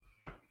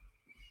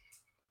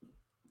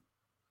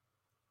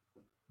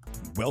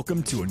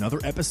Welcome to another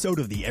episode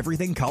of the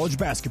Everything College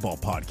Basketball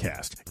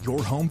Podcast,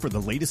 your home for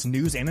the latest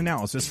news and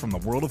analysis from the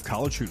world of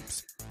college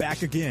hoops.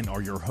 Back again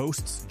are your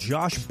hosts,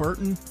 Josh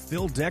Burton,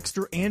 Phil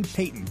Dexter, and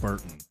Peyton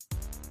Burton.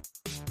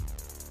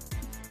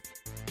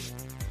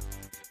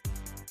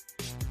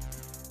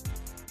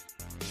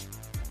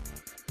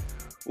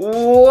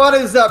 What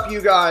is up,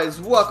 you guys?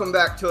 Welcome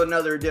back to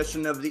another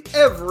edition of the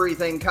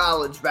Everything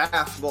College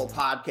Basketball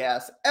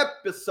Podcast,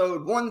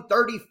 episode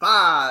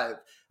 135.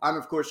 I'm,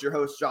 of course, your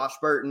host, Josh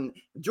Burton.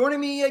 Joining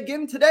me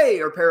again today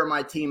are a pair of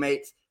my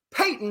teammates,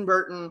 Peyton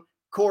Burton,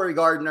 Corey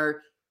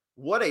Gardner.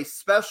 What a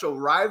special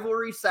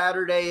rivalry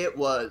Saturday it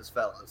was,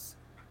 fellas.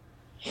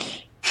 Man,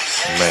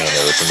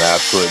 it was an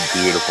absolute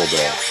beautiful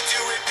day.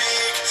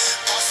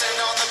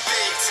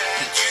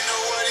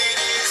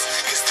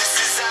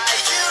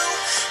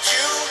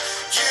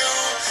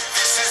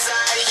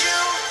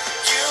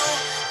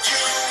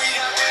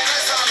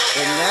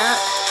 And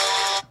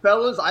that,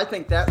 fellas, I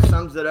think that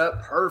sums it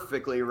up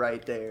perfectly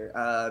right there.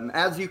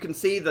 As you can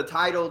see, the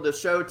title of the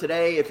show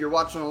today, if you're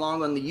watching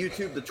along on the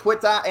YouTube, the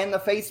Twitter, and the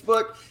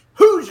Facebook,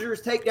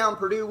 Hoosiers take down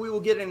Purdue. We will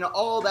get into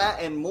all that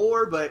and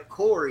more. But,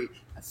 Corey,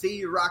 I see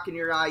you rocking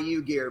your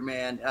IU gear,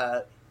 man.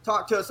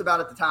 Talk to us about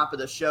at the top of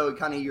the show,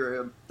 kind of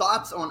your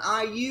thoughts on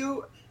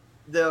IU,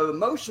 the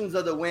emotions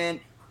of the win,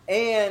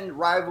 and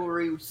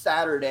rivalry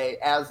Saturday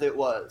as it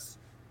was.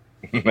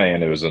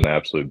 Man, it was an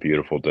absolute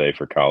beautiful day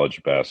for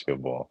college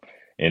basketball.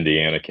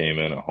 Indiana came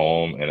in at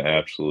home and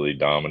absolutely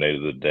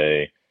dominated the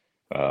day.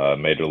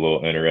 Made it a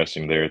little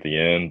interesting there at the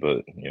end,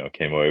 but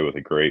came away with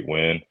a great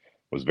win.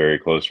 Was very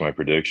close to my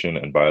prediction.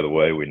 And by the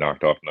way, we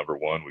knocked off number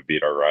one. We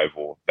beat our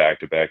rival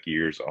back-to-back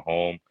years at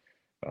home.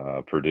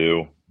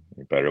 Purdue,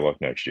 better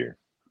luck next year.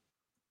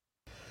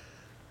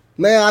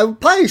 Man, I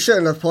probably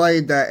shouldn't have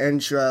played that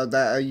intro,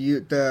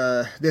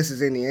 the This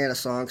Is Indiana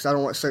song, because I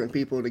don't want certain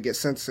people to get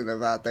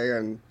sensitive out there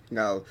and,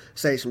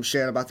 say some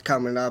shit about the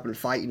coming up and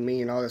fighting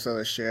me and all this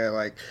other shit.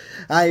 Like,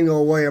 I ain't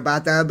gonna worry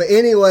about that. But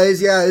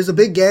anyways, yeah, it was a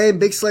big game,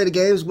 big slate of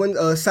games.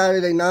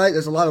 Saturday night,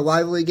 there's a lot of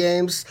rivalry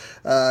games.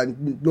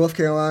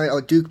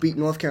 Duke beat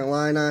North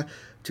Carolina.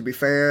 To be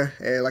fair,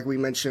 like we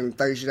mentioned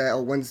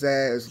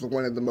Wednesday, is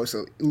one of the most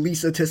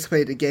least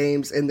anticipated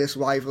games in this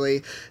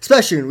rivalry,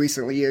 especially in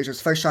recent years. It's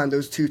the first time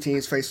those two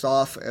teams faced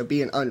off,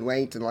 being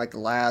unranked in the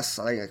last,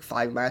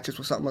 5 matches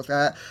or something like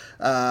that.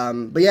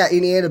 But yeah,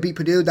 Indiana beat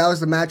Purdue. That was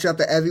the matchup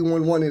that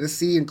everyone wanted to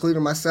see,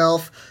 including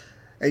myself.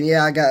 And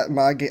yeah, I got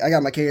my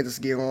Kansas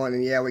gear on,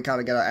 and yeah, we kind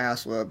of got our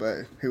ass whooped, but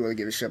who really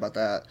give a shit about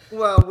that?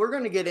 Well, we're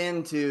going to get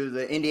into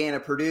the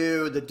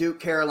Indiana-Purdue, the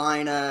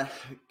Duke-Carolina,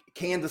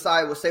 Kansas,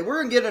 Iowa State.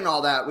 We're going to get in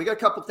all that. We got a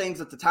couple things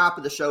at the top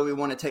of the show we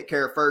want to take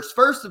care of first.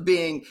 First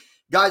being,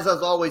 guys,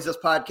 as always, this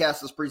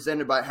podcast is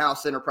presented by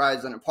House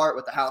Enterprise and in part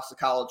with the House of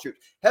College Hoops.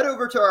 Head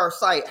over to our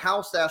site,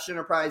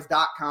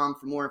 house-enterprise.com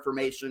for more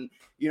information.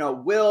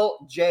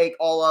 Will, Jake,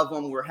 all of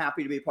them, we're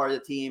happy to be part of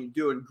the team,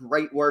 doing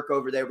great work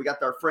over there. We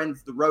got our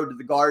friends, The Road to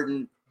the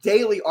Garden,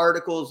 daily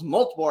articles,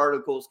 multiple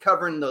articles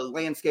covering the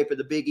landscape of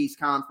the Big East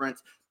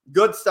Conference.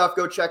 Good stuff.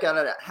 Go check out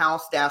it at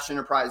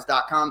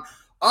house-enterprise.com.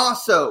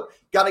 Also,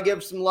 got to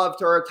give some love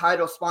to our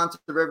title sponsor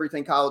of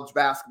Everything College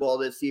Basketball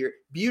this year,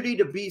 Beauty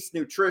to Beast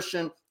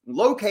Nutrition,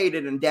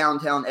 located in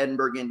downtown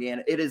Edinburgh,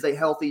 Indiana. It is a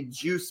healthy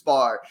juice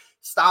bar.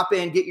 Stop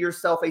in, get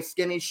yourself a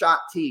skinny shot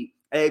tea,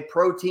 a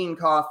protein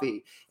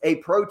coffee, a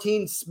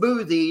protein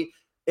smoothie,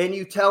 and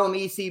you tell them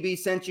ECB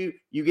sent you,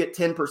 you get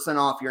 10%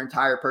 off your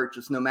entire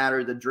purchase, no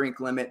matter the drink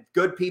limit.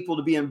 Good people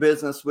to be in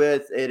business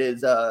with. It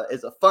is a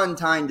fun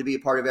time to be a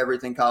part of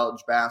Everything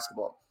College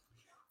Basketball.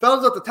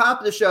 Fellas, at the top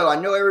of the show, I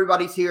know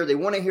everybody's here. They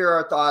want to hear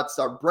our thoughts,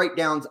 our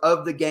breakdowns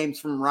of the games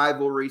from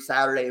rivalry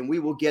Saturday, and we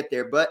will get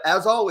there. But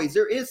as always,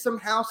 there is some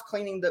house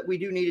cleaning that we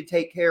do need to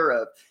take care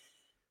of.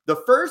 The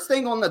first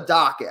thing on the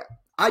docket,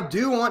 I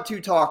do want to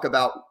talk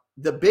about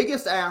the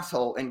biggest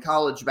asshole in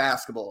college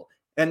basketball,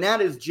 and that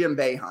is Jim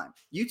Boeheim.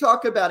 You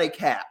talk about a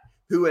cat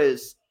who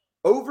has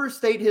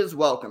overstayed his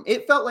welcome.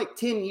 It felt like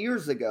 10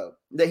 years ago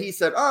that he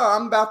said,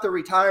 I'm about to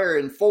retire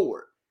in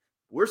 4.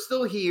 We're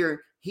still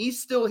here.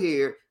 He's still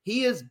here.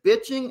 He is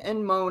bitching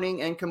and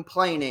moaning and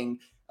complaining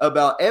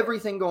about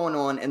everything going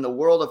on in the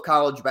world of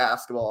college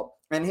basketball.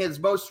 And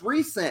his most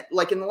recent,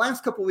 in the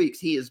last couple of weeks,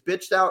 he has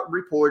bitched out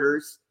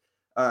reporters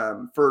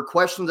for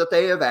questions that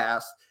they have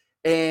asked.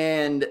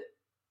 And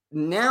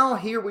now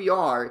here we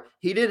are.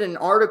 He did an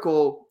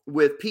article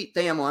with Pete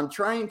Thamel. I'm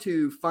trying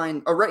to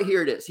find, right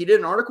here it is. He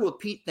did an article with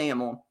Pete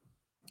Thamel.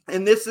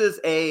 And this is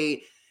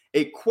a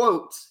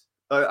quote,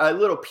 a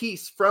little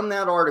piece from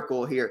that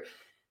article here.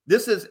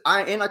 This is,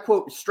 I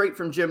quote straight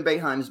from Jim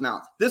Boeheim's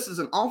mouth. This is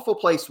an awful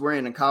place we're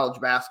in college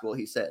basketball,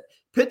 he said.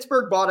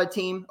 Pittsburgh bought a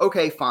team.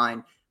 Okay,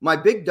 fine. My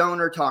big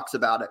donor talks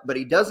about it, but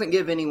he doesn't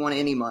give anyone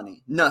any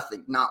money.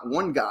 Nothing. Not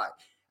one guy.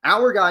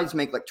 Our guys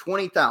make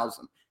 $20,000.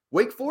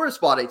 Wake Forest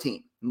bought a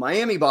team.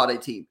 Miami bought a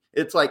team.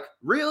 It's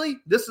really?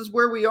 This is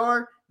where we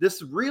are?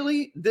 That's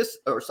really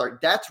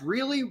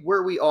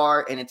where we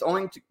are, and it's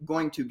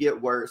going to get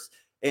worse.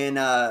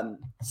 And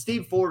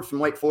Steve Forbes from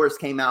Wake Forest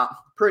came out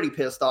pretty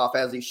pissed off,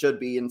 as he should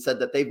be, and said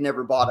that they've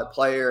never bought a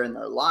player in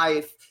their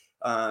life,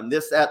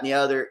 this, that, and the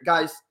other.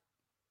 Guys,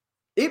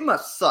 it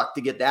must suck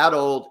to get that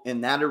old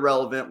and that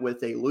irrelevant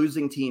with a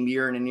losing team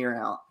year in and year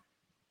out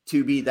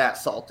to be that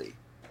salty.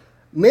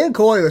 Me and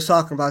Corey was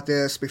talking about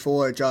this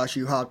before, Josh,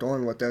 you hopped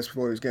on with this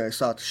before he was going to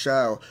start the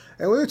show.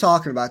 And we were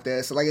talking about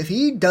this. Like, if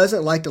he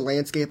doesn't like the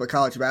landscape of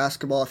college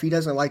basketball, if he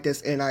doesn't like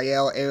this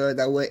NIL era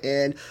that we're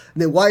in,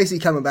 then why is he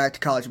coming back to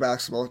college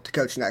basketball to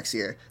coach next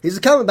year? He's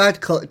coming back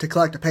to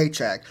collect a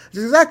paycheck.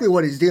 That's exactly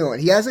what he's doing.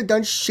 He hasn't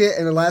done shit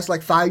in the last,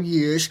 5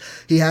 years.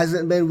 He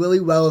hasn't been really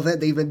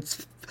relevant. They've been...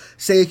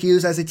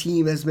 Syracuse as a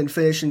team has been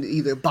finishing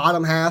either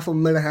bottom half or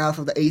middle half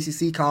of the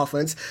ACC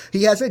conference.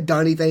 He hasn't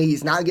done anything.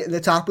 He's not getting the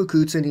top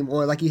recruits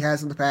anymore like he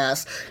has in the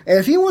past. And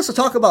if he wants to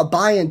talk about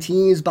buying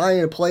teams,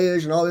 buying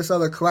players, and all this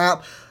other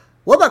crap,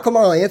 what about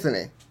Carmelo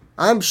Anthony?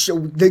 I'm sure.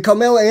 Did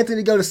Carmelo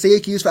Anthony go to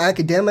Syracuse for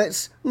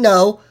academics?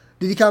 No.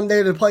 Did he come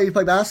there to play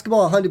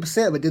basketball?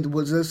 100%. But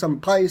was there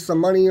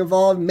some money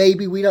involved?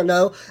 Maybe. We don't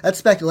know. That's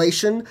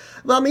speculation.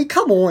 But, I mean,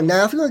 come on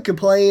now. If you're going to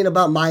complain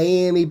about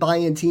Miami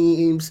buying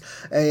teams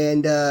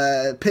and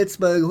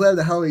Pittsburgh, whoever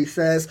the hell he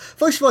says,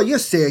 first of all, you're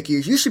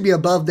Syracuse. You should be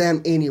above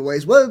them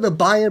anyways. What are they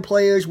buying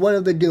players? What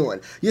are they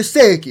doing? You're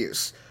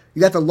Syracuse.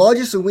 You got the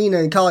largest arena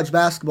in college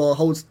basketball,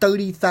 holds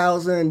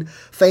 30,000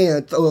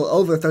 fans, or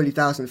over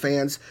 30,000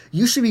 fans.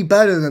 You should be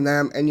better than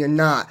them, and you're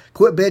not.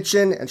 Quit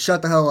bitching and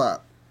shut the hell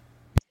up.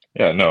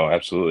 Yeah, no,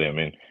 absolutely. I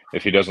mean,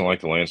 if he doesn't like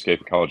the landscape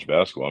of college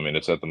basketball, I mean,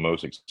 it's at the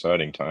most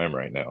exciting time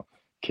right now.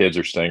 Kids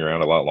are staying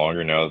around a lot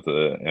longer now that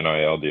the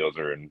NIL deals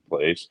are in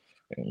place.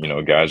 You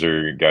know, guys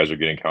are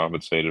getting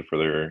compensated for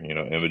their,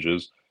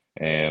 images.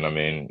 And I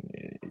mean,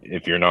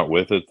 if you're not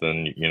with it,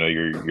 then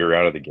you're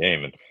out of the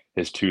game. And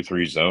his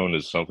 2-3 zone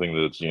is something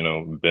that's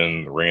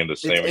been ran the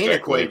same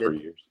exact way for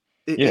years.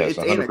 It's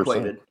 100%.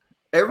 Antiquated.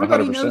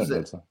 Everybody 100%. knows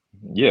it.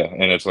 Yeah,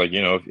 and it's like,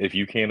 if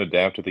you can't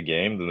adapt to the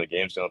game, then the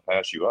game's going to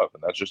pass you up,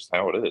 and that's just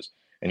how it is.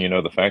 And,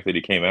 the fact that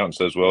he came out and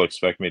says, well,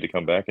 expect me to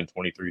come back in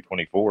 23,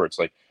 24, it's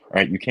like, all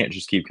right, you can't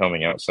just keep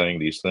coming out saying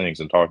these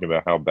things and talking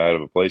about how bad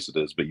of a place it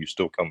is, but you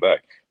still come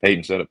back.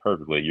 Peyton said it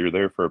perfectly. You're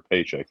there for a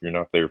paycheck. You're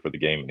not there for the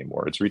game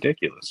anymore. It's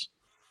ridiculous.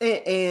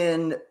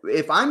 And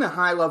if I'm a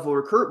high-level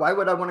recruit, why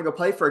would I want to go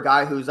play for a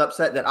guy who's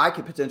upset that I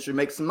could potentially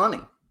make some money?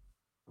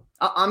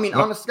 I mean,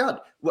 honest to God,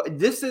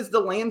 this is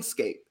the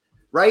landscape.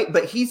 Right.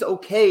 But he's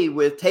okay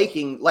with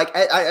taking,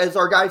 as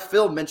our guy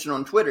Phil mentioned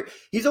on Twitter,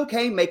 he's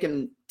okay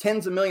making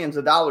tens of millions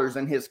of dollars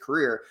in his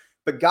career.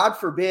 But God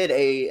forbid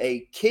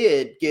a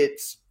kid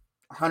gets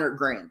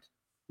 $100,000,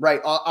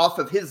 right, off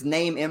of his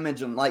name,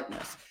 image, and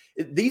likeness.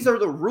 These are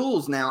the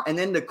rules now. And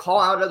then to call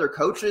out other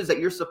coaches that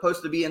you're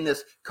supposed to be in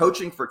this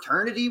coaching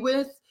fraternity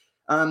with.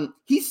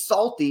 He's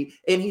salty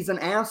and he's an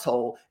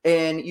asshole.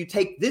 And you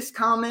take this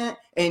comment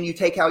and you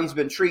take how he's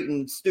been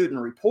treating student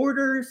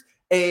reporters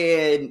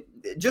and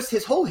just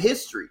his whole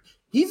history.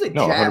 He's a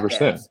jackass.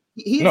 100%.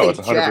 It's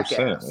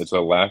 100%. It's a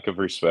lack of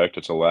respect.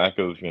 It's a lack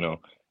of,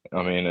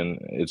 and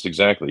it's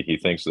exactly, he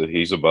thinks that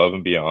he's above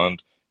and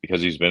beyond because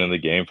he's been in the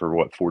game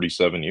for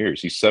 47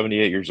 years. He's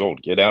 78 years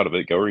old. Get out of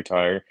it. Go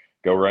retire.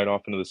 Go right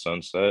off into the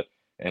sunset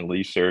and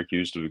leave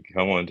Syracuse to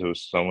become into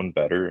someone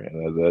better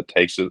and that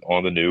takes it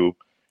on the new,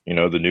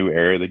 the new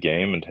era of the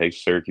game and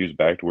takes Syracuse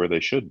back to where they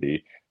should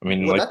be. I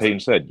mean, like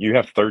Peyton said, you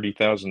have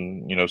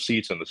 30,000,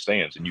 seats in the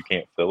stands and you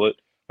can't fill it.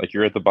 Like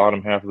you're at the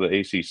bottom half of the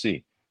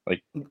ACC.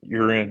 Like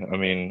you're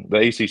in, the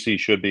ACC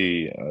should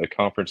be a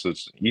conference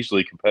that's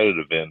easily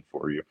competitive in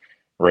for you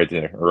right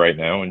there, right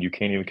now, and you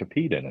can't even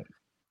compete in it.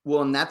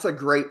 Well, and that's a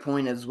great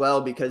point as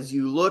well, because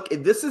you look,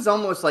 this is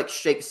almost like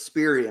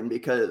Shakespearean,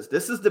 because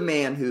this is the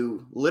man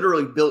who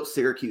literally built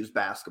Syracuse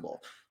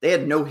basketball. They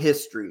had no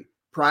history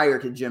prior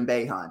to Jim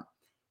Boeheim.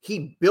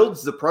 He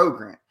builds the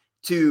program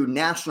to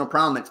national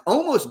prominence,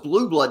 almost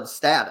blue blood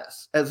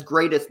status, as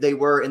great as they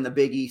were in the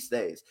Big East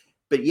days.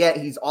 But yet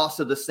he's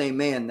also the same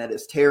man that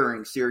is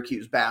tearing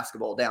Syracuse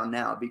basketball down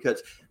now,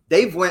 because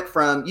they've went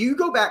from, you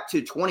go back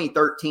to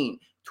 2013,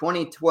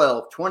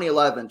 2012,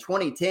 2011,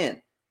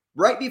 2010,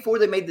 right before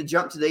they made the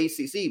jump to the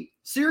ACC,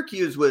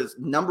 Syracuse was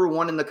number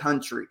one in the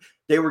country.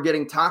 They were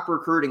getting top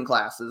recruiting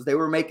classes. They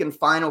were making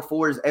Final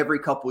Fours every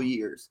couple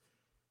years.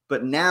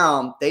 But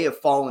now they have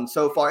fallen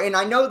so far. And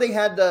I know they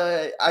had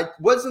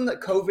wasn't the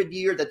COVID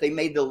year that they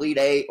made the Elite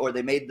Eight or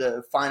they made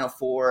the Final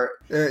Four.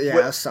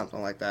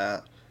 Something like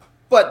that.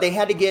 But they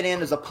had to get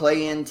in as a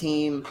play-in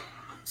team.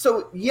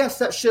 So, yes,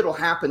 that shit will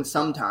happen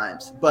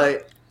sometimes.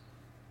 But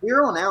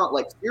here on out,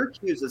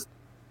 Syracuse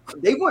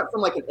they went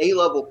from an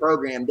A-level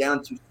program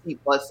down to C+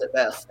 at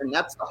best. And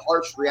that's the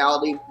harsh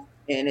reality.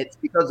 And it's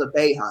because of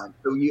Boeheim.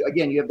 So, you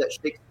have that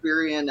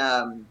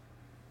Shakespearean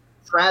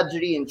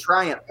tragedy and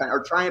triumph,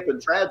 or triumph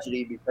and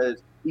tragedy,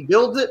 because he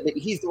builds it, but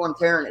he's the one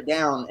tearing it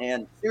down.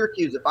 And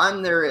Syracuse, if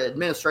I'm their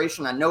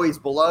administration, I know he's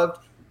beloved,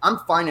 I'm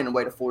finding a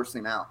way to force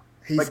him out.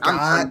 He's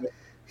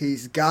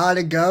He's got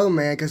to go,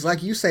 man, because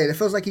like you said, it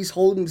feels like he's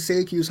holding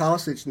Syracuse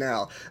hostage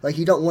now. Like,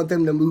 he don't want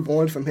them to move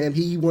on from him.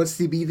 He wants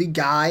to be the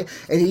guy,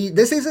 and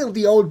this isn't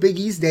the old Big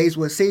East days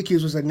where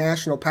Syracuse was a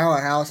national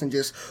powerhouse and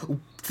just,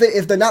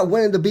 if they're not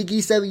winning the Big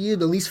East every year,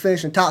 they'll at least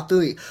finish in top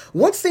 3.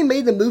 Once they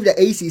made the move to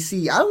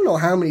ACC, I don't know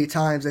how many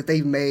times that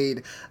they've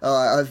made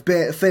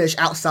finished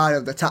outside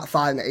of the top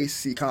 5 in the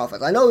ACC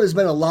conference. I know there's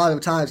been a lot of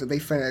times that they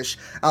finish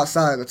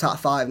outside of the top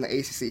 5 in the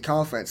ACC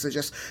conference. It's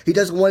just he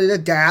doesn't want to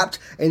adapt,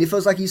 and it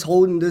feels like he's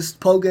holding this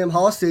program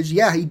hostage.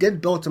 Yeah, he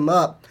did build him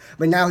up,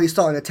 but now he's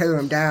starting to tear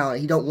him down,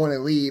 and he don't want to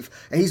leave,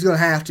 and he's going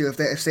to have to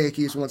if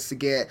Syracuse wants to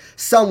get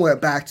somewhere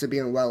back to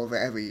being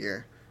relevant every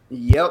year.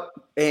 Yep.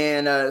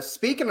 And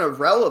speaking of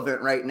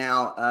relevant right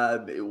now,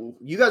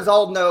 you guys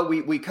all know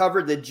we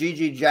covered the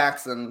Gigi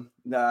Jackson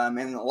in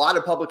a lot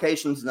of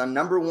publications, the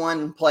number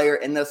 1 player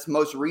in this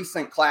most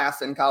recent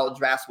class in college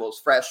basketball is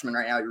freshman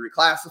right now. He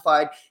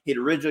reclassified. He'd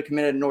originally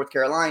committed to North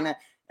Carolina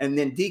and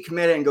then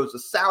decommitted and goes to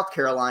South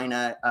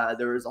Carolina.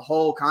 There was a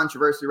whole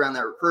controversy around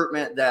that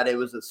recruitment that it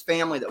was his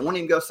family that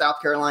wanted him to go to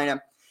South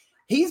Carolina.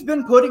 He's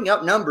been putting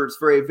up numbers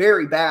for a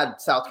very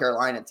bad South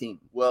Carolina team.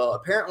 Well,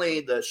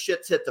 apparently the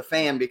shit's hit the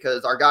fan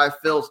because our guy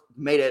Phil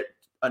made it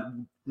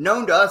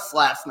known to us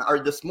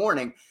this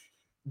morning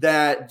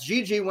that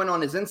Gigi went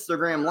on his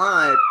Instagram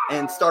Live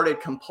and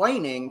started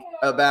complaining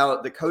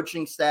about the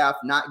coaching staff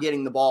not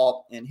getting the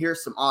ball. And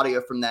here's some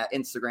audio from that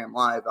Instagram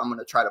Live. I'm going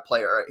to try to play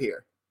it right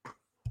here.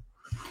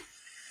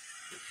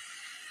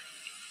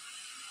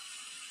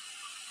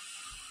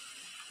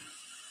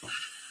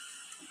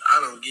 I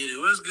don't get it.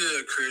 What's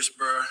good, Chris,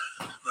 bro?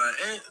 Like,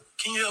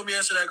 can you help me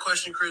answer that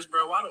question, Chris,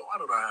 bro? Why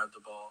don't I have the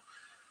ball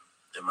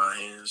in my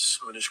hands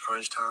when it's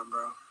crunch time,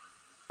 bro?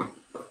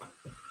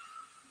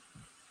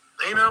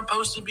 Ain't I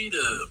supposed to be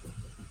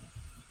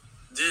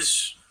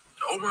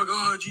oh my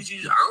God,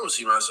 GG? I don't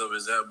see myself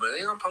as that, but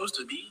ain't I supposed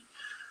to be,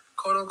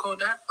 quote unquote,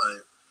 that?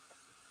 Like,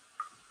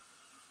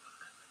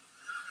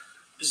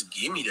 just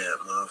give me that,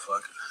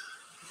 motherfucker.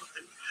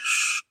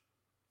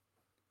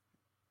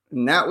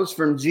 And that was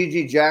from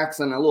Gigi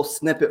Jackson, a little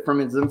snippet from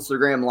his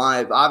Instagram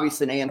Live,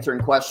 obviously answering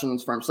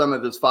questions from some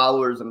of his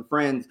followers and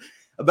friends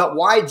about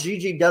why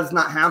Gigi does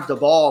not have the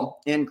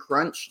ball in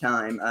crunch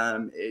time.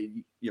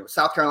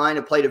 South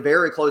Carolina played a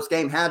very close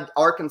game, had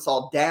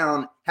Arkansas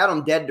down, had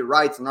them dead to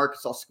rights, and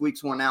Arkansas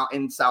squeaks one out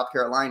in South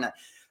Carolina.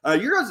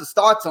 Your guys'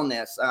 thoughts on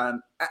this?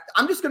 I'm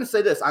just going to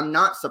say this. I'm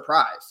not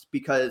surprised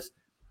because,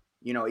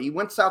 he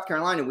went to South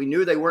Carolina. We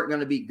knew they weren't going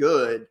to be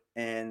good,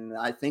 and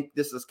I think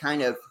this is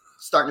kind of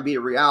starting to be a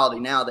reality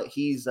now that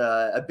he's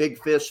a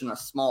big fish in a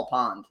small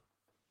pond.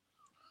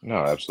 No,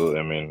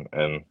 absolutely. I mean,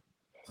 and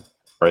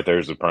right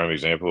there's a prime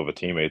example of a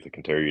teammate that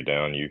can tear you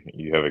down.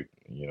 You have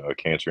a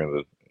cancer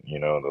in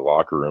the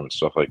locker room and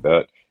stuff like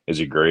that. Is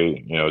he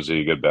great? Is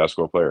he a good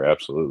basketball player?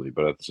 Absolutely.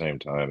 But at the same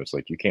time, it's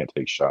like you can't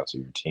take shots at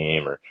your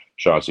team or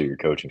shots at your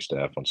coaching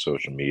staff on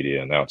social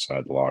media and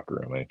outside the locker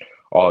room. I mean,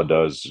 all it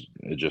does,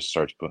 it just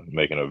starts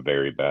making a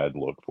very bad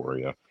look for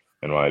you,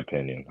 in my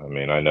opinion. I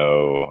mean, I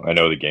know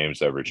the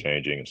game's ever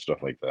changing and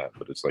stuff like that,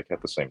 but it's like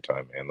at the same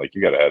time, man, like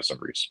you got to have some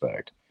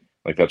respect.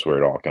 Like that's where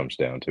it all comes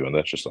down to, and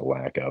that's just a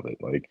lack of it.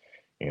 Like,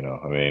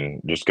 I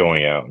mean, just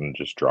going out and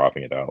just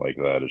dropping it out like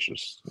that is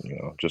just,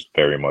 just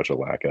very much a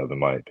lack of, in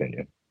my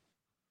opinion.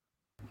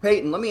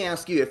 Peyton, let me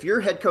ask you, if you're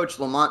head coach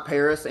Lamont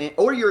Paris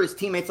or you're his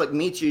teammates like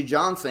Michi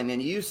Johnson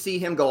and you see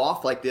him go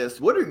off like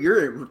this, what are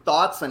your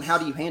thoughts and how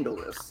do you handle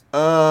this?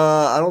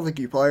 I don't think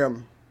you play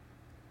him.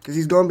 Because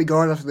he's going to be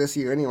gone after this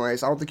year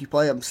anyways. I don't think you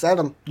play him. Set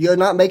him. You're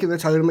not making the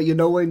tournament. You're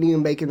nowhere near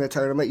making the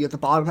tournament. You're at the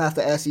bottom half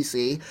of the SEC.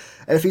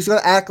 And if he's going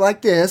to act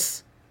like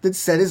this, then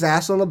set his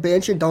ass on the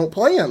bench and don't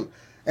play him.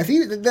 If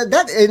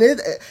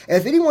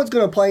anyone's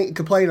going to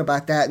complain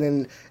about that,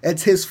 then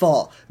it's his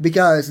fault.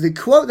 Because the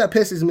quote that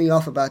pisses me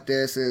off about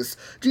this is,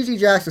 Gigi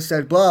Jackson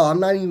said, bro, I'm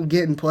not even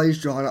getting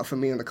plays drawn up for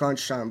me in the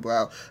crunch time,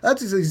 bro.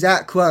 That's his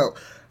exact quote.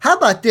 How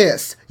about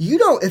this?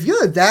 If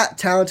you're that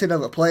talented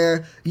of a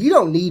player, you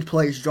don't need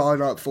plays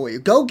drawn up for you.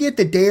 Go get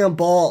the damn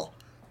ball.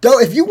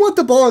 If you want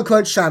the ball in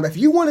crunch time, if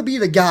you want to be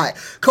the guy,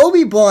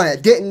 Kobe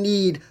Bryant didn't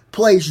need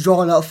plays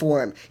drawn up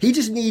for him. He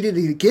just needed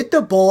to get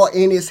the ball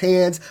in his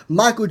hands.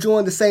 Michael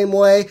Jordan the same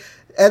way.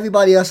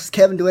 Everybody else is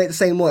Kevin Durant the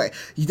same way.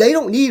 They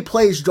don't need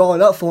plays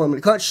drawn up for him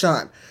in crunch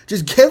time.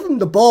 Just give him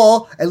the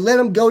ball and let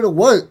him go to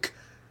work.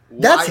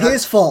 That's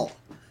his fault.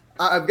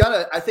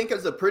 I think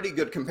it's a pretty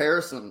good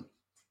comparison.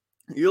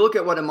 You look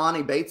at what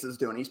Imani Bates is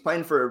doing. He's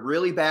playing for a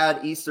really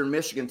bad Eastern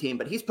Michigan team,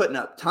 but he's putting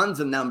up tons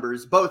of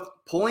numbers, both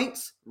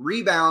points,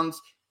 rebounds,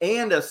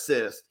 and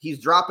assists. He's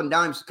dropping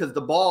dimes because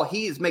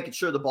he is making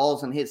sure the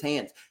ball's in his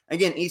hands.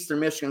 Again, Eastern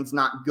Michigan's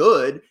not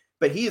good,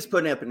 but he is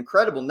putting up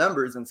incredible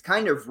numbers and it's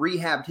kind of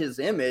rehabbed his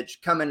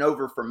image coming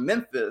over from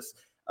Memphis,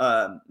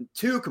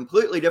 two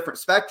completely different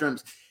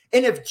spectrums.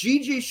 And if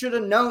Gigi should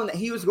have known that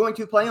he was going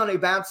to play on a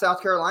bad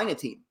South Carolina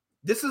team,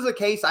 this is a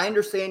case, I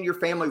understand your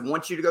family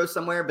wants you to go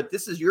somewhere, but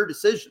this is your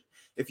decision.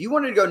 If you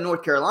wanted to go to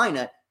North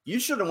Carolina, you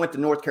should have went to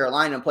North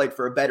Carolina and played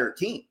for a better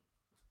team.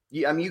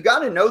 You got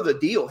to know the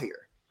deal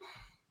here.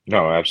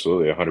 No,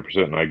 absolutely,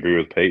 100%, and I agree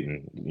with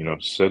Peyton.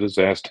 Sit his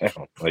ass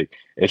down. Like,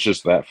 it's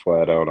just that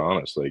flat out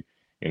honest. Like,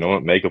 you know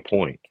what? Make a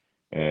point.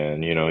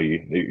 And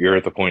you're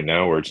at the point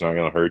now where it's not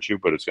going to hurt you,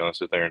 but it's going to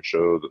sit there and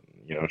show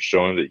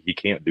him that he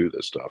can't do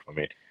this stuff. I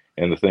mean,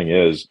 and the thing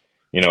is,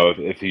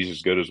 if he's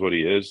as good as what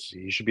he is,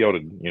 he should be able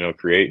to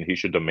create, and he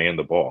should demand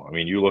the ball. I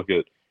mean, you look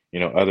at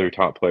other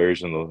top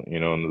players in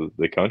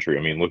the country.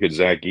 I mean, look at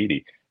Zach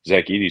Edey.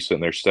 Zach Edey's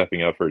sitting there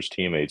stepping up for his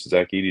teammates.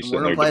 Zach Edey's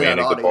sitting there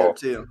demanding the ball.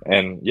 Too.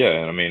 And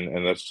yeah, I mean,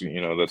 and that's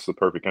the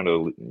perfect kind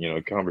of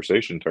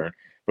conversation turn.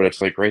 But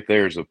it's like right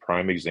there is a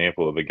prime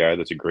example of a guy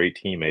that's a great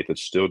teammate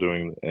that's still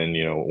doing and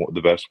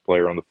the best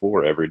player on the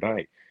floor every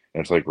night.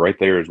 And it's like right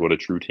there is what a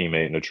true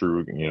teammate and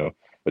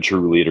a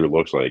true leader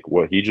looks like.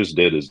 What he just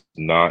did is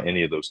not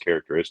any of those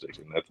characteristics.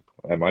 And that's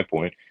at my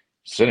point,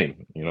 sit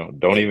him.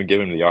 Don't even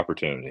give him the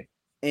opportunity.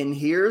 And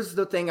here's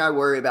the thing I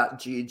worry about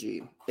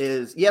Gigi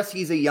is, yes,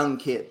 he's a young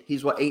kid.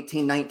 He's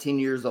 18, 19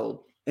 years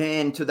old.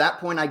 And to that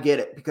point, I get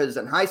it, because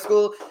in high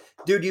school,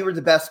 dude, you were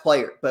the best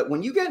player. But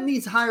when you get in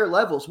these higher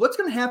levels, what's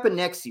going to happen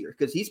next year?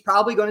 Because he's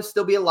probably going to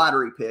still be a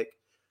lottery pick.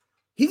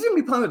 He's going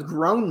to be playing with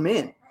grown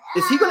men.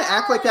 Is he going to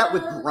act like that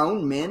with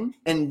grown men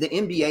in the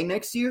NBA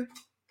next year?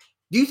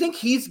 Do you think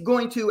he's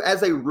going to,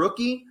 as a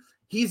rookie,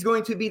 he's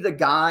going to be the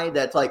guy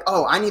that's like,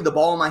 oh, I need the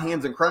ball in my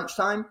hands in crunch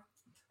time?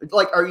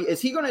 Like,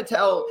 is he going to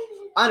tell,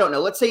 I don't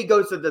know, let's say he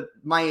goes to the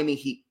Miami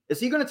Heat. Is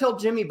he going to tell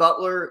Jimmy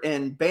Butler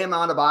and Bam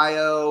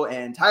Adebayo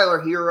and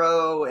Tyler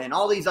Hero and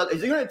all these other –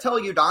 is he going to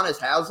tell Udonis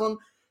Haslem,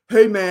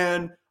 hey,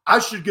 man, I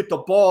should get the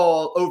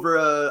ball over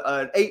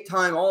an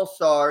 8-time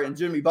All-Star and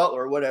Jimmy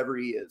Butler or whatever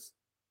he is?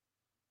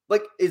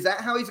 Like, is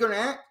that how he's going to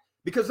act?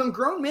 Because some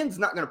grown men's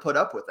not going to put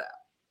up with that.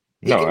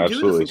 He can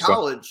absolutely. do this in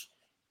college.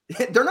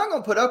 They're not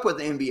going to put up with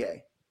the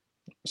NBA.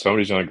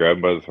 Somebody's going to grab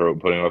him by the throat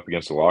and put him up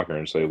against the locker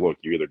and say, look,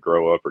 you either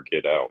grow up or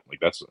get out.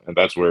 Like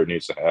that's where it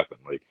needs to happen.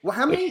 Like, well,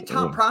 how many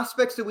top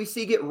prospects do we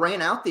see get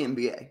ran out the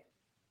NBA?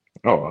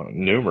 Oh,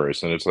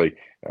 numerous. And it's like,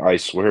 I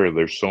swear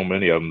there's so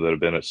many of them that have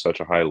been at such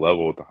a high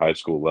level at the high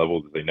school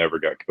level that they never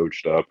got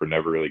coached up or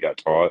never really got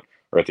taught,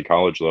 or at the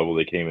college level,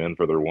 they came in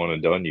for their one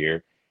and done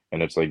year.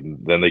 And it's like,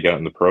 then they got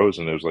in the pros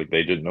and it was like,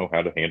 they didn't know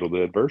how to handle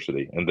the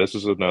adversity. And this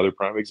is another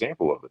prime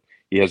example of it.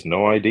 He has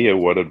no idea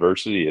what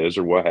adversity is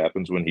or what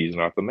happens when he's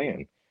not the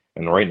man.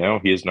 And right now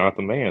he is not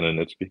the man. And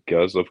it's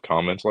because of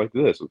comments like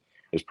this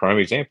as prime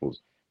examples.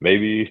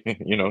 Maybe,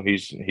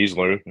 he's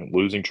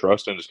losing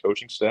trust in his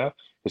coaching staff.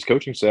 His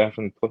coaching staff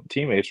and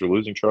teammates are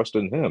losing trust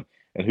in him.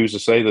 And who's to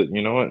say that,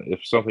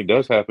 if something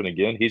does happen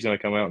again, he's going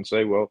to come out and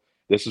say, well,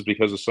 this is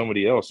because of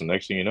somebody else. And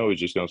next thing you know,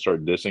 he's just going to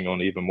start dissing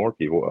on even more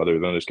people other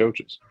than his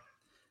coaches.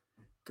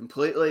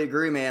 Completely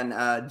agree,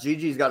 man.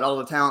 Gigi's got all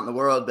the talent in the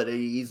world, but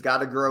he's got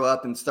to grow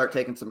up and start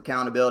taking some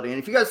accountability. And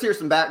if you guys hear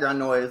some background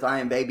noise, I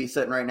am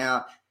babysitting right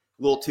now,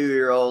 little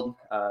 2-year-old.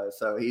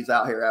 So he's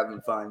out here having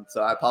fun.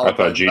 So I apologize.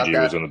 I thought Gigi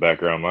was in the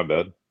background. My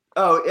bad.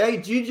 Oh, hey,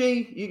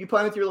 Gigi, you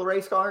playing with your little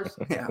race cars?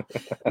 Yeah.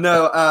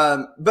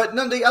 No, but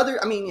no,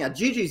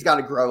 Gigi's got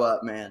to grow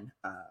up, man.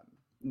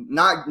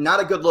 Not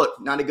a good look.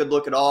 Not a good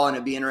look at all. And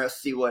it'd be interesting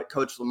to see what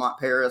Coach Lamont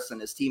Paris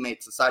and his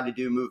teammates decide to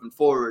do moving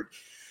forward.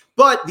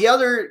 But the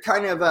other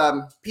kind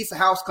of piece of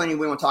house cleaning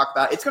we want to talk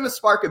about, it's going to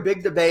spark a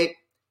big debate.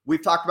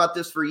 We've talked about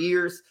this for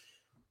years.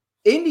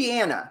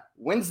 Indiana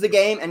wins the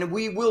game, and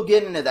we will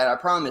get into that, I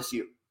promise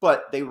you.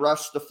 But they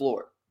rushed the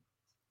floor.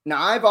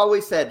 Now, I've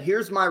always said,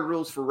 here's my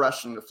rules for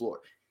rushing the floor.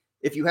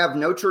 If you have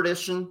no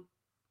tradition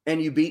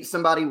and you beat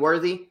somebody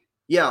worthy,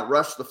 yeah,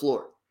 rush the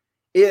floor.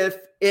 If,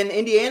 in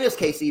Indiana's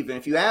case even,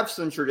 if you have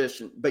some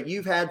tradition, but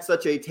you've had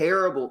such a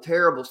terrible,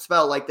 terrible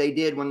spell like they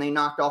did when they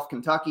knocked off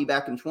Kentucky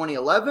back in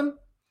 2011,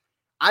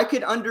 I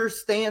could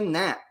understand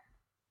that,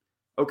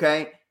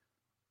 okay?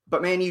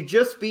 But, man, you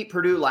just beat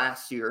Purdue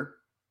last year.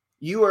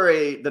 You are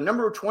the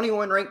number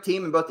 21 ranked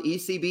team in both the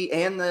ECB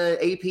and the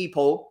AP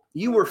poll.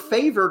 You were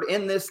favored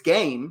in this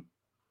game,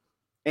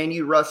 and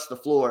you rushed the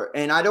floor.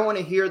 And I don't want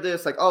to hear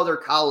this like, oh, they're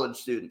college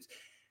students.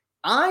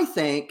 I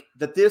think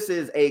that this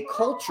is a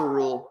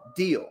cultural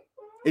deal.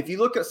 If you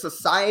look at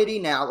society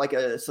now, like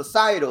a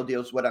societal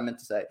deal is what I meant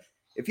to say.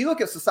 If you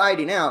look at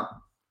society now,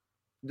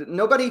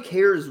 nobody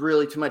cares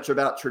really too much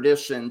about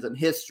traditions and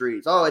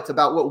histories. Oh, it's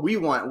about what we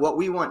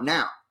want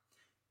now.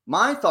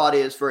 My thought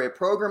is for a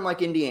program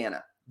like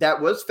Indiana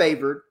that was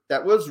favored,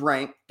 that was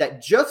ranked,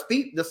 that just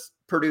beat this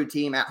Purdue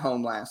team at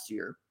home last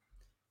year,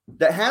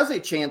 that has a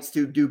chance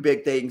to do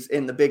big things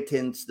in the Big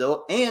Ten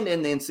still and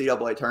in the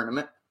NCAA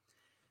tournament,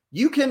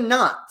 you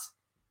cannot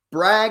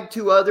brag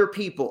to other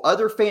people,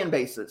 other fan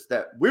bases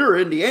that we're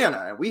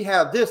Indiana and we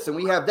have this and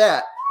we have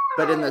that,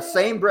 but in the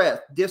same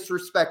breath,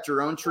 disrespect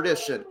your own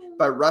tradition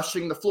by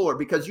rushing the floor.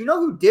 Because you know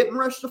who didn't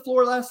rush the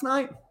floor last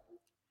night?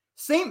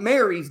 St.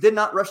 Mary's did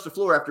not rush the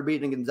floor after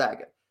beating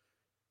Gonzaga.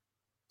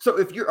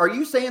 So are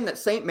you saying that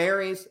St.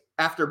 Mary's,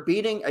 after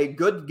beating a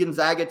good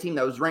Gonzaga team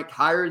that was ranked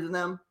higher than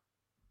them,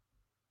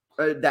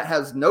 that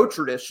has no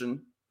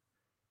tradition,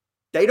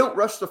 they don't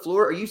rush the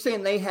floor? Are you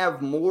saying they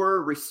have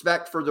more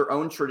respect for their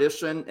own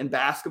tradition in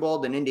basketball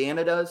than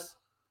Indiana does?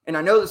 And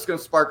I know this is going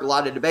to spark a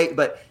lot of debate,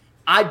 but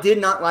I did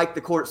not like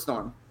the court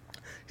storm.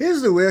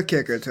 Here's the real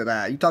kicker to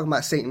that. You talking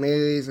about St.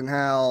 Mary's and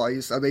how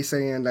are they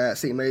saying that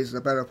St. Mary's is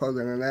a better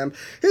program than them?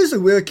 Here's the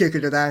real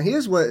kicker to that.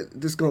 Here's what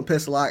this is going to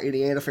piss a lot of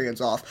Indiana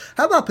fans off.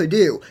 How about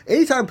Purdue?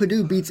 Anytime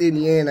Purdue beats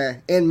Indiana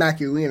in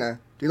Mackey Arena,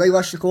 do they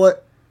rush the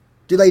court?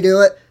 Do they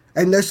do it?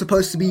 And they're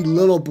supposed to be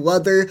little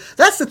brother.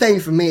 That's the thing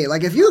for me.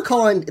 Like, if you're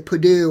calling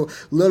Purdue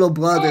little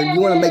brother and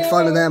you want to make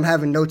fun of them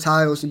having no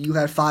titles and you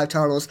had 5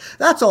 titles,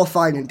 that's all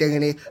fine and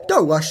dandy.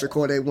 Don't rush the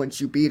court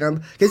once you beat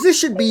them. Because this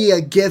should be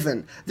a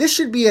given. This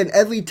should be an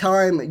every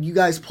time you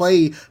guys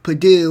play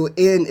Purdue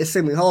in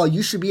Assembly Hall,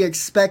 you should be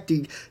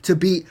expecting to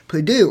beat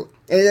Purdue.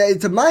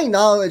 And to my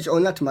knowledge, or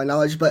not to my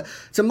knowledge, but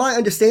to my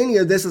understanding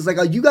of this is like,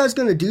 are you guys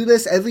going to do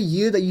this every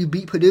year that you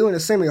beat Purdue in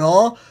Assembly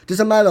Hall?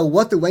 Doesn't matter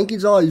what the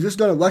rankings are, you're just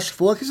going to rush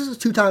forward? Because this is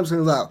 2 times in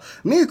a row.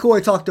 Me and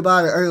Corey talked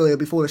about it earlier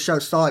before the show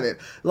started.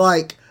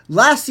 Like,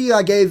 last year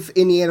I gave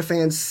Indiana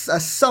fans a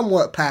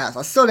somewhat pass.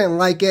 I still didn't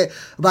like it,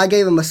 but I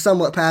gave them a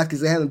somewhat pass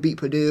because they haven't beat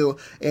Purdue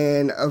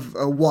in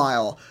a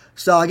while.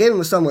 So I gave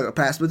them a somewhat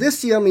pass. But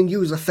this year, I mean, you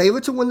was a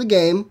favorite to win the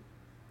game.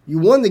 You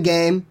won the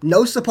game.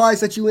 No surprise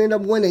that you end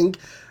up winning.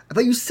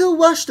 But you still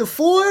rushed the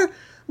 4?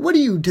 What are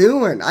you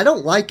doing? I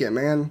don't like it,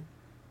 man.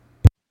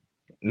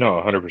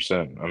 No,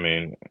 100%. I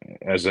mean,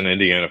 as an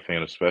Indiana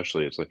fan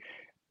especially, it's like,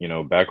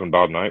 back when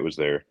Bob Knight was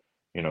there,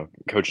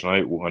 Coach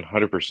Knight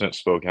 100%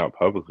 spoke out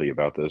publicly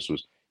about this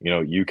was,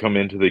 you come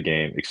into the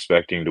game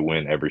expecting to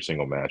win every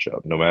single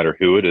matchup, no matter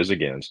who it is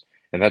against.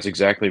 And that's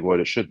exactly what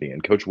it should be.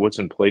 And Coach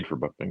Woodson played for,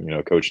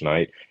 Coach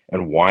Knight,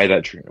 and why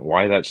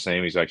that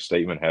same exact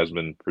statement has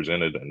been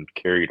presented and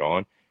carried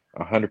on,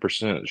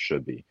 100% it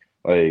should be.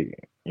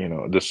 Like,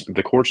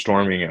 the court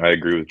storming, I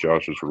agree with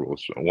Josh's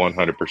rules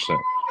 100%.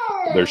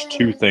 There's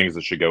 2 things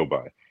that should go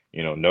by,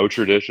 no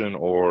tradition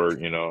or,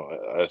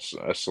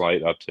 a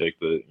slight uptick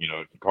that,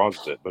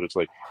 causes it. But it's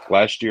like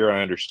last year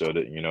I understood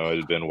it, it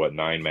had been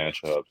 9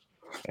 matchups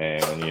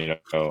and,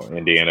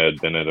 Indiana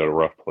had been at a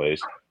rough place.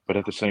 But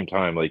at the same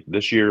time, like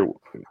this year,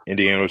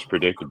 Indiana was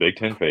predicted Big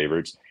Ten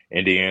favorites.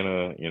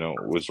 Indiana,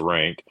 was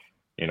ranked.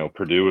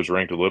 Purdue was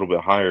ranked a little bit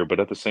higher, but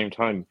at the same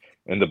time,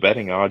 in the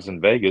betting odds in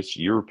Vegas,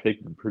 you're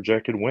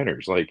projected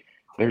winners. Like,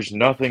 there's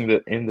nothing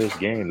that in this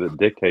game that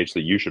dictates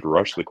that you should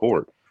rush the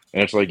court.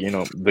 And it's like,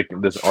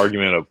 this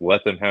argument of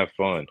let them have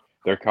fun.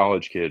 They're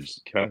college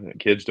kids.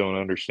 Kids don't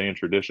understand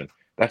tradition.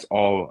 That's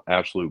all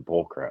absolute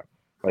bullcrap.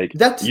 Like,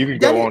 you can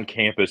go on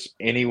campus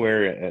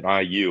anywhere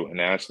at IU and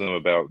ask them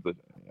about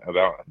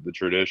the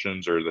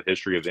traditions or the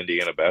history of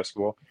Indiana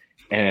basketball,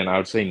 and I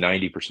would say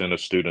 90% of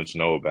students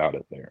know about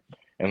it there.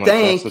 And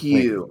Thank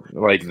you.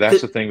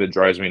 That's the thing that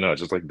drives me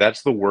nuts. It's like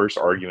that's the worst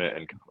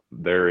argument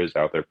there is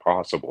out there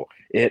possible.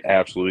 It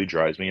absolutely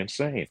drives me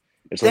insane.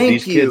 It's like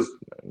these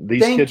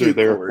kids are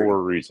there for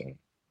a reason.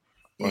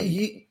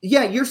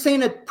 You're saying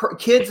that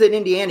kids in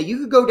Indiana, you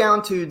could go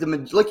down to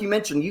like you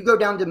mentioned, you go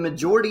down to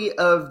majority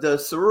of the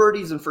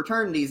sororities and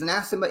fraternities and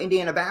ask them about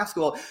Indiana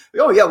basketball.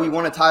 Oh yeah, we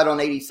won a title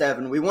in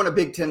 '87. We won a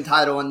Big Ten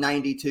title in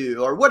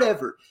 '92 or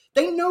whatever.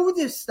 They know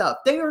this stuff.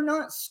 They are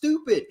not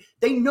stupid.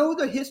 They know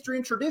the history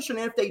and tradition.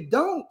 And if they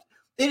don't,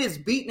 it is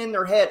beaten in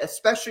their head,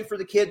 especially for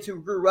the kids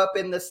who grew up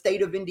in the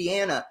state of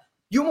Indiana.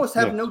 You almost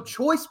have no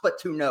choice but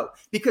to know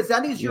because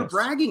that is your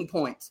bragging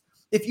points.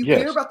 If you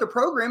care about the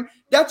program,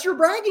 that's your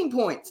bragging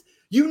points.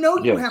 You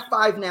have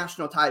 5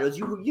 national titles.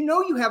 You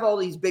know you have all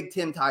these Big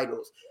Ten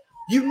titles.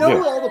 You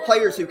know all the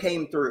players who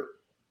came through.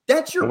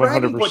 That's your 100%.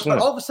 Bragging points. But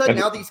all of a sudden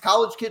now these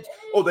college kids,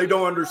 they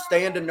don't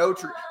understand and know.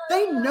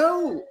 They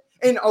know.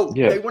 And,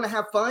 they want to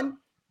have fun.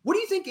 What do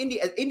you think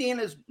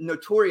Indiana is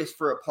notorious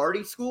for a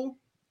party school?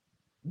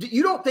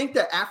 You don't think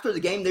that after the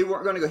game they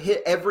weren't going to go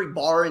hit every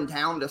bar in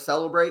town to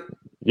celebrate?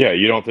 Yeah,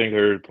 you don't think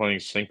they're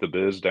playing Sink the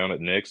Biz down at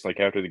Nick's like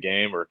after the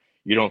game, or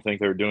you don't think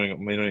they're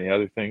doing many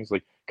other things?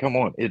 Like, come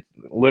on, it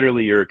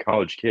literally you're a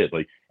college kid.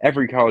 Like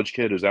every college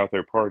kid is out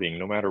there partying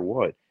no matter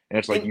what. And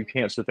it's like you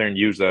can't sit there and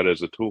use that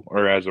as a tool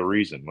or as a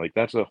reason. Like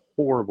that's a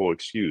horrible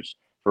excuse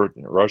for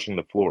rushing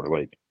the floor.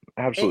 Like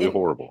absolutely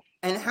horrible.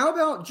 And how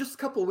about just a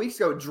couple of weeks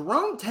ago,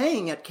 Jerome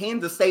Tang at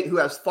Kansas State, who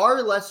has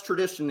far less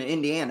tradition than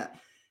Indiana,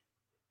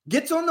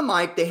 gets on the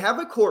mic. They have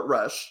a court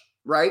rush,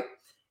 right?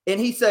 And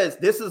he says,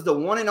 this is the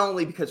one and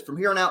only because from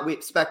here on out, we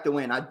expect to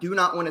win. I do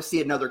not want to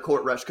see another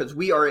court rush because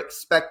we are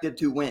expected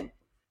to win.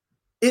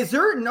 Is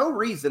there no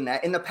reason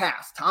that in the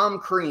past, Tom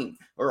Crean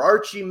or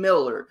Archie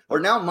Miller or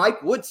now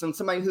Mike Woodson,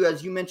 somebody who,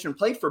 as you mentioned,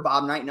 played for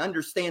Bob Knight and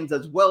understands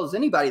as well as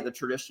anybody the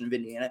tradition of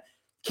Indiana,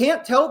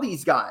 can't tell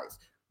these guys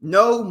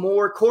no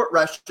more court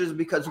rushes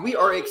because we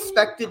are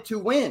expected to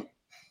win?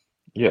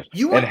 Yes.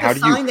 You want to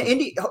sign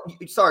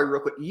sorry,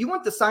 real quick. You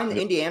want to sign that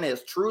Indiana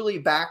is truly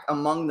back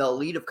among the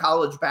elite of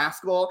college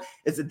basketball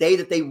is the day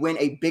that they win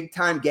a big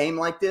time game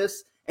like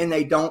this and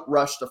they don't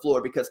rush the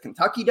floor because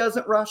Kentucky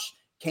doesn't rush,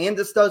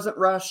 Kansas doesn't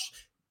rush,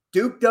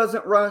 Duke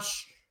doesn't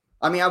rush.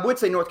 I mean, I would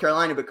say North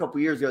Carolina, but a couple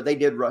years ago they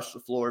did rush the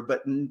floor,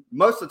 but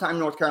most of the time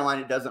North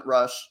Carolina doesn't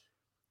rush.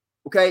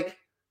 Okay.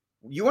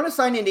 You want to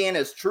sign Indiana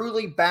is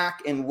truly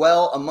back and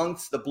well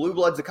amongst the blue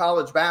bloods of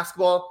college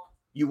basketball.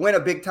 You win a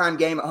big-time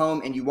game at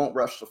home, and you won't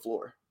rush the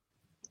floor.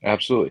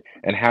 Absolutely.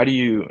 And how do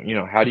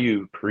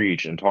you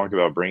preach and talk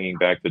about bringing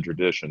back the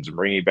traditions and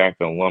bringing back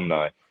the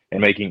alumni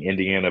and making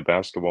Indiana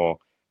basketball,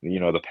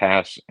 the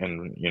past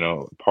and,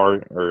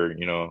 part or,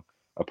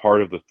 a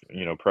part of the,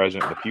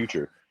 present and the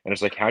future. And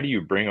it's like, how do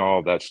you bring all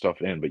of that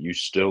stuff in, but you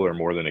still are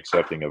more than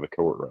accepting of a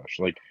court rush?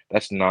 Like,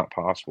 that's not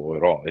possible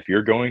at all. If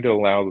you're going to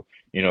allow,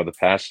 the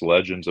past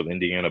legends of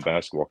Indiana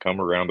basketball come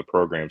around the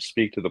program,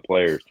 speak to the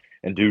players,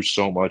 and do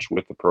so much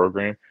with the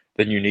program,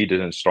 then you need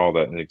to install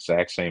that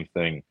exact same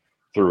thing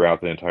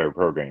throughout the entire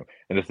program.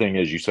 And the thing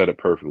is, you said it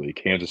perfectly.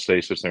 Kansas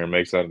State sits there and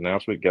makes that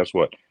announcement. Guess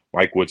what?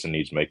 Mike Woodson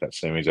needs to make that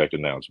same exact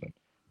announcement.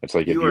 It's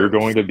like if You you're are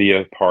going to be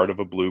a part of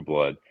a blue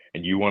blood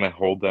and you want to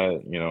hold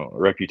that,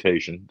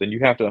 reputation, then you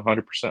have to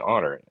 100%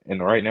 honor it.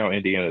 And right now,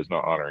 Indiana is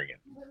not honoring it.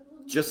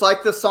 just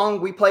like the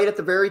song we played at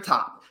the very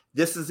top.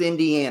 This is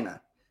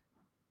Indiana.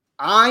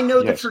 I know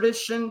the Yes.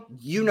 tradition.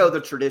 You know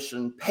the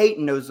tradition.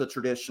 Peyton knows the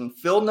tradition.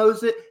 Phil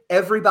knows it.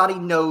 Everybody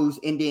knows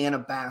Indiana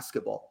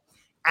basketball.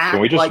 Can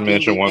we Act just like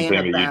mention one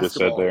Indiana thing that you just said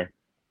basketball. there?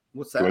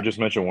 What's Can we that? just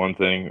mention one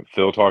thing?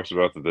 Phil talks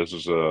about that this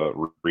is a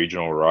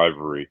regional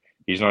rivalry.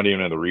 He's not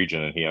even in the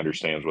region, and he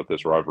understands what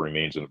this rivalry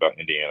means about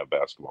Indiana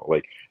basketball.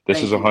 Like, this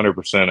Thank is you.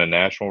 100% a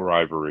national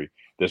rivalry.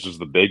 This is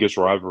the biggest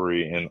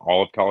rivalry in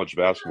all of college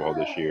basketball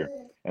this year,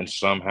 and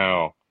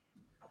somehow,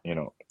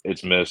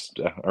 it's missed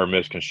or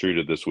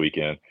misconstrued this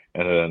weekend.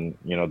 And then,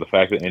 the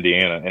fact that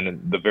Indiana, and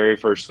then the very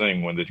first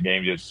thing when the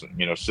game gets,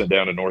 sent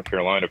down to North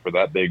Carolina for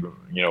that big,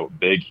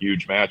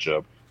 huge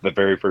matchup, the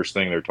very first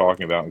thing they're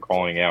talking about and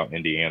calling out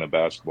Indiana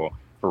basketball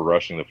for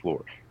rushing the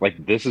floor.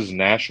 Like, this is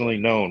nationally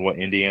known what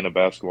Indiana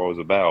basketball is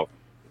about,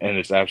 and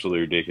it's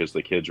absolutely ridiculous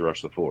that kids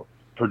rush the floor.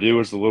 Purdue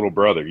is the little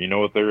brother. You know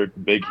what their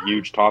big,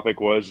 huge topic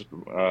was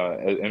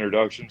at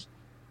introductions?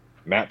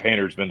 Matt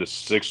Painter's been to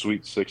 6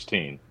 Sweet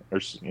 16s.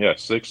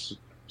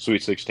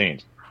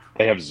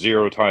 They have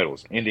 0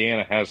 titles.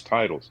 Indiana has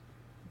titles.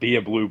 Be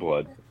a blue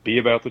blood. Be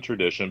about the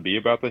tradition. Be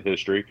about the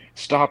history.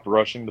 Stop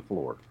rushing the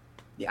floor.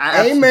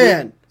 Yeah,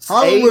 Amen.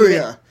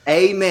 Hallelujah.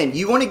 Amen.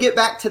 You want to get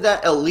back to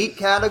that elite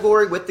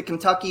category with the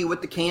Kentucky,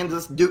 with the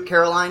Kansas, Duke,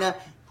 Carolina?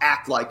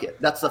 Act like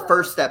it. That's the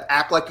first step.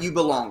 Act like you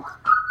belong.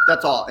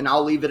 That's all. And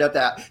I'll leave it at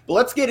that. But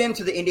let's get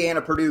into the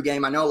Indiana-Purdue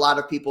game. I know a lot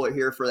of people are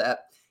here for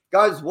that.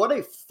 Guys, what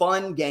a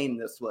fun game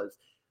this was.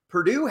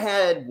 Purdue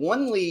had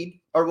one lead,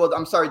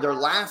 their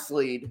last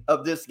lead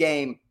of this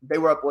game. They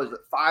were up,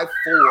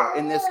 5-4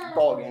 in this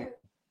ball game.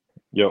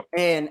 Yep.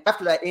 And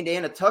after that,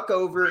 Indiana took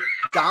over,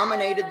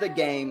 dominated the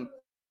game,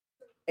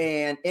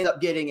 and ended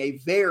up getting a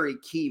very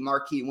key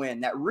marquee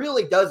win that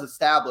really does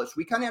establish.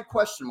 We kind of have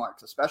question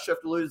marks, especially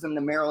after losing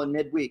to Maryland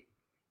midweek.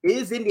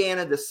 Is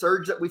Indiana the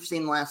surge that we've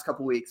seen the last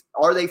couple of weeks?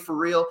 Are they for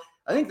real?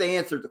 I think they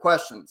answered the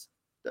questions.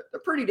 They're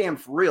pretty damn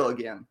for real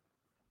again.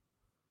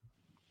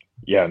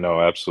 Yeah,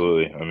 no,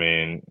 absolutely. I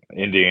mean,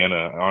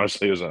 Indiana,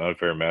 honestly, it was an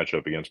unfair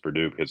matchup against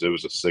Purdue because it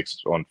was a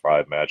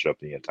 6-on-5 matchup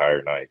the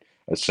entire night.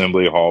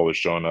 Assembly Hall was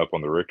showing up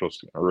on the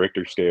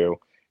Richter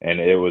scale, and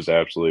it was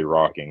absolutely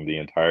rocking the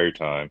entire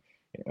time.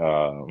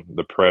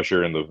 The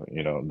pressure and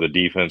the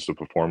defensive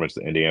performance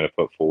that Indiana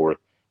put forth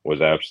was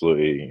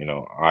absolutely,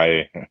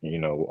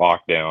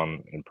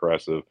 lockdown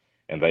impressive,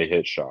 and they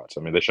hit shots.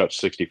 I mean, they shot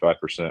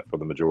 65% for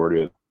the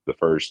majority of the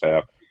first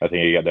half. I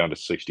think it got down to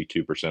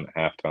 62% at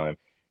halftime.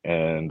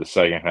 And the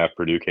second half,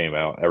 Purdue came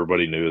out.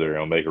 Everybody knew they were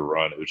going to make a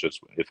run. It was just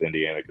if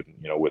Indiana could,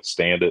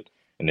 withstand it.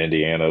 And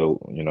Indiana,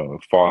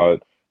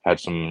 fought, had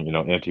some,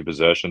 empty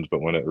possessions. But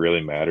when it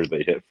really mattered,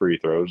 they hit free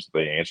throws.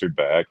 They answered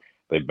back.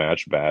 They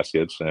matched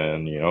baskets.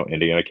 And,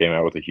 Indiana came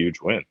out with a huge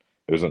win.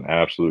 It was an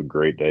absolute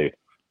great day.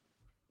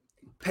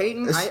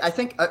 Peyton, I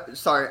think,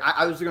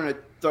 I was going to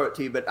throw it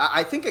to you, but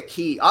I think a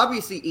key,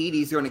 obviously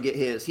Edey's going to get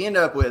his. He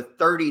ended up with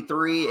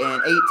 33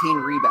 and 18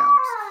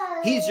 rebounds.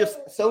 He's just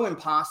so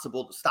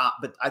impossible to stop.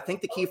 But I think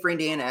the key for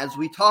Indiana, as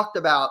we talked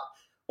about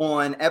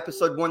on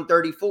episode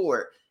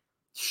 134,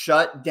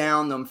 shut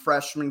down them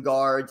freshman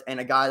guards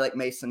and a guy like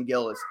Mason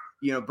Gillis.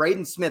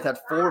 Braden Smith had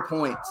 4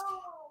 points.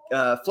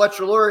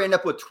 Fletcher Lurie ended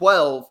up with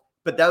 12,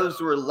 but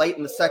those were late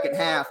in the second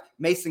half.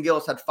 Mason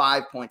Gillis had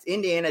 5 points.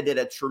 Indiana did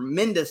a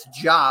tremendous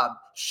job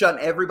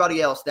shutting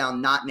everybody else down,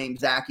 not named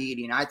Zach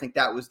Edey, and I think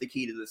that was the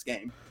key to this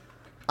game.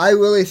 I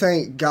really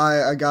think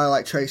a guy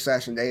like Trey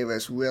Session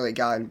Davis really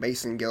got in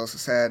Mason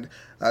Gillis' head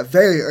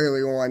very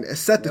early on. It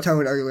set the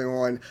tone early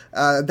on.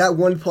 That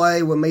one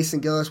play when Mason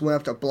Gillis went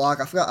up to block,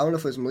 I don't know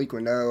if it was Malik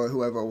Renault or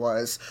whoever it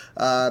was.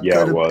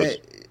 Yeah, it was.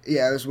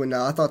 It was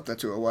Renault. I thought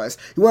that's who it was.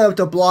 He went up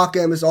to block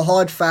him. It was a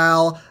hard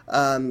foul.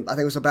 I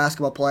think it was a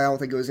basketball play. I don't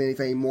think it was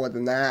anything more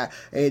than that.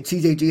 And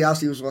TJG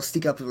obviously was going to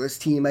stick up to his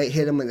teammate,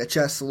 hit him in the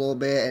chest a little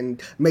bit,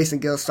 and Mason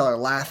Gillis started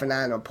laughing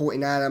at him,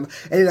 pointing at him.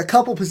 And then a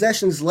couple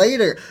possessions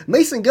later,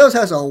 Mason Gillis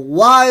has a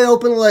wide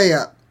open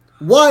layup.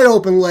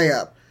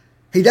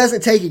 He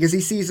doesn't take it because he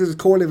sees in the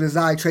corner of his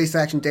eye Trayce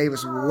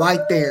Jackson-Davis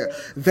right there.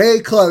 Very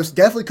close.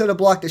 Definitely could have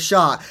blocked the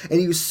shot. And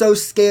he was so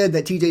scared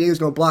that TJ Davis was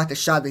going to block the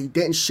shot that he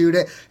didn't shoot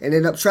it and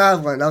ended up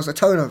traveling. That was a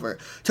turnover.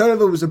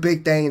 Turnover was a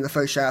big thing in the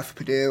first half for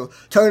Purdue.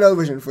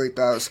 Turnovers and free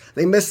throws.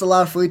 They missed a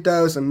lot of free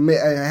throws and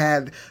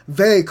had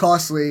very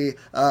costly,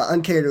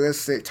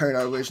 uncharacteristic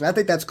turnovers. And I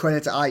think that's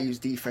credit to IU's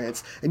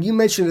defense. And you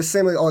mentioned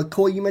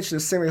Corey, you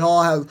mentioned Assembly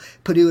Hall, how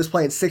Purdue was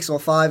playing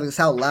 6-on-5, and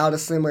how loud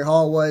Assembly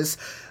Hall was.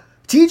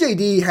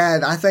 TJD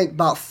had, I think,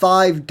 about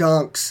 5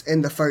 dunks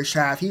in the first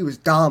half. He was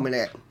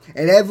dominant.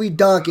 And every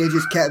dunk, it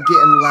just kept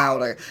getting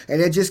louder. And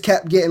it just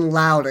kept getting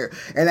louder.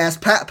 And as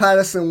Pat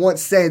Patterson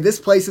once said, this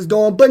place is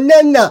going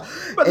banana.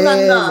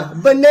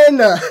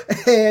 Banana.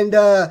 And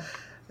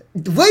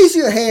raise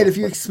your hand if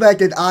you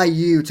expected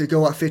IU to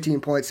go up 15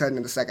 points heading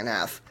in the second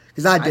half.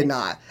 Because I did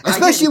not.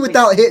 Especially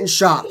without hitting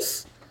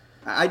shots.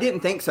 I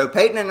didn't think so.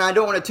 Peyton, and I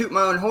don't want to toot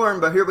my own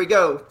horn, but here we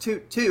go.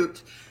 Toot,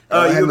 toot.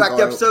 You go back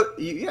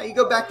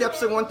to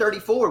episode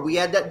 134. We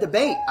had that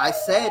debate. I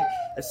said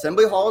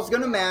Assembly Hall is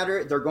going to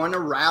matter. They're going to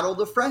rattle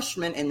the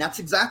freshmen, and that's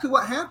exactly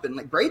what happened.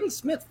 Like Braden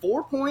Smith,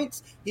 4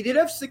 points. He did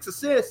have 6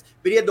 assists,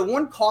 but he had the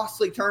one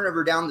costly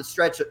turnover down the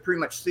stretch that pretty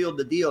much sealed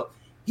the deal.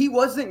 He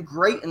wasn't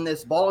great in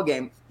this ball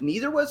game.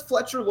 Neither was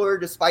Fletcher Loyer,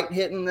 despite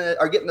getting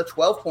the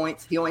 12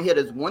 points. He only hit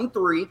his 1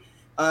 3.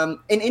 And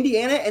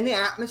Indiana and the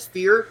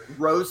atmosphere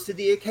rose to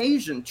the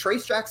occasion.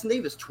 Trayce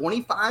Jackson-Davis,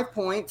 25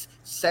 points,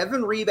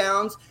 7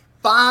 rebounds,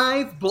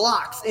 5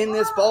 blocks in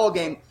this ball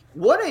game.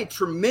 What a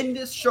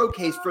tremendous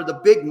showcase for the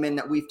big men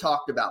that we've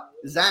talked about.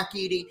 Zach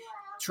Edey,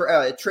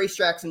 Trayce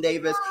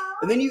Jackson-Davis.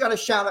 And then you got to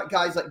shout out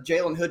guys like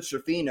Jalen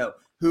Hood-Schifino,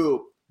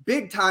 who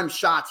big-time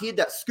shots. He had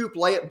that scoop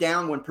layup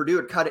down when Purdue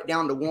had cut it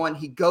down to 1.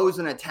 He goes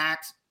and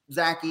attacks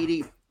Zach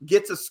Edey,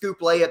 gets a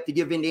scoop layup to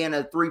give Indiana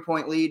a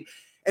 3-point lead.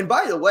 And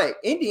by the way,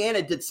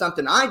 Indiana did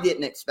something I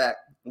didn't expect.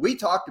 We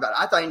talked about it.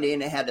 I thought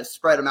Indiana had to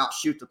spread them out,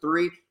 shoot the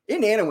 3.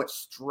 Indiana went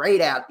straight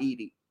at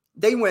Edey.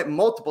 They went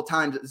multiple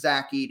times at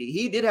Zach Edey.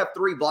 He did have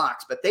 3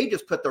 blocks, but they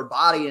just put their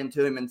body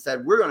into him and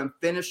said, we're going to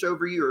finish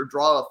over you or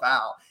draw a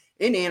foul.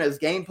 Indiana's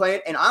game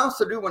plan. And I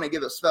also do want to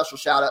give a special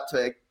shout out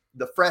to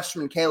the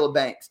freshman Caleb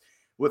Banks.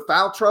 With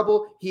foul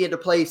trouble, he had to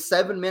play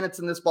 7 minutes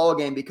in this ball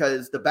game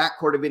because the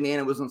backcourt of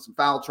Indiana was in some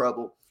foul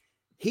trouble.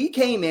 He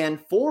came in,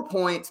 4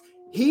 points.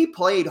 He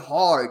played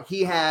hard.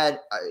 He had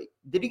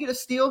did he get a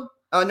steal?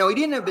 No, he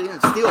didn't have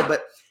a steal,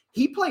 but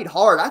he played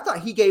hard. I thought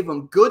he gave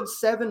him good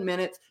 7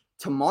 minutes.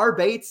 Tamar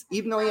Bates,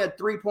 even though he had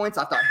 3 points,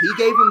 I thought he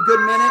gave him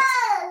good minutes.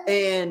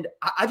 And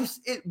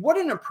what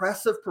an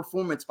impressive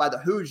performance by the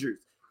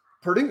Hoosiers.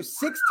 Purdue,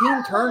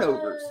 16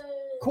 turnovers.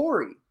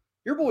 Corey,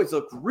 your boys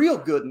look real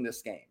good in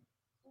this game.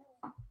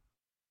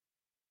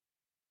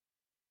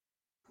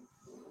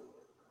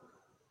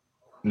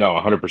 No,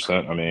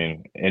 100%. I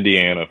mean,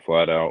 Indiana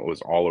flat out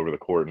was all over the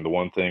court. And the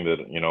one thing that,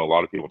 a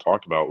lot of people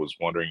talked about was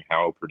wondering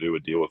how Purdue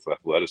would deal with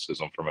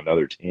athleticism from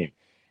another team.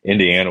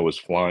 Indiana was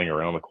flying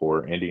around the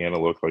court. Indiana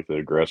looked like the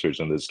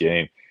aggressors in this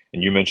game.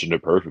 And you mentioned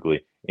it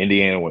perfectly.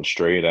 Indiana went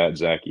straight at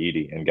Zach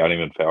Edey and got him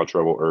in foul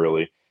trouble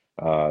early,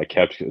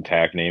 kept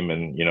attacking him.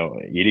 And,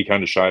 Edey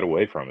kind of shied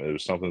away from it. It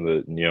was something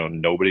that,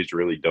 nobody's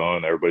really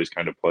done. Everybody's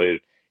kind of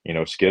played,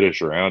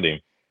 skittish around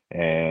him.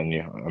 And,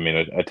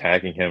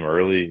 attacking him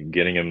early,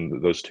 getting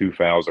him those 2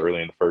 fouls early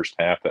in the first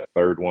half, that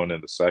third one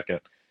in the second,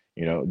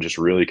 just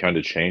really kind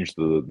of changed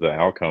the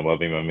outcome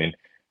of him.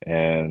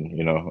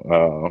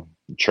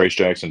 Trayce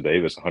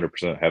Jackson-Davis,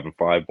 100% having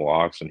 5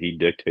 blocks, and he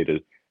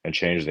dictated and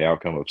changed the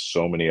outcome of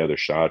so many other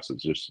shots.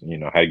 It's just,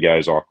 had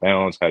guys off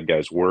balance, had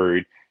guys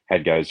worried,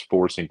 had guys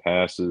forcing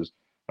passes.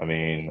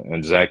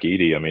 And Zach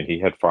Edey, he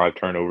had 5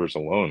 turnovers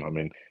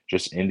alone.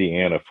 Just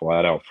Indiana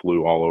flat out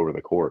flew all over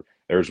the court.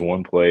 There's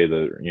one play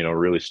that,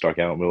 really stuck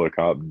out. Miller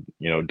Kopp,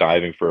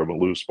 diving for a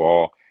loose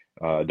ball,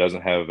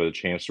 doesn't have a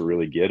chance to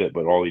really get it,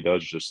 but all he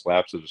does is just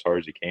slaps it as hard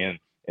as he can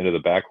into the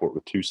backcourt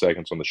with 2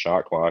 seconds on the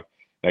shot clock.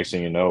 Next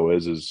thing you know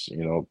is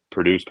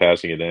Purdue's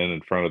passing it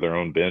in front of their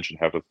own bench and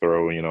have to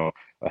throw,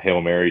 a Hail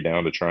Mary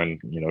down to try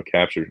and,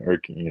 capture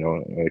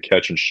or,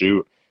 catch and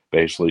shoot,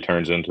 basically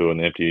turns into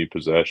an empty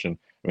possession.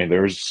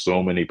 There's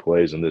so many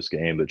plays in this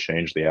game that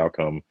changed the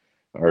outcome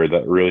or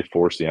that really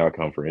forced the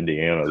outcome for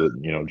Indiana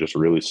that, just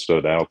really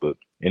stood out that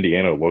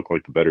Indiana looked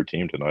like the better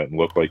team tonight and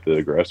looked like the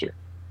aggressor.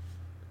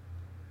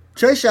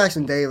 Trayce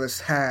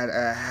Jackson-Davis had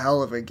a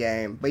hell of a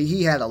game, but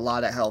he had a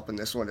lot of help in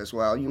this one as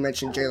well. You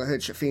mentioned Jalen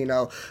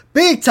Hood-Schifino.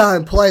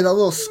 Big-time play, that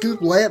little scoop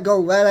layup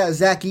going right at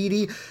Zach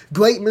Edey.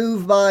 Great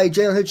move by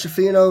Jalen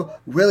Hood-Schifino.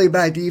 Really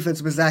bad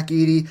defense with Zach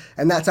Edey.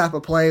 And that type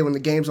of play, when the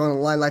game's on the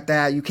line like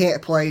that, you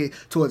can't play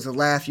towards the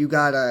left. You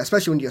got to,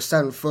 especially when you're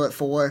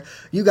 7'4",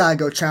 you got to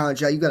go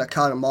challenge that. You got to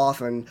cut him off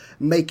and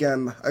make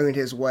him earn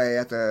his way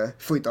at the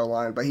free throw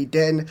line. But he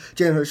didn't.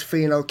 Jalen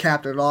Hood-Schifino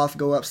capped it off,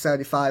 go up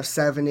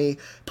 75-70.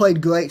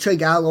 Played great. Trayce Trey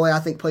Galloway, I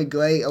think, played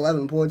great.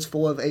 11 points,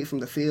 4 of 8 from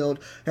the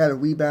field. Had a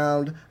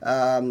rebound.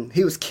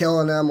 He was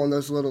killing them on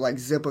those little like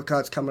zipper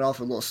cuts coming off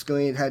a little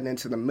screen heading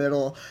into the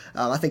middle.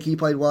 I think he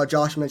played well.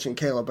 Josh mentioned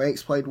Caleb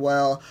Banks played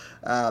well.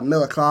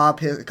 Miller Klopp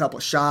hit a couple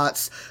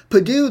shots.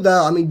 Purdue,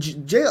 though, I mean,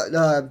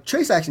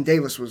 Trace Jackson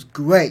Davis was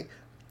great.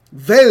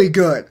 Very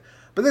good.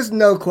 But there's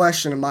no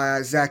question in my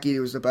eyes Zach Edey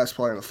was the best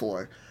player on the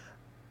floor.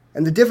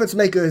 And the difference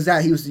maker is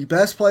that he was the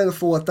best player on the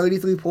floor,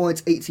 33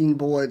 points, 18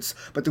 boards.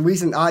 But the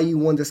reason IU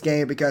won this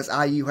game because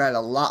IU had a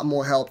lot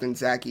more help than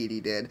Zach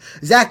Edey did.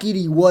 Zach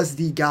Edey was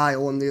the guy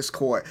on this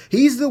court.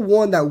 He's the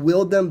one that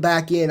willed them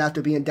back in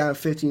after being down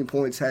 15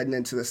 points heading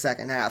into the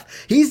second half.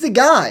 He's the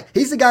guy.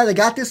 He's the guy that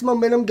got this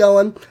momentum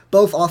going,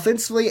 both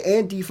offensively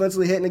and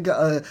defensively, having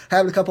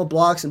a couple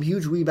blocks, some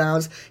huge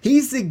rebounds.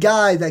 He's the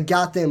guy that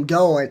got them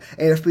going.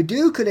 And if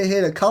Purdue could have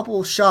hit a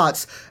couple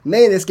shots,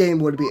 man, this game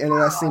would be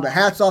interesting. But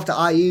hats off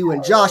to IU.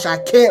 And Josh, I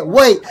can't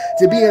wait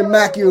to be in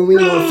Mackey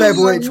Arena on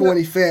February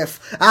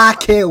 25th. I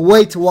can't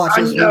wait to watch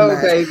this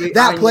rematch. Baby.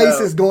 That place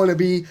is going to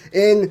be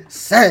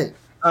insane.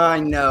 I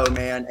know,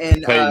 man.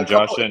 And Peyton,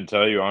 Josh didn't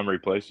tell you I'm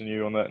replacing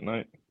you on that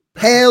night?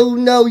 Hell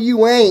no,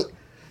 you ain't.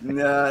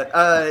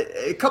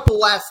 A couple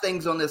last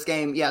things on this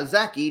game. Yeah,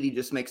 Zach Edey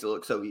just makes it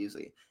look so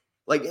easy.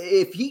 Like,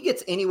 if he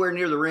gets anywhere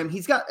near the rim,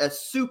 he's got a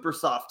super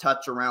soft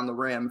touch around the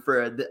rim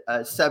for a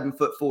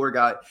 7'4"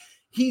 guy.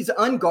 He's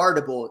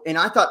unguardable, and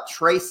I thought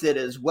Trace it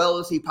as well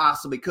as he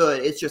possibly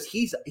could. It's just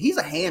he's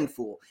a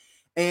handful.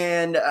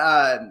 And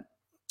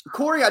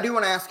Corey, I do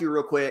want to ask you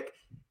real quick.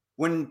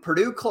 When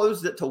Purdue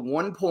closed it to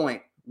 1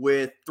 point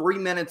with 3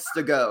 minutes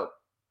to go,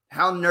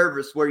 how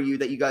nervous were you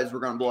that you guys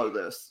were going to blow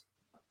this?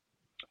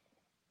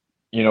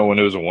 You know, when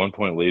it was a 1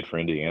 point lead for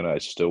Indiana, I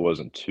still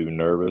wasn't too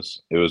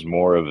nervous. It was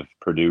more of if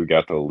Purdue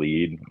got the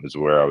lead is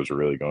where I was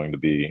really going to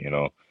be. You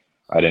know,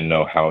 I didn't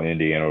know how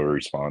Indiana would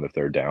respond if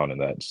they're down in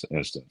that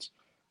instance.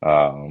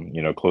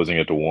 You know, closing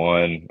it to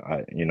 1,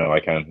 I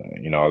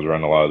was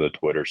running a lot of the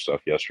Twitter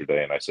stuff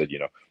yesterday, and I said, you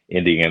know,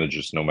 Indiana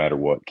just no matter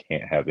what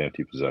can't have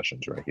empty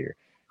possessions right here.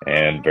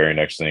 And very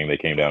next thing, they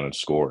came down and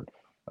scored.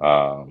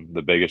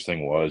 The biggest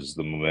thing was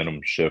the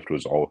momentum shift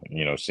was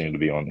seemed to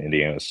be on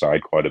Indiana's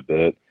side quite a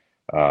bit.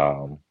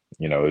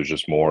 You know, it was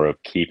just more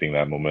of keeping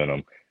that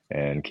momentum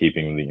and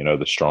keeping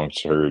the strong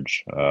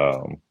surge.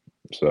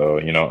 So,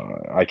 you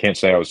know, I can't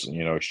say I was,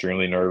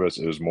 extremely nervous.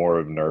 It was more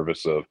of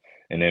nervous of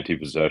an empty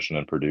possession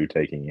and Purdue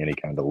taking any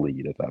kind of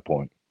lead at that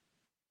point.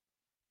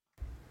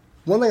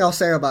 One thing I'll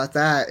say about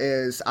that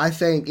is I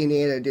think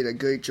Indiana did a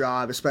good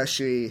job,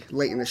 especially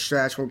late in the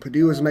stretch. When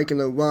Purdue was making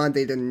the run,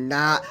 they did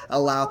not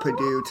allow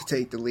Purdue to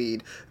take the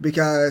lead.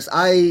 Because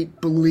I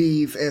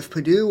believe if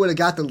Purdue would have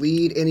got the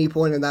lead any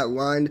point in that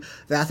run,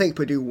 then I think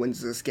Purdue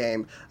wins this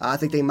game. I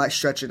think they might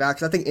stretch it out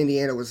because I think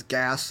Indiana was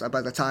gassed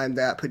by the time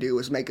that Purdue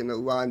was making the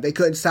run. They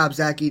couldn't stop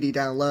Zach Edey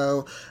down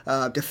low.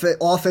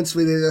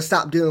 Offensively, they just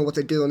stopped doing what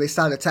they're doing. They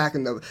started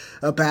attacking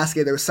the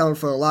basket. They were selling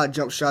for a lot of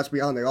jump shots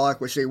beyond the arc,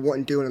 which they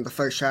weren't doing in the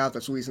first half.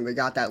 That's the reason they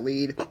got that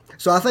lead.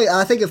 So I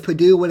think if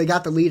Purdue would have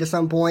got the lead at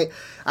some point,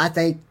 I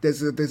think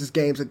this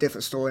game's a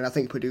different story, and I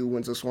think Purdue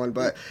wins this one.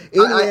 But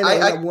Indiana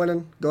ended up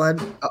winning. Go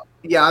ahead.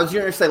 Yeah, I was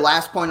going to say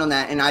last point on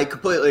that, and I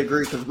completely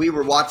agree because we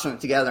were watching it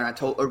together,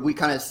 and we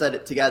kind of said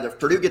it together. If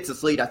Purdue gets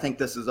this lead, I think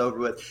this is over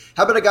with.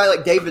 How about a guy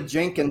like David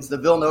Jenkins, the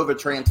Villanova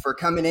transfer,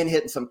 coming in,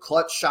 hitting some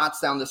clutch shots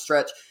down the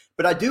stretch?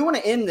 But I do want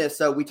to end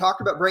this. We talked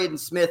about Braden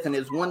Smith and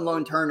his one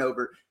lone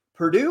turnover.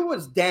 Purdue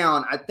was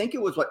down, I think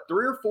it was 3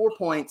 or 4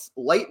 points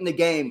late in the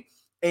game,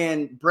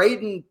 and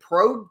Braden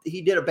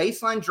he did a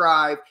baseline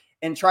drive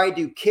and tried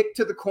to kick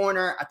to the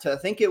corner to, I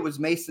think it was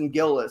Mason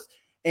Gillis,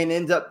 and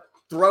ends up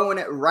throwing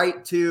it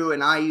right to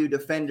an IU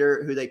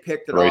defender who they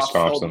picked it off,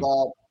 stole the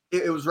ball.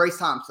 It was Race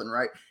Thompson,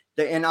 right?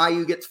 And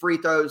IU gets free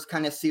throws,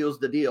 kind of seals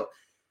the deal.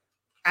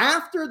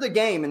 After the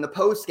game, in the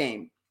post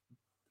game,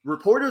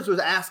 reporters was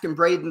asking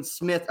Braden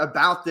Smith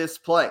about this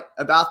play,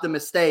 about the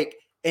mistake.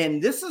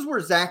 And this is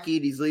where Zach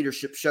Edey's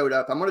leadership showed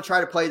up. I'm going to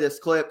try to play this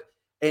clip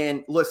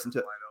and listen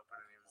to it. Wide open,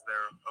 and he was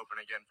there open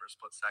again for a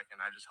split second.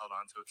 I just held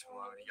on to it too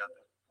long, and he got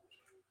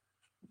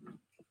there.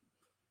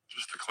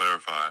 Just to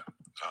clarify,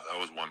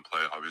 that was one play,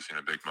 obviously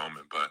in a big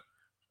moment, but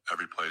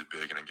every play is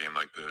big in a game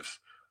like this.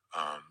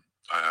 I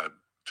had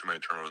too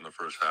many turnovers in the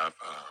first half.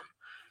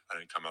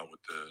 I didn't come out with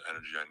the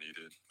energy I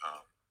needed.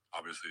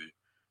 Obviously,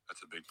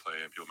 that's a big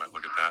play, and people might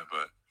look at that,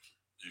 but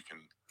you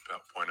can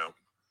point out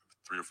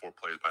 3 or 4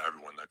 plays by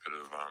everyone that could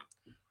have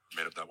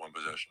made up that one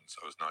possession.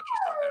 So it's not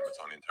just on him, it's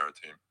on the entire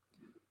team.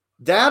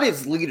 That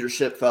is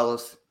leadership,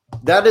 fellas.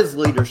 That is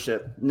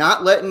leadership.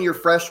 Not letting your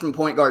freshman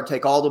point guard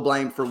take all the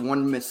blame for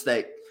one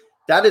mistake.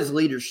 That is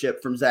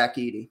leadership from Zach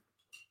Edey.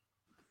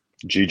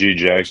 GG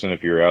Jackson,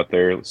 if you're out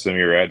there, send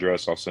me your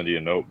address. I'll send you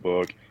a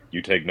notebook.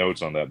 You take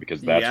notes on that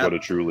because that's what a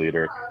true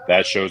leader.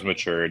 That shows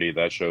maturity.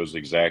 That shows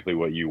exactly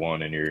what you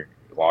want in your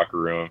locker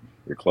room,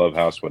 your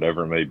clubhouse,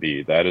 whatever it may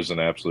be. That is an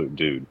absolute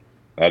dude.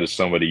 That is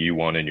somebody you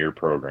want in your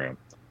program.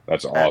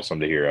 That's awesome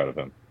to hear out of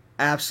him.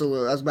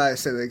 Absolutely. I was about to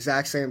say the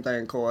exact same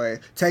thing, Corey.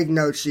 Take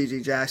notes,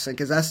 Gigi Jackson,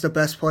 because that's the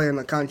best player in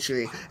the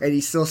country, and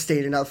he's still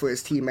standing up for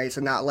his teammates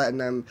and not letting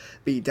them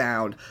be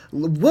down.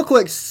 Real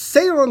quick,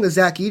 say on the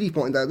Zach Edey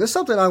point, though, there's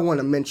something I want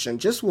to mention,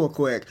 just real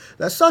quick,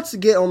 that starts to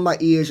get on my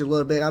ears a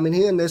little bit. I've been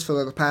hearing this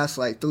for the past,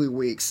 3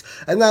 weeks.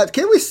 And that,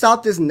 can we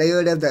stop this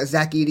narrative that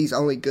Zach Edey's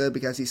only good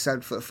because he's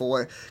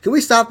 7'4"? Can we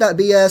stop that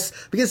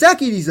BS? Because Zach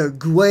Edey's a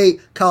great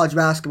college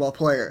basketball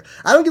player.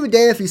 I don't give a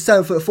damn if he's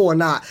 7'4" or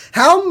not.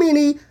 How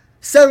many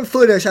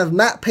 7-footers have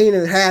Matt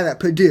Painter had at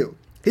Purdue?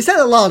 He's had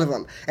a lot of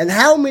them. And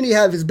how many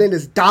have been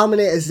as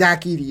dominant as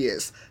Zach Edey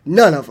is?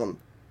 None of them.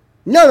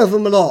 None of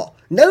them at all.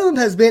 None of them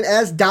has been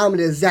as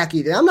dominant as Zach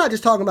Edey. I'm not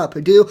just talking about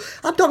Purdue.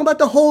 I'm talking about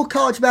the whole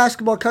college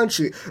basketball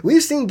country.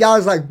 We've seen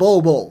guys like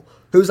Bol,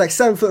 who's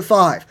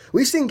 7'5".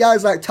 We've seen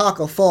guys like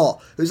Taco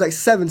Fall, who's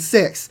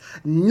 7'6".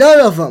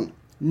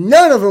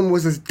 None of them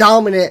was as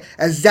dominant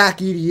as Zach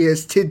Edey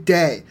is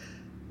today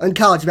in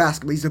college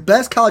basketball. He's the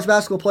best college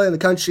basketball player in the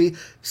country.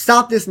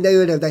 Stop this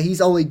narrative that he's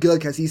only good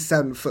because he's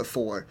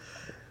 7'4".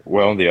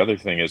 Well, the other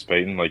thing is,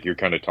 Peyton, like you're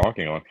kind of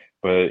talking on,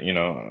 but,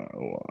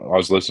 I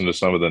was listening to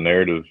some of the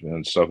narrative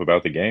and stuff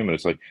about the game, and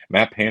it's like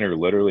Matt Painter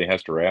literally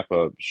has to wrap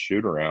up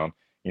shoot around,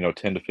 10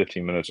 to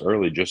 15 minutes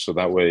early just so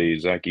that way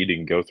Zach Edey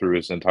can go through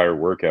his entire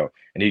workout.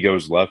 And he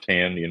goes left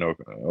hand,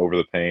 over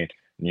the paint,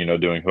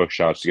 doing hook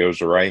shots. He goes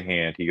to right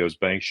hand. He goes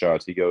bank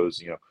shots. He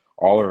goes,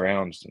 all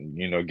around,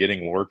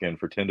 getting work in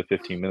for 10 to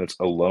 15 minutes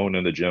alone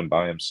in the gym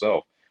by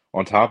himself.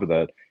 On top of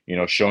that,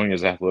 showing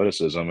his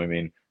athleticism. I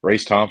mean,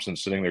 Race Thompson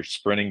sitting there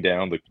sprinting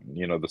down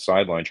the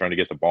sideline trying to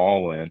get the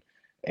ball in,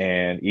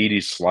 and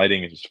Edey's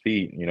sliding his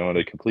feet, in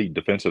a complete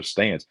defensive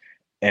stance,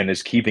 and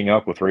is keeping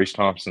up with Race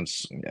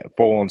Thompson's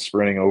full-on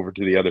sprinting over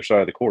to the other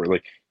side of the court.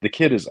 Like, the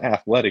kid is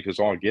athletic as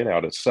all get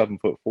out at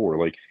 7'4".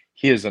 Like,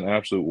 he is an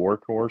absolute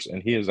workhorse,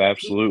 and he is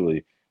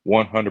absolutely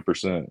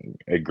 100%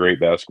 a great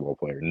basketball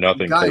player.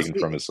 Nothing taken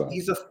from his side.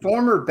 He's a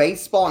former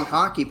baseball and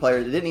hockey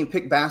player that didn't even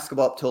pick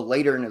basketball up till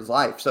later in his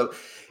life. So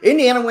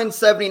Indiana wins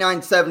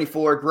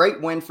 79-74.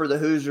 Great win for the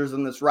Hoosiers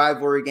in this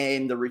rivalry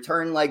game. The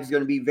return leg is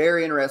going to be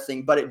very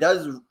interesting, but it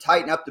does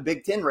tighten up the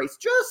Big Ten race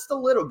just a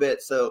little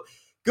bit. So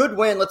good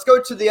win. Let's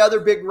go to the other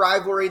big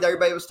rivalry that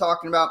everybody was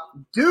talking about.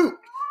 Duke.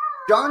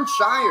 Jon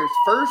Scheyer's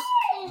first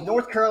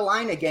North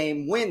Carolina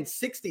game wins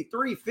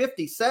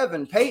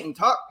 63-57. Peyton,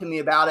 talk to me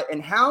about it.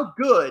 And how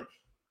good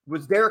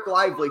was Derek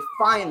Lively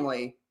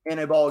finally in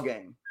a ball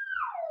game?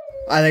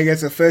 I think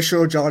it's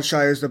official. Jon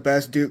Scheyer is the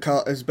best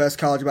best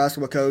college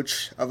basketball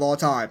coach of all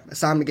time. It's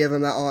time to give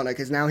him that honor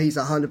because now he's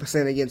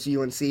 100% against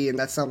UNC, and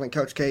that's something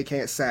Coach K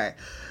can't say.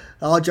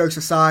 All jokes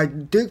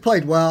aside, Duke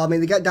played well. I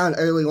mean, they got down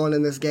early on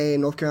in this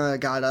game. North Carolina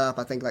got up,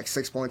 I think,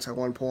 6 points at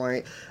one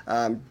point.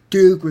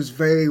 Duke was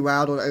very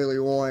rattled early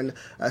on,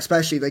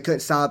 especially they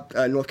couldn't stop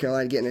North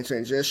Carolina getting in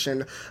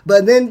transition.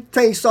 But then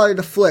things started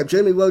to flip.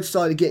 Jeremy Roach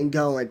started getting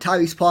going.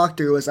 Tyrese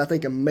Proctor was, I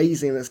think,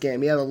 amazing in this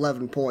game. He had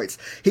 11 points.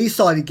 He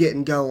started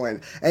getting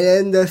going.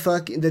 And then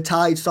the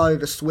Tide started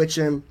to switch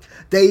him.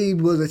 They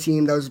were the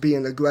team that was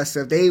being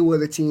aggressive. They were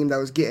the team that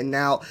was getting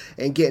out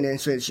and getting in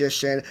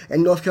transition.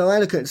 And North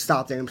Carolina couldn't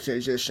stop them in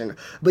transition.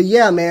 But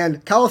yeah,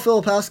 man, Kyle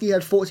Filipowski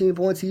had 14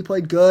 points. He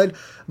played good.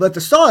 But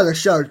the star of the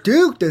show,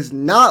 Duke does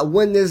not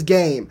win this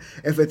game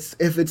if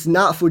it's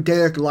not for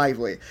Derek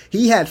Lively.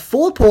 He had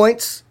 4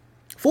 points,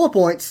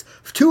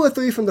 2 or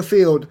 3 from the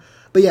field,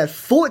 but he had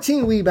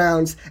 14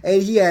 rebounds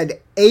and he had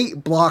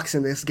 8 blocks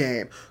in this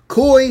game.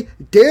 Corey,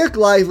 Derek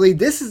Lively,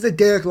 this is the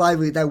Derek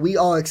Lively that we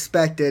all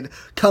expected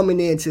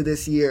coming into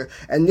this year,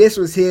 and this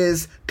was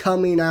his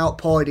coming out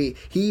party.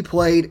 He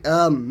played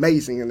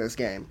amazing in this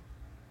game.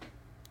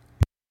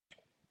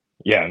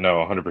 Yeah, no,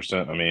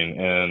 100%. I mean,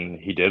 and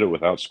he did it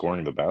without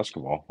scoring the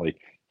basketball. Like,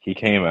 he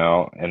came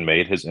out and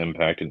made his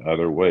impact in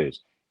other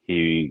ways.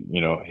 He,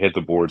 hit the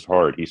boards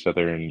hard. He sat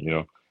there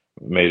and,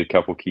 made a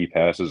couple key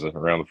passes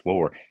around the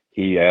floor.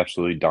 He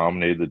absolutely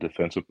dominated the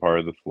defensive part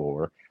of the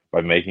floor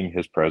by making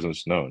his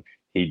presence known.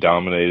 He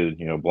dominated,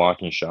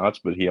 blocking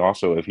shots, but he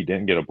also, if he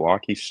didn't get a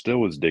block, he still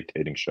was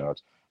dictating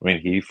shots. I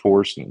mean, he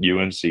forced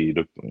UNC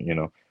to,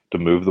 to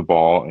move the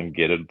ball and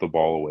get the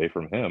ball away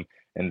from him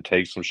and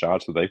take some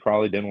shots that they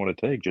probably didn't want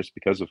to take just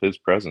because of his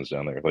presence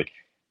down there. Like,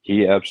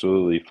 he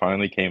absolutely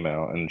finally came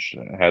out and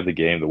had the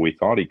game that we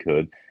thought he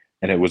could,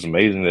 and it was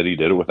amazing that he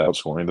did it without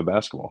scoring the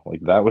basketball. Like,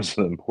 that was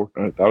the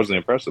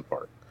impressive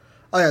part.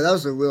 Oh, yeah, that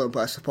was a real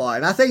impressive play.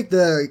 And I think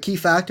the key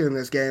factor in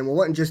this game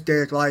wasn't just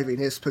Derek Lively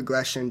and his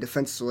progression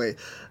defensively.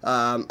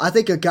 I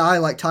think a guy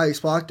like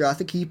Tyrese Proctor, I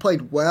think he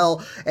played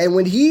well. And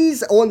when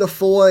he's on the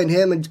floor and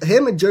him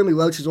and Jeremy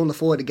Roach is on the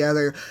floor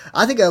together,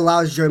 I think it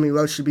allows Jeremy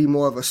Roach to be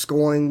more of a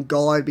scoring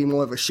guard, be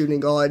more of a shooting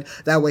guard.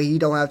 That way he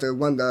don't have to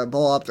run the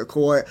ball up the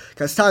court.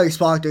 Because Tyrese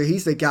Proctor,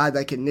 he's the guy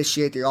that can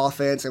initiate the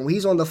offense. And when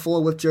he's on the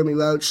floor with Jeremy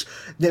Roach,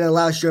 then it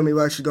allows Jeremy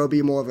Roach to go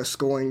be more of a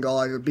scoring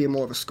guard, or be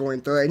more of a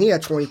scoring threat. And he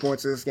had 20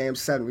 points in this game,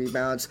 7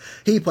 rebounds.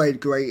 He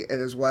played great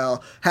as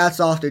well. Hats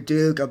off to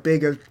Duke, a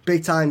big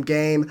time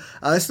game.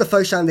 This is the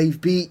first time they've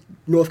beat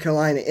North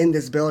Carolina in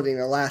this building in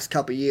the last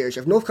couple years.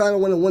 If North Carolina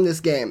want to win this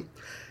game,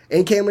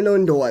 in Cameron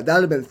Indoor. That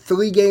would have been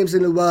 3 games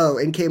in a row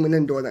in Cameron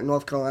Indoor that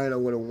North Carolina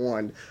would have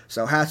won.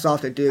 So hats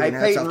off to Duke and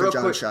hats off to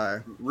Jon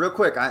Scheyer. Real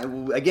quick,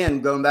 again,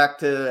 going back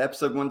to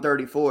episode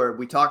 134,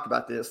 we talked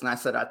about this, and I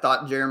said I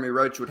thought Jeremy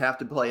Roach would have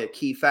to play a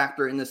key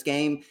factor in this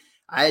game.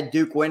 I had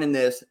Duke winning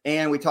this,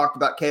 and we talked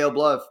about Caleb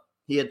Love.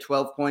 He had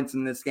 12 points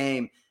in this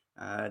game.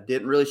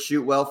 Didn't really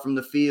shoot well from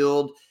the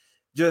field.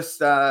 Just,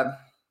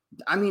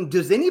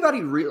 does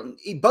anybody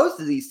really – both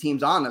of these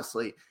teams,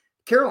 honestly,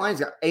 Carolina's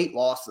got 8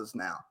 losses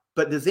now.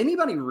 But does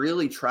anybody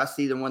really trust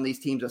either one of these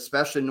teams,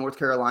 especially North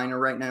Carolina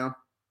right now?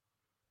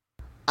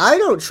 I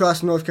don't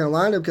trust North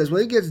Carolina because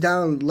when it gets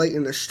down late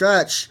in the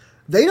stretch,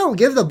 they don't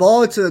give the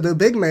ball to the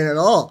big man at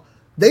all.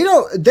 They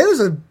don't. There was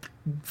a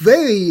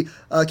very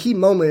key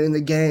moment in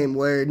the game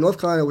where North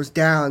Carolina was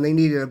down. They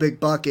needed a big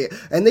bucket,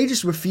 and they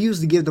just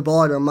refused to give the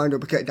ball to Armando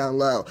Paquette down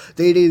low.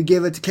 They needed to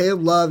give it to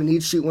Caleb Love, and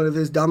he'd shoot one of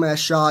his dumbass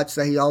shots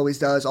that he always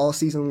does all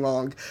season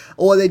long.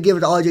 Or they'd give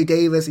it to R.J.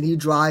 Davis, and he'd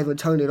drive and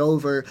turn it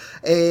over.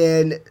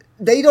 And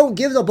they don't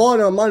give the ball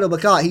to Armando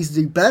Paquette. He's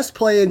the best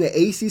player in the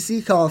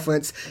ACC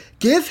conference.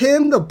 Give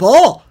him the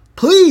ball.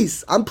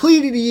 Please, I'm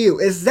pleading to you.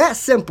 It's that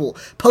simple.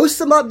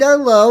 Post him up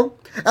down low.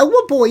 At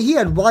one point, he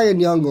had Ryan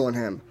Young on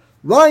him.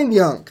 Ryan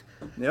Young.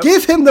 Yep.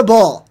 Give him the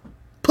ball.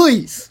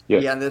 Please.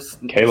 Yeah,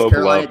 Caleb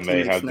Love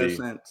may have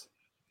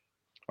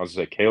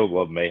Caleb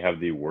Love may have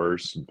the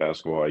worst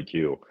basketball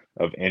IQ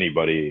of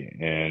anybody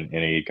in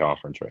any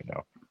conference right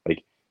now.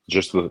 Like,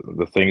 just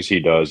the things he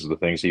does, the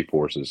things he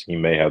forces, he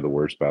may have the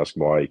worst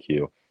basketball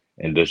IQ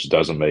and just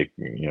doesn't make,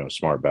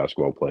 smart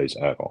basketball plays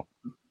at all.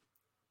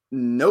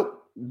 Nope.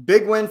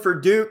 Big win for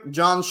Duke.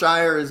 Jon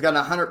Scheyer has got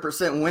a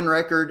 100% win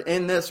record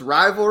in this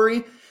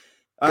rivalry.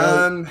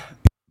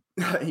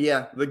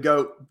 Yeah, the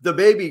GOAT, the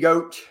baby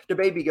goats.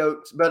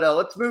 But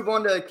let's move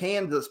on to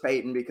Kansas,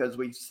 Peyton, because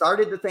we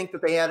started to think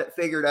that they had it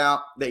figured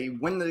out. They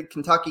win the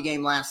Kentucky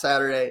game last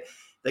Saturday.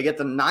 They get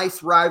the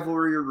nice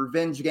rivalry or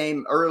revenge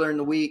game earlier in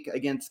the week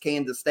against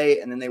Kansas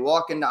State, and then they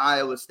walk into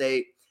Iowa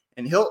State.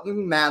 And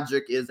Hilton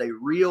Magic is a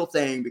real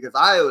thing because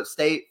Iowa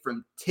State,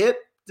 from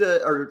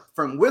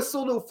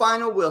whistle to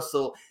final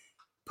whistle,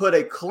 put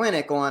a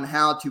clinic on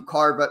how to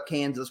carve up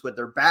Kansas with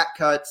their back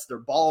cuts, their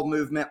ball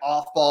movement,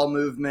 off-ball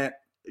movement.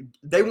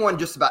 They won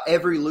just about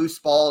every loose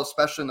ball,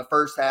 especially in the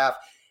first half,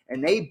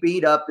 and they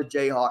beat up the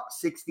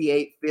Jayhawks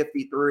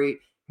 68-53.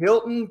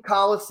 Hilton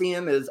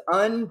Coliseum is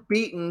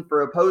unbeaten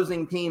for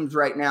opposing teams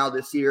right now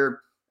this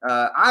year.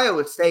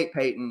 Iowa State,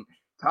 Peyton,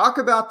 talk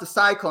about the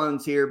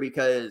Cyclones here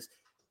because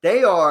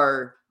they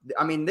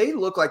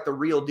look like the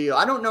real deal.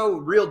 I don't know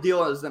real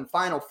deal as in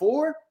Final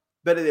Four,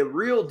 but a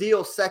real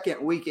deal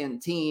second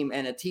weekend team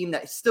and a team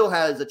that still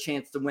has a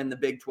chance to win the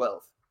Big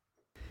 12.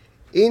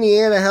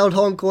 Indiana held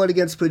home court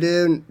against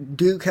Purdue,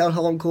 Duke held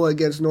home court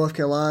against North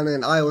Carolina,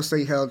 and Iowa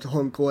State held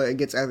home court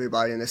against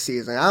everybody in the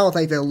season. I don't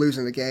think they're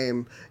losing the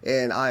game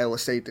in Iowa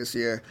State this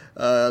year.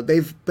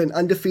 They've been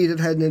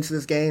undefeated heading into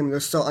this game, and they're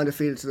still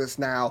undefeated to this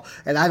now,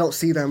 and I don't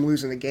see them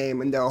losing the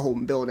game in their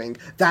home building.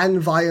 That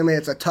environment,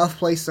 it's a tough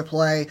place to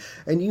play,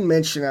 and you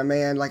mentioned it,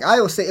 man. Like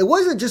Iowa State, it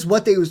wasn't just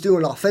what they was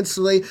doing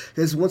offensively,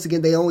 because once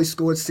again, they only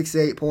scored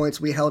 68 points.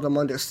 We held them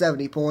under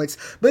 70 points,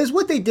 but it's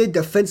what they did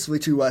defensively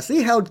to us.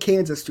 They held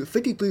Kansas to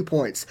 53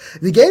 points.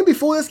 The game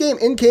before this game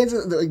in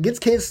Kansas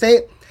against Kansas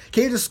State,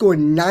 Kansas scored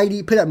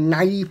 90, put up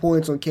 90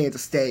 points on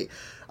Kansas State.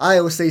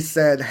 Iowa State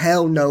said,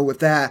 hell no with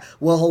that.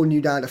 We're holding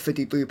you down to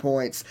 53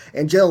 points.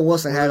 And Jalen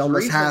Wilson had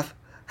almost half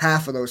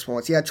of those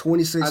points. He had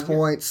 26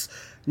 points.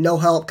 No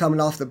help coming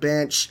off the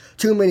bench.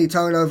 Too many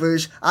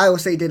turnovers. Iowa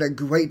State did a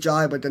great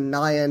job of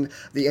denying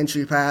the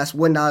entry pass.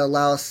 Would not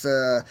allow us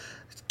to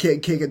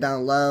kick it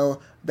down low.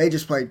 They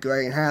just played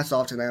great, and hats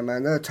off to them,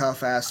 man. They're a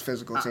tough-ass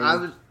physical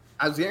team.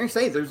 I was going to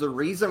say, there's a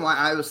reason why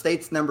Iowa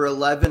State's number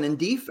 11 in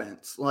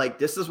defense. Like,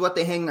 this is what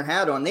they hang their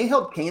hat on. They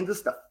held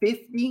Kansas to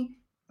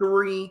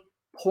 53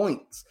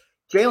 points.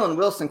 Jalen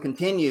Wilson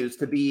continues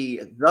to be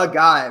the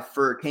guy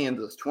for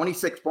Kansas,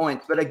 26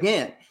 points. But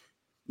again,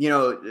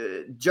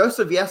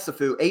 Joseph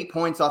Yesufu, 8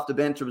 points off the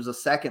bench, was the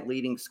second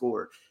leading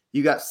scorer.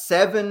 You got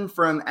 7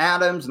 from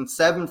Adams and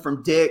 7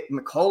 from Dick.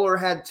 McCullough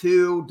had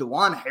 2.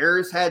 DeJuan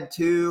Harris had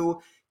 2.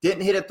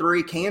 Didn't hit a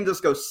 3. Kansas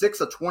goes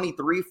 6 of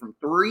 23 from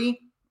 3.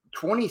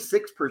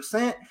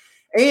 26%.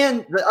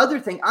 And the other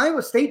thing,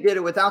 Iowa State did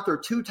it without their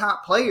 2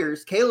 top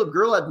players. Caleb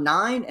Grill had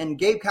 9 and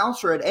Gabe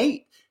Kalsher had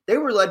 8. They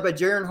were led by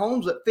Jaron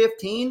Holmes at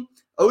 15.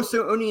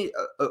 Osunyini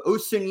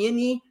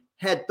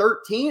had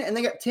 13, and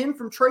they got 10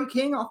 from Trey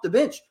King off the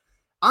bench.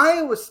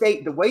 Iowa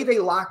State, the way they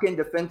lock in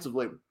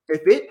defensively,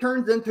 if it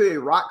turns into a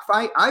rock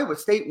fight, Iowa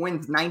State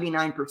wins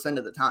 99%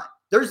 of the time.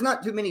 There's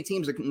not too many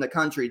teams in the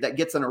country that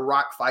gets in a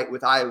rock fight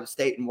with Iowa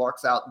State and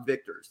walks out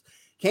victors.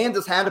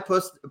 Kansas had to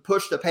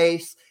push the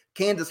pace.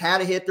 Kansas had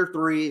to hit their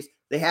threes.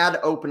 They had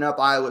to open up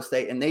Iowa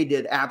State, and they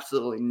did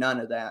absolutely none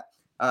of that.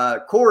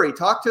 Corey,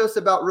 talk to us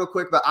real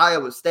quick about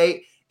Iowa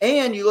State.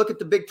 And you look at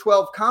the Big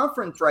 12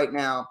 conference right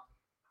now.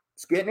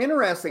 It's getting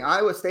interesting.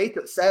 Iowa State's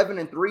at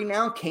 7-3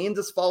 now.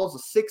 Kansas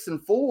falls to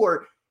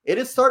 6-4. It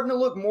is starting to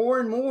look more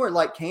and more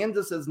like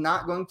Kansas is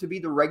not going to be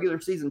the regular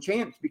season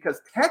champs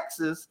because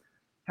Texas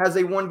has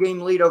a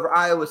 1-game lead over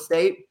Iowa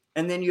State.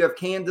 And then you have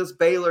Kansas,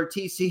 Baylor,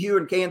 TCU,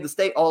 and Kansas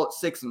State all at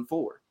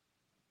 6-4.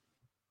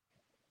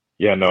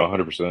 Yeah, no,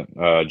 100%.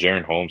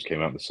 Jaron Holmes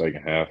came out in the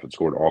second half and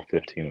scored all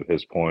 15 of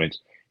his points.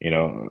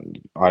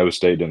 Iowa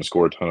State didn't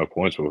score a ton of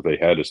points, but what they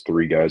had is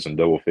 3 guys in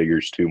double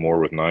figures, 2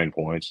 more with 9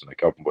 points, and a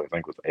couple, I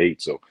think, with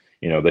 8. So,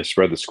 they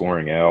spread the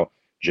scoring out.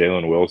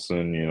 Jalen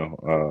Wilson,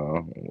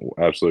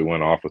 absolutely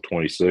went off with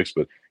 26.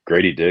 But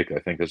Grady Dick, I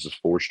think this is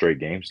 4 straight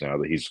games now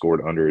that he's scored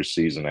under his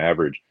season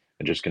average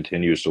and just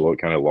continues to look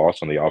kind of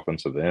lost on the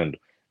offensive end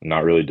and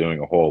not really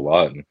doing a whole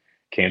lot. And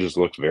Kansas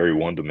looks very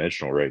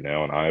one-dimensional right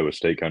now, and Iowa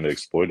State kind of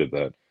exploited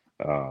that.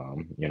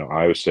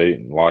 Iowa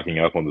State locking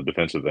up on the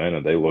defensive end,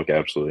 and they look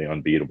absolutely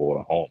unbeatable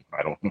at home.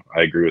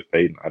 I agree with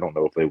Peyton. I don't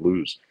know if they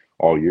lose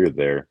all year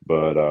there,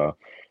 but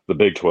the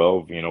Big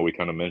 12, we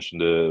kind of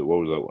mentioned it. What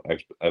was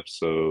that,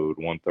 episode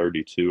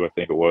 132, I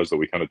think it was, that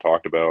we kind of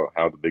talked about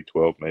how the Big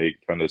 12 may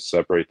kind of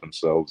separate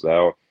themselves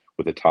out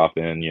with the top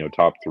end,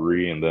 top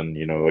 3, and then,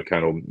 a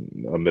kind of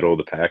a middle of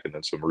the pack, and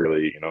then some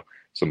really,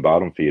 some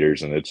bottom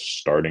feeders, and it's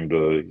starting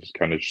to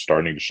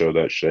show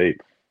that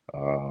shape.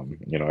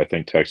 I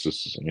think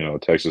Texas at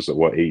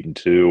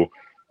 8-2,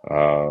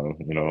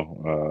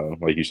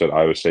 like you said,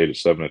 Iowa State at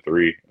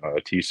 7-3.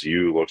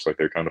 TCU looks like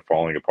they're kind of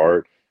falling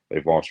apart.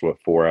 They've lost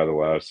 4 out of the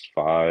last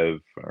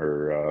 5,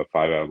 or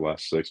 5 out of the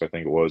last 6, I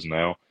think it was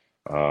now.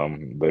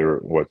 They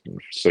were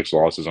 6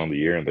 losses on the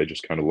year, and they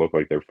just kind of look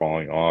like they're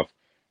falling off.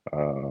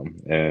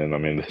 And I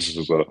mean, this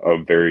is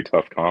a very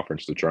tough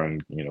conference to try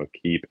and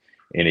keep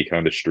any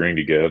kind of string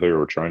together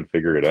or try and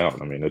figure it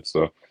out. I mean, it's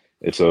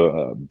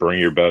a bring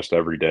your best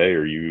every day,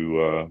 or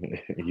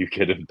you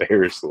get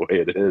embarrassed the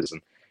way it is.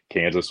 And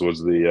Kansas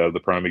was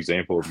the prime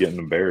example of getting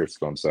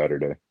embarrassed on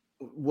Saturday.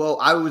 Well,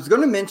 I was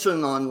going to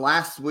mention on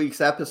last week's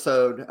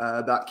episode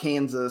about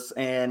Kansas,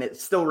 and it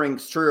still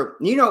rings true.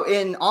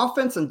 In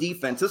offense and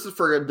defense, this is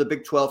for the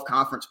Big 12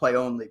 conference play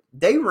only.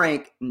 They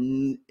rank,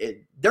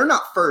 they're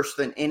not first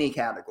in any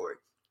category.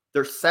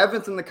 They're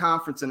 7th in the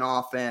conference in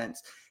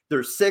offense.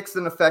 They're 6th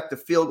in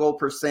effective field goal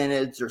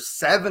percentage. They're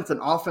 7th in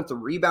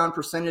offensive rebound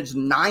percentage,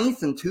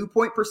 9th in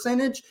 2-point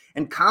percentage.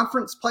 In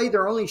conference play,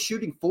 they're only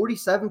shooting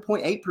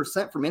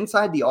 47.8% from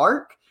inside the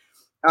arc.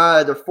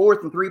 They're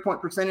 4th in 3-point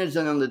percentage,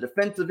 and on the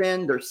defensive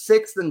end, they're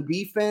 6th in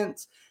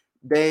defense.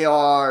 They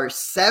are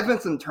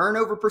 7th in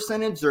turnover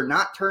percentage. They're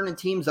not turning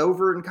teams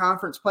over in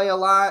conference play a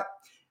lot.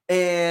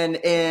 And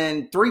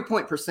in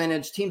 3-point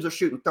percentage, teams are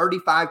shooting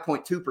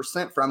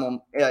 35.2% from them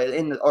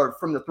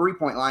from the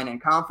 3-point line in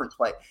conference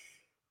play.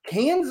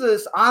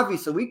 Kansas,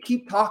 obviously, we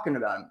keep talking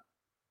about them.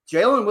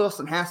 Jalen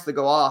Wilson has to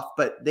go off,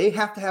 but they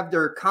have to have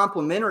their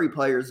complementary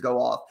players go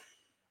off.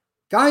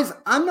 Guys,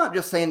 I'm not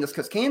just saying this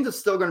because Kansas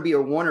is still going to be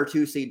a 1 or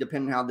 2 seed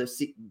depending on how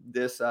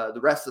the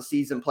rest of the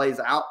season plays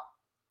out.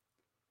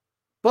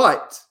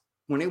 But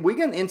when we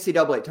get an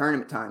NCAA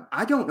tournament time,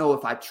 I don't know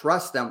if I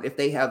trust them if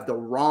they're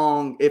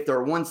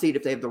a 1 seed,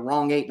 if they have the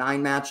wrong 8-9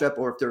 matchup,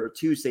 or if they're a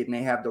 2 seed and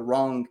they have the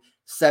wrong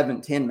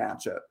 7-10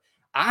 matchup.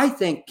 I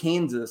think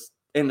Kansas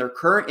in their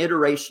current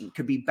iteration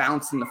could be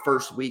bouncing the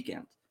first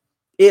weekend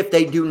if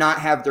they do not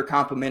have their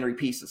complementary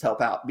pieces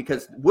help out,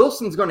 because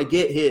Wilson's going to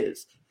get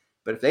his.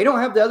 But if they don't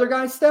have the other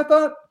guys step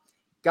up,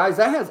 guys,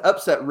 that has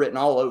upset written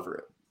all over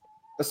it.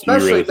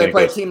 Especially if they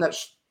play a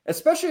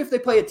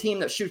team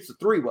that shoots the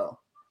 3 well.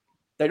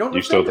 They don't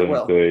defend it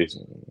well. Do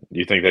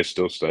you think they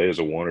still stay as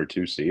a 1 or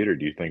 2 seed, or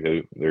do you think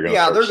they're going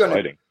to start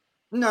sliding?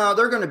 No,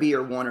 they're going to be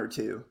your 1 or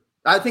 2.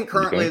 I think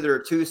currently they're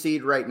a 2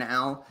 seed right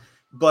now.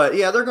 But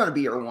yeah, they're going to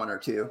be your 1 or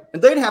 2.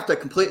 And they'd have to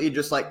completely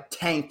just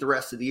tank the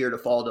rest of the year to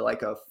fall to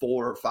a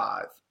 4 or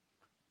 5.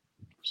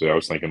 So I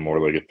was thinking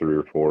more like a 3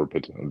 or 4,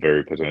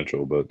 very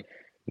potential, but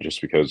just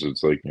because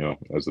it's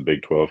as the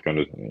Big 12 kind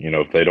of,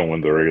 if they don't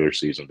win the regular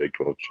season Big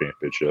 12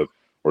 championship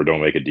or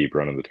don't make a deep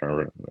run in the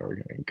tournament or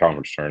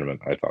conference tournament,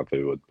 I thought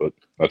they would, but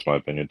that's my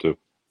opinion too.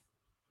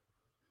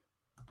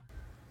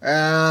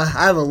 I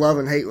have a love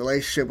and hate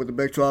relationship with the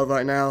Big 12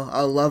 right now.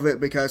 I love it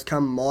because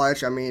come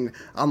March, I'm going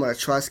to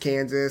trust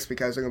Kansas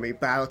because they're going to be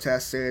battle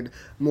tested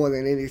more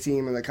than any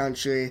team in the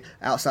country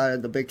outside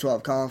of the Big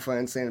 12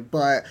 conference.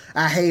 But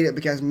I hate it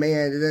because,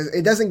 man,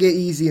 it doesn't get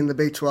easy in the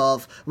Big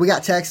 12. We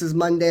got Texas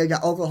Monday. We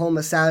got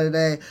Oklahoma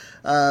Saturday.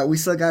 We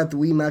still got the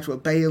rematch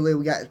with Baylor.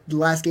 We got the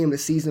last game of the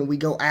season. We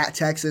go at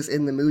Texas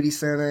in the Moody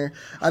Center.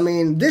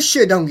 This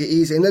shit don't get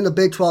easy. And then the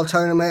Big 12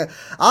 tournament,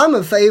 I'm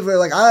in favor.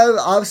 I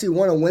obviously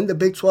want to win the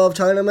Big 12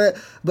 tournament,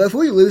 but if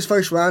we lose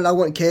first round, I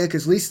wouldn't care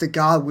because at least to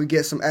God we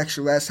get some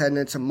extra rest heading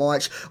into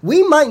March.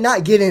 We might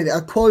not get in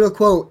a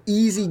quote-unquote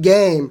easy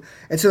game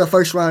until the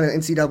first round of the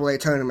NCAA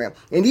tournament.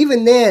 And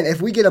even then,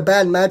 if we get a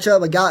bad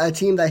matchup, a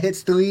team that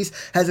hits threes,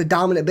 has a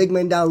dominant big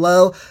man down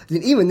low,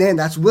 then even then,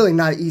 that's really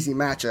not an easy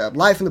matchup.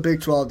 Life in the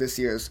Big 12 this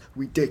year is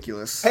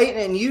ridiculous.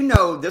 Peyton,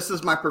 this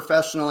is my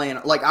professional, and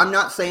I'm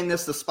not saying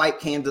this to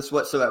spite Kansas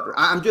whatsoever.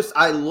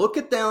 I look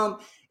at them.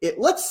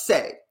 Let's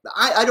say,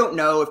 I don't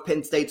know if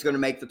Penn State's going to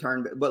make the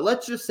tournament, but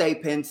let's just say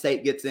Penn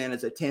State gets in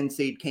as a 10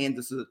 seed,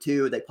 Kansas is a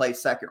 2, they play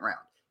second round.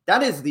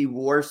 That is the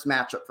worst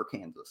matchup for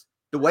Kansas.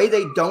 The way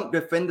they don't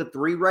defend the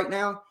 3 right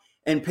now,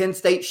 and Penn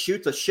State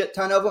shoots a shit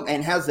ton of them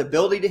and has the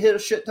ability to hit a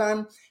shit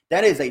ton,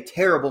 that is a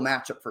terrible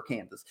matchup for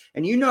Kansas.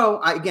 And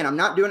I'm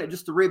not doing it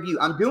just to rib you.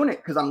 I'm doing it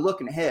because I'm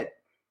looking ahead.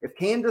 If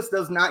Kansas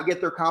does not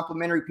get their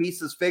complementary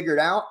pieces figured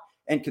out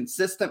and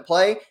consistent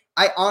play,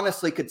 I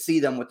honestly could see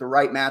them with the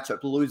right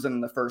matchup losing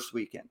in the first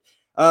weekend.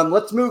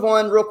 Let's move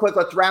on real quick.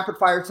 Let's rapid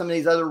fire some of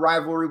these other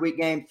rivalry week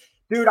games.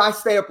 Dude, I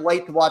stay up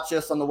late to watch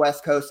this on the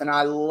West Coast, and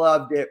I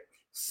loved it.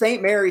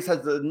 St. Mary's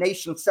has the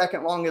nation's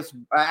second longest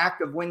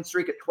active win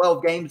streak at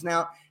 12 games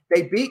now.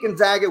 They beat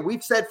Gonzaga.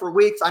 We've said for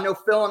weeks. I know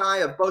Phil and I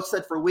have both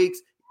said for weeks,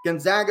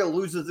 Gonzaga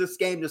loses this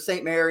game to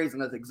St. Mary's,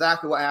 and that's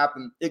exactly what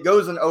happened. It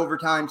goes in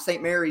overtime.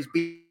 St. Mary's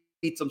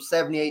beats them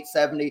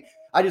 78-70.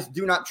 I just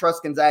do not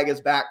trust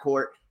Gonzaga's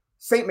backcourt.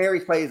 St.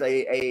 Mary's plays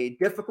a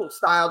difficult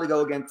style to go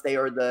against. They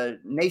are the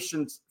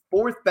nation's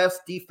fourth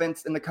best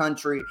defense in the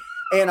country.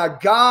 And a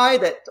guy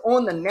that's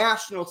on the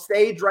national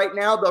stage right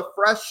now, the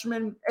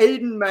freshman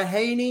Aiden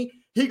Mahaney,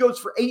 he goes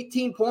for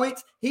 18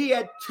 points. He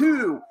had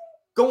 2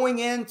 going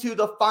into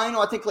the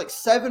final, I think like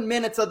 7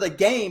 minutes of the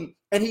game,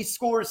 and he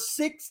scores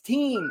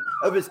 16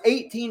 of his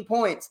 18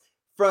 points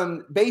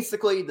from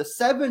basically the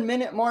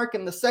 7-minute mark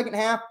in the second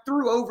half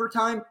through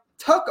overtime.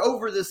 Took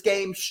over this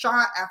game,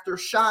 shot after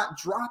shot,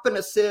 dropping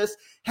assists,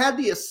 had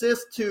the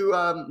assist to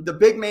the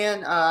big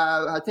man,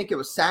 I think it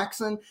was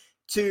Saxon,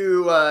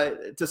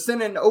 to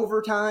send in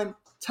overtime.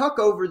 Took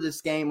over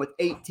this game with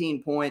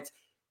 18 points.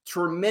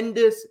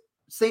 Tremendous.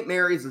 St.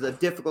 Mary's is a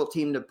difficult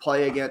team to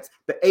play against,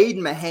 but Aiden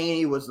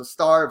Mahaney was the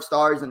star of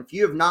stars, and if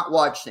you have not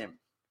watched him,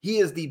 he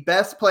is the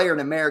best player in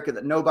America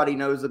that nobody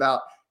knows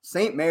about.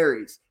 St.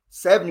 Mary's,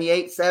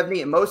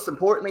 78-70, and most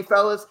importantly,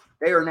 fellas,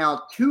 they are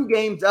now 2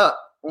 games up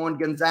on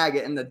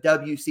Gonzaga in the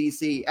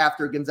WCC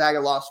after Gonzaga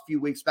lost a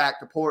few weeks back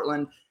to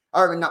Loyola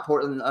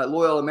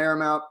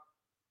Marymount.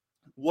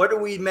 What do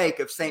we make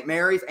of St.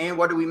 Mary's, and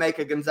what do we make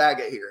of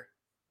Gonzaga here?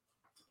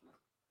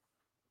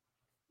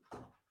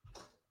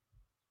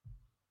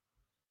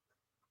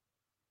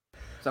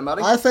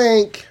 Somebody?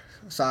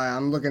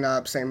 I'm looking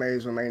up St.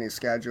 Mary's remaining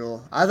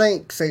schedule. I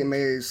think St.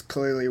 Mary's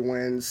clearly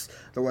wins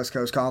the West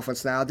Coast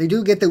Conference now. They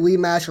do get the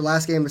rematch the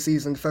last game of the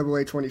season,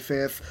 February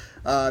 25th,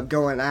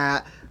 going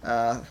at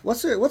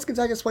what's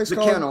Gonzaga's place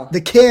called? Kennel.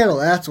 The Kennel,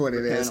 that's what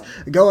it is.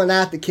 Going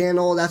at the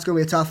Kennel, that's going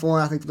to be a tough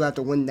one. I think they'll have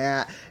to win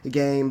that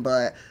game,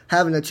 but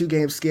having a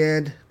 2-game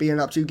skid, being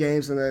up 2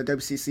 games in the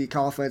WCC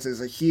conference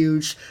is a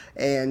huge,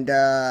 and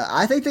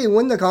I think they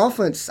win the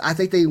conference. I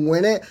think they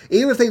win it.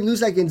 Even if they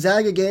lose that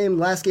Gonzaga game,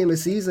 last game of the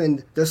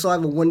season, they'll still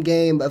have a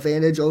 1-game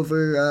advantage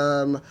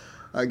over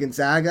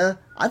Gonzaga.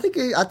 I think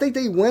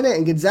they win it,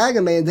 and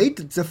Gonzaga, man, they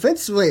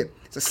defensively,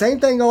 it's the same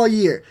thing all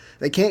year.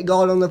 They can't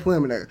guard on the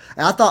perimeter.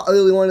 And I thought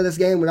early on in this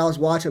game when I was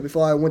watching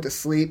before I went to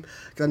sleep,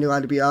 because I knew I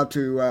had to be up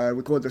to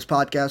record this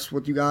podcast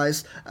with you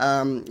guys.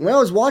 When I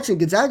was watching,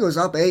 Gonzaga was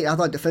up 8. I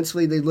thought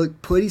defensively they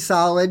looked pretty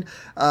solid.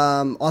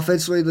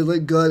 Offensively, they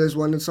looked good. There's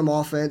running some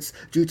offense.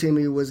 Drew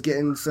Timme was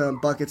getting some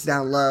buckets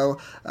down low.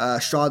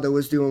 Strada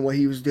was doing what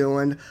he was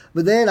doing.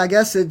 But then I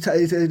guess it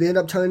ended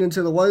up turning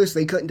into the worst.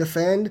 They couldn't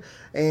defend.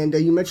 And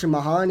you mentioned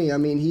Mahaney. I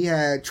mean, he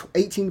had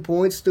 18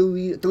 points,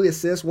 3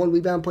 assists, 1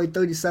 rebound, played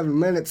 37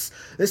 minutes.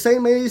 This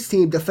St. Mary's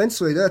team,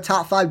 defensively, they're a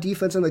top 5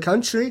 defense in the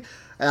country,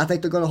 and I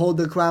think they're going to hold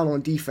their crown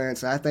on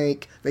defense, and I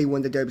think they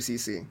win the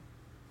WCC.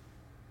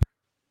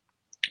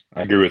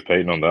 I agree with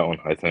Peyton on that one.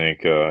 I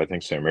think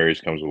St.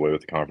 Mary's comes away with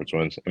the conference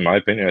wins. In my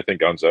opinion, I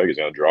think Gonzaga is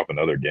going to drop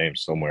another game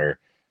somewhere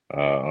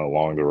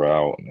along the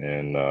route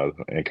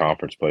in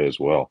conference play as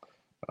well.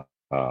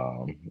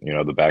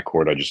 The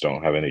backcourt, I just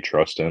don't have any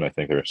trust in. I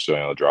think they're still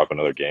going to drop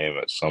another game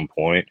at some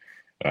point.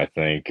 And I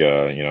think,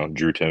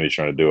 Drew Timme's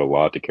trying to do a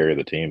lot to carry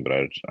the team, but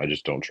I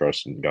just don't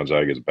trust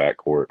Gonzaga's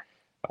backcourt.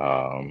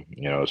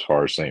 As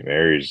far as St.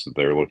 Mary's,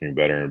 they're looking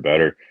better and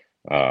better.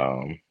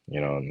 And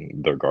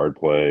their guard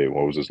play,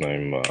 what was his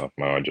name? My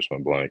mind just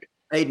went blank.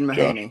 Aiden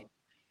Mahaney.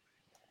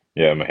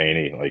 Yeah,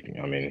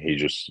 Mahaney.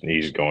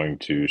 He's going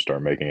to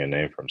start making a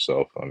name for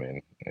himself. I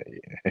mean,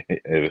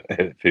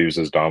 if he was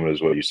as dominant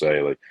as what you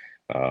say,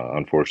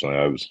 unfortunately,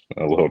 I was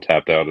a little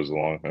tapped out as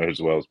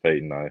well as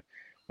Peyton. I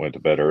went to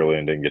bed early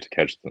and didn't get to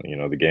catch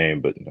the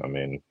game. But I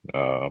mean,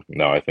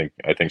 no, I think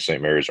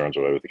St. Mary's runs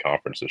away with the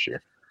conference this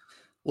year.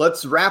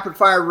 Let's rapid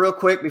fire real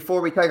quick before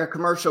we take a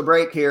commercial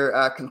break here.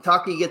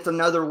 Kentucky gets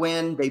another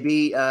win. They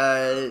beat,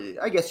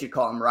 I guess you'd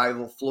call them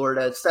rival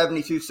Florida,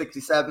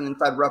 72-67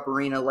 inside Rupp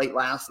Arena late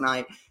last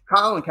night.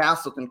 Colin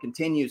Castleton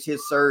continues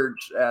his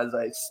surge as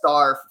a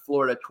star for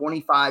Florida,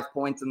 25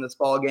 points in this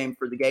ball game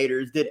for the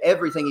Gators, did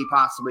everything he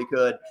possibly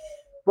could,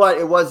 but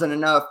it wasn't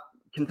enough.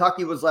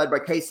 Kentucky was led by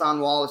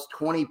Kason Wallace,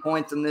 20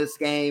 points in this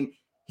game.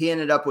 He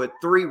ended up with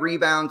 3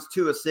 rebounds,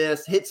 2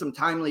 assists, hit some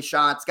timely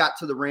shots, got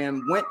to the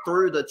rim, went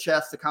through the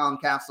chest of Colin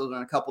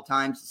Castleton a couple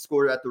times,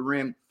 scored at the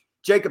rim.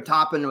 Jacob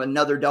Toppin,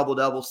 another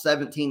double-double,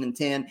 17 and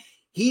 10.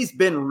 He's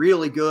been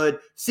really good.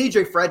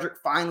 CJ Frederick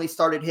finally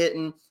started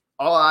hitting.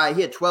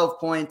 He had 12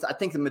 points. I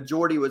think the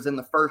majority was in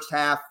the firt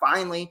half.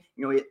 Finally,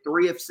 he hit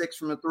 3 of 6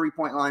 from the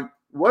 3-point line.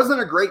 Wasn't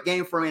a great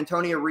game from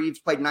Antonio Reeves,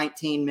 played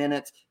 19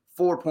 minutes,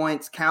 4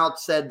 points. Cal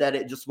said that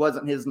it just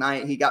wasn't his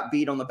night. He got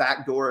beat on the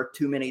back door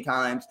too many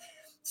times.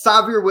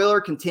 Xavier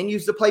Wheeler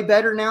continues to play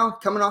better now,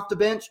 coming off the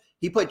bench.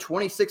 He played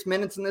 26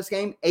 minutes in this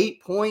game,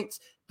 8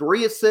 points,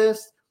 3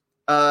 assists,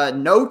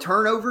 no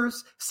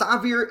turnovers.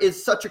 Xavier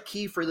is such a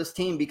key for this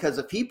team because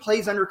if he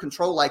plays under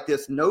control like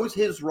this, knows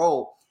his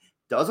role,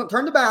 doesn't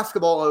turn the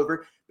basketball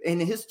over,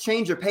 and his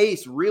change of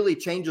pace really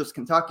changes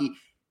Kentucky.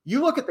 You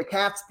look at the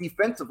Cats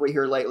defensively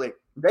here lately,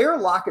 they are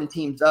locking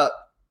teams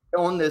up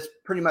on this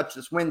pretty much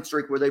this win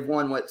streak where they've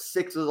won,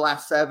 6 of the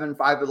last 7,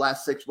 5 of the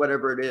last 6,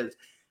 whatever it is.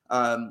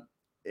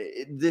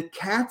 The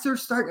Cats are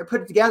starting to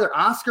put it together.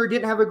 Oscar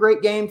didn't have a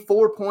great game,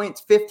 4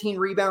 points, 15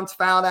 rebounds,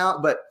 fouled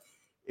out. But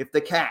if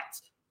the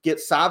Cats get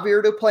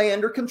Xavier to play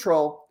under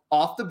control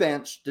off the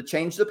bench to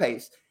change the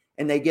pace,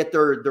 and they get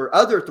their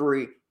other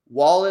 3,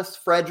 Wallace,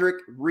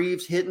 Frederick,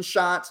 Reeves hitting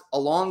shots,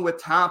 along with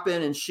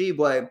Toppin and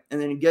Sheboy, and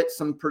then get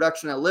some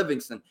production at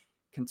Livingston,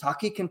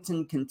 Kentucky can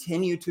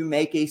continue to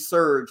make a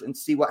surge and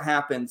see what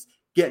happens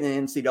getting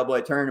an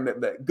NCAA tournament.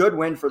 But good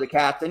win for the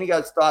Cats. Any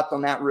guys' thoughts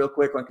on that real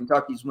quick on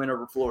Kentucky's win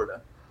over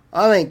Florida?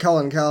 I think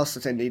Colin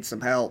Castleton needs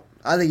some help.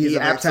 I think he's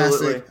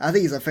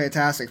a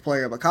fantastic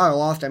player. But Kyle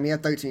Lofton, he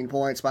had 13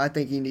 points, but I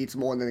think he needs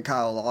more than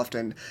Kyle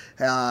Lofton.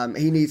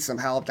 He needs some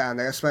help down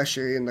there,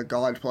 especially in the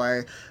guard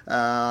play.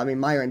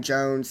 Myron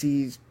Jones,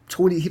 he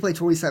played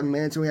 27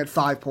 minutes and we had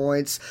 5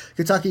 points.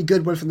 Kentucky,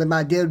 good win from them.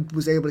 I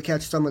was able to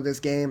catch some of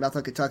this game. I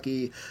thought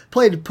Kentucky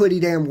played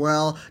pretty damn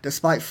well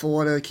despite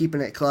Florida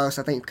keeping it close.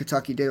 I think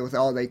Kentucky did with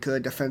all they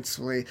could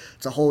defensively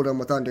to hold them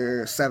with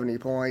under 70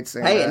 points.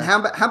 And how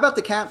about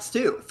the Cats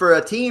too? For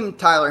a team,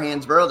 Tyler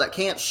Hansborough, that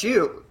can't shoot,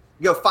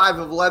 you go 5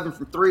 of 11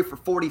 from 3 for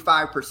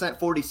 45%,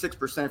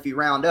 46% if you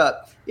round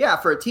up. Yeah,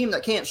 for a team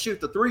that can't shoot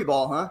the 3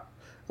 ball, huh?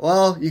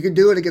 Well, you can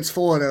do it against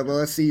Florida, but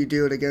let's see you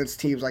do it against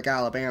teams like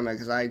Alabama,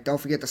 because I don't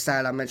forget the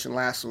stat I mentioned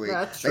last week.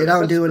 They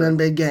don't do it in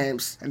big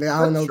games, and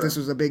I don't know if this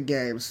was a big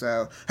game.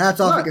 So hats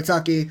off to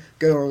Kentucky.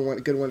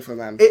 Good win for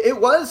them. It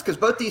was, because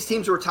both these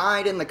teams were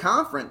tied in the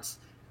conference.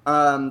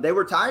 They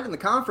were tied in the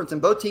conference,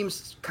 and both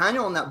teams kind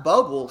of on that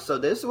bubble, so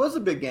this was a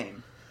big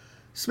game.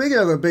 Speaking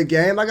of a big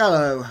game, I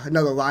got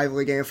another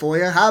rivalry game for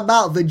you. How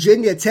about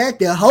Virginia Tech,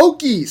 the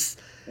Hokies?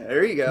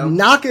 There you go.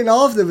 Knocking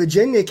off the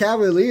Virginia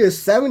Cavaliers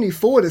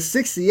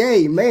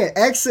 74-68. Man,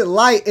 exit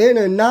light,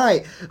 inner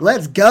night.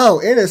 Let's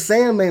go. Inner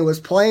Sandman was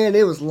playing.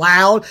 It was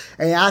loud.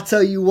 And I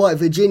tell you what,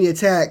 Virginia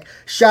Tech,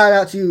 shout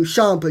out to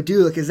Sean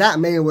Padula, because that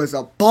man was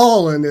a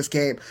baller in this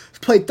game.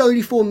 Played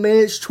 34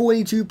 minutes,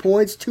 22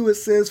 points, 2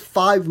 assists,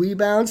 5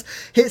 rebounds.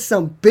 Hit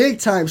some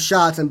big-time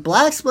shots. And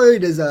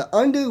Blacksburg is an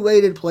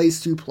underrated place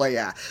to play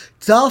at.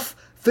 Tough,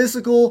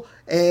 physical,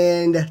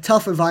 and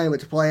tough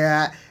environment to play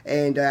at.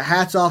 And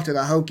hats off to the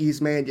Hokies,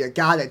 man. You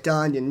got it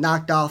done. You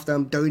knocked off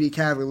them dirty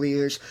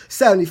Cavaliers.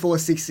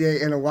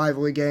 74-68 in a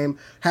rivalry game.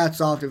 Hats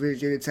off to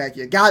Virginia Tech.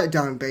 You got it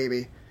done,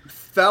 baby.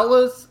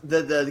 Fellas,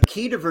 the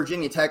key to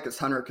Virginia Tech is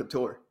Hunter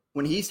Couture.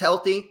 When he's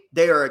healthy,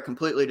 they are a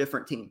completely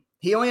different team.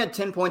 He only had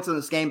 10 points in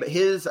this game, but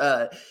his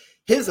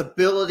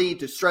ability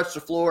to stretch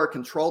the floor,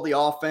 control the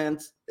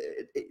offense,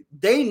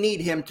 they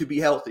need him to be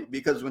healthy,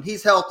 because when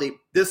he's healthy,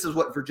 this is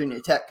what Virginia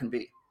Tech can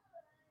be.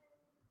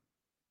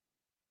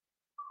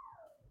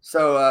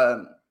 So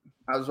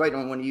I was waiting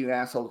on one of you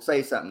assholes to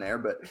say something there,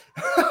 but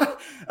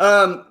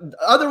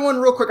other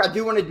one real quick I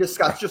do want to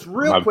discuss just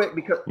real quick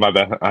because – My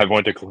bad. I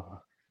went to – Go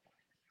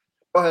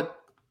ahead.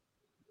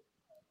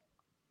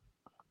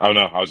 Oh,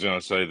 no. I was going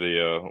to say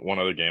the one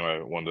other game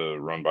I wanted to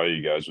run by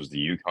you guys was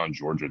the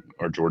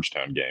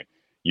Georgetown game.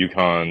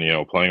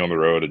 UConn, playing on the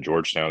road at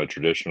Georgetown, a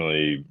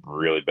traditionally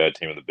really bad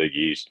team in the Big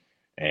East,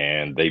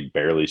 and they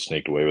barely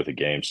sneaked away with the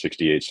game,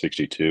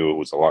 68-62. It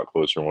was a lot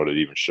closer than what it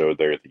even showed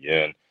there at the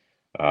end.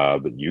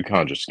 But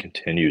UConn just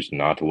continues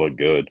not to look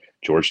good.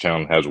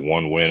 Georgetown has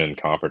 1 win in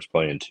conference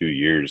play in 2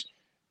 years,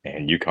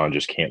 and UConn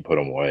just can't put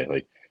them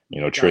away.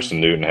 Tristan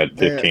Newton had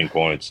 15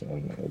 points,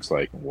 and it's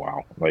like,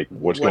 wow.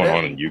 What's going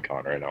on in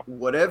UConn right now?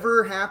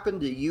 Whatever happened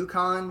to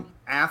UConn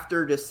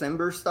after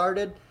December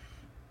started,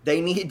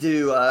 they need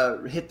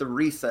to hit the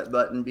reset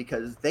button,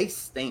 because they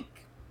stink.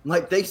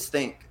 They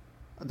stink.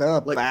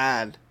 They're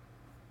bad.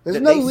 There's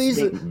no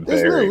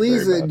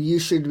reason you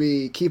should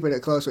be keeping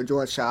it close with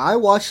Georgetown. I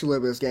watched a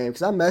little bit of this game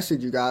because I messaged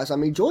you guys.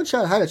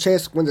 Georgetown had a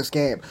chance to win this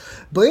game.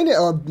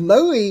 Brandon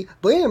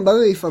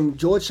Murray from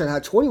Georgetown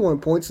had 21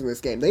 points in this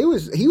game. He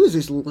was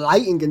just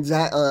lighting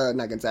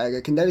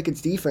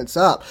Connecticut's defense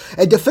up.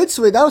 And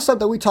defensively, that was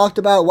something we talked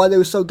about why they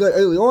were so good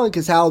early on,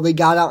 because how they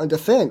got out and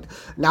defend.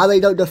 Now they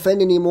don't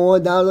defend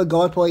anymore. Now the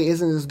guard play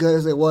isn't as good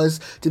as it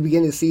was to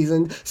begin the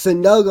season.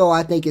 Sanogo,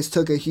 I think,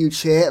 took a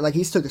huge hit.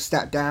 He's took a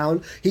step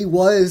down. He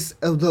was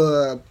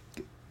the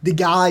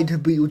guy to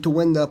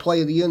win the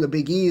Player of the Year in the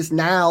Big East.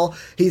 Now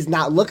he's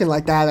not looking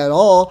like that at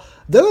all.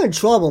 They're in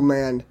trouble,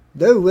 man.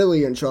 They're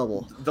really in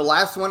trouble. The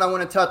last one I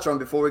want to touch on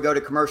before we go to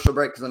commercial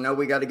break, because I know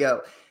we got to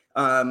go.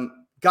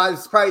 Guys,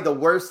 it's probably the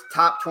worst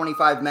top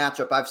 25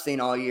 matchup I've seen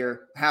all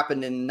year.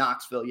 Happened in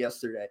Knoxville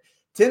yesterday.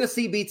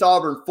 Tennessee beats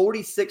Auburn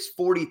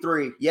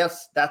 46-43.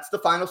 Yes, that's the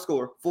final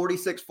score,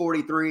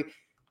 46-43.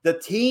 The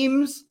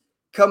teams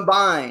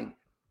combined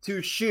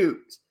to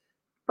shoot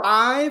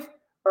 5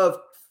 of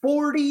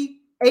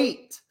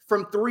 48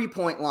 from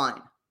three-point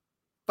line.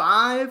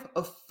 5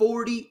 of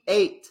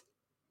 48.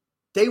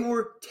 They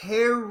were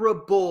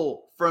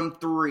terrible from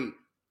three.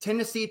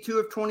 Tennessee, 2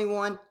 of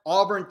 21.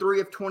 Auburn,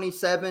 3 of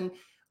 27.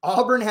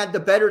 Auburn had the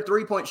better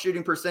three-point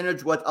shooting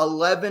percentage with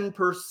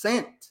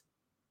 11%.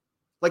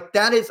 Like,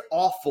 that is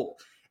awful.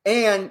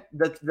 And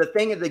the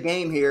thing of the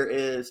game here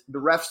is the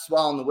refs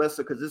swallowing the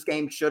whistle because this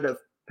game should have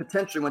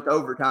potentially went to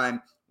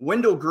overtime.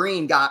 Wendell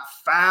Green got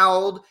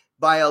fouled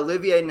by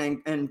Olivier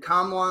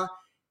Nkamhoua.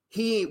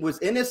 He was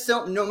in his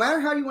cell. No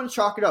matter how you want to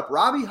chalk it up,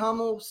 Robbie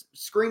Hummel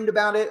screamed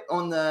about it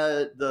on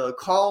the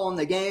call on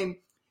the game.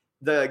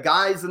 The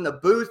guys in the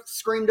booth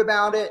screamed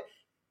about it.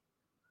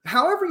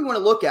 However you want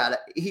to look at it,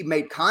 he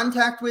made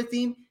contact with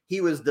him.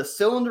 He was the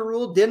cylinder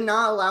rule, did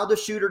not allow the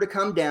shooter to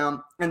come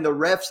down, and the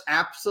refs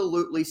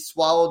absolutely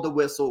swallowed the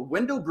whistle.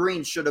 Wendell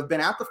Green should have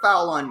been at the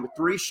foul line with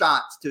 3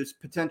 shots to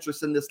potentially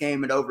send this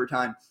game in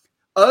overtime.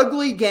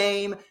 Ugly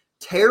game,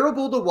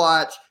 terrible to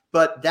watch,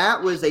 but that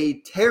was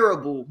a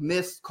terrible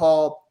missed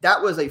call.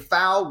 That was a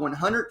foul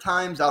 100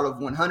 times out of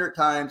 100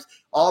 times.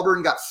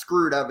 Auburn got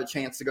screwed out of a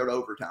chance to go to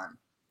overtime.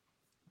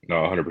 No,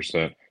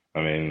 100%. I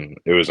mean,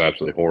 it was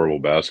absolutely horrible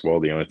basketball.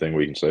 The only thing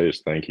we can say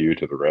is thank you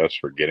to the refs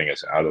for getting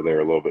us out of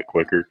there a little bit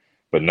quicker.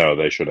 But no,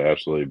 they should have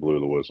absolutely blew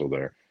the whistle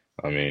there.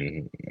 I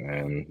mean,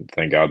 and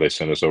thank God they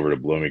sent us over to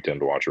Bloomington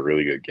to watch a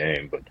really good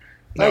game. But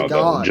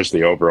no, just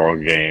the overall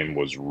game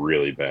was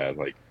really bad.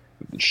 Like,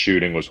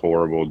 shooting was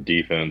horrible.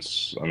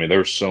 Defense, I mean, there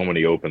were so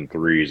many open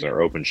threes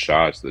or open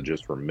shots that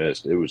just were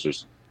missed. It was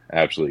just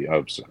absolutely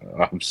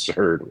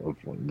absurd.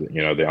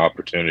 The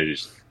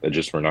opportunities that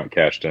just were not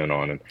cashed in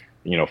on. And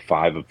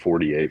 5 of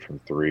 48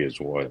 from three is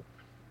what?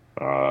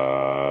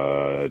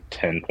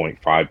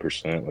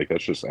 10.5%. Like,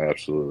 that's just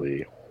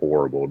absolutely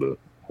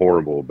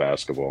horrible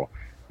basketball.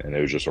 And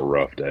it was just a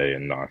rough day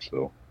in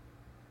Knoxville.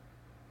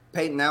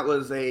 Peyton, that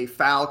was a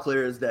foul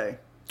clear as day.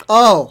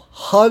 Oh,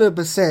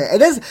 100%.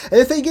 And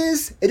the thing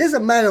is, it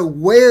doesn't matter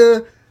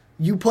where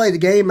you play the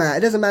game at.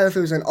 It doesn't matter if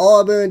it was in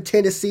Auburn,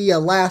 Tennessee,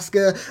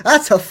 Alaska.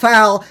 That's a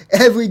foul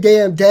every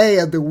damn day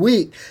of the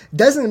week.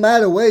 Doesn't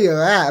matter where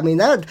you're at. I mean,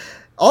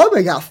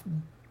 Auburn got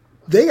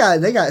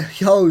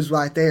hosed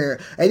right there.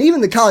 And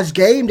even the College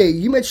Game Day,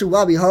 you mentioned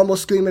Robbie Hummel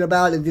screaming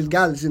about it, the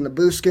guy that's in the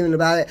booth screaming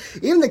about it.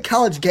 Even the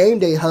College Game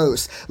Day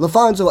hosts,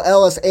 LaFonso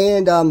Ellis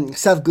and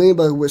Seth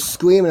Greenberg were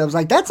screaming. I was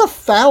like, that's a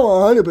foul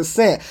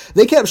 100%.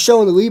 They kept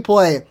showing the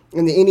replay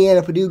in the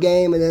Indiana-Purdue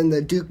game and then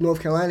the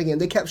Duke-North Carolina game.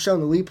 They kept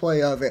showing the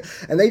replay of it,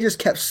 and they just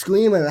kept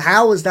screaming,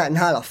 how is that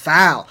not a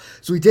foul?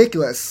 It's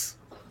ridiculous.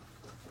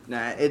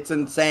 Nah, it's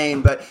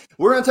insane. But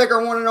we're going to take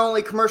our one and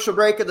only commercial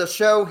break of the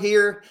show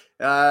here.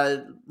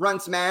 Run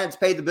some ads,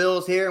 pay the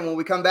bills here, and when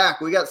we come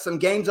back, we got some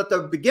games at the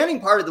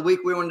beginning part of the week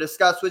we want to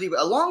discuss with you,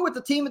 along with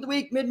the team of the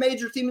week,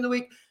 mid-major team of the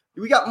week.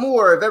 We got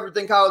more of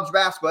Everything College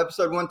Basketball,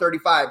 episode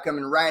 135,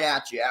 coming right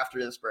at you after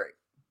this break.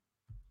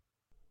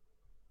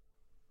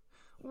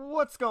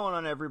 What's going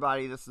on,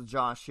 everybody? This is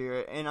Josh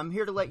here, and I'm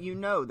here to let you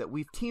know that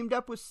we've teamed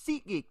up with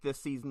SeatGeek this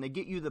season to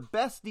get you the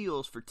best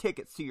deals for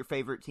tickets to your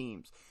favorite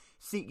teams.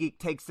 SeatGeek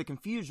takes the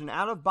confusion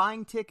out of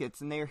buying tickets,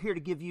 and they are here to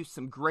give you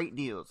some great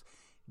deals.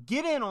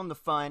 Get in on the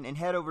fun and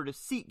head over to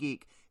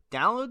SeatGeek,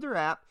 download their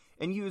app,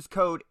 and use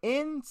code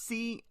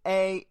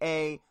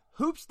NCAA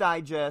Hoops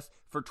Digest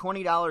for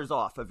 $20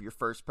 off of your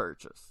first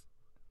purchase.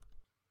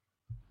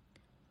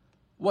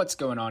 What's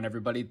going on,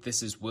 everybody?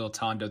 This is Will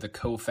Tondo, the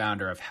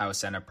co-founder of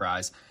House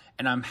Enterprise,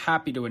 and I'm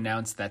happy to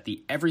announce that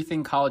the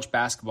Everything College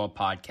Basketball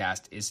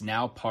podcast is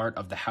now part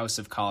of the House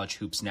of College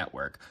Hoops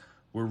Network.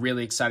 We're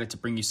really excited to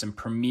bring you some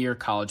premier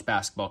college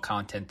basketball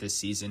content this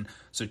season,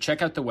 so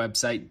check out the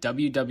website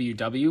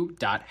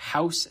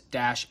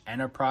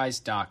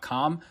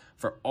www.house-enterprise.com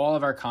for all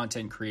of our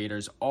content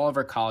creators, all of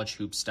our college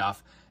hoop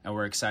stuff, and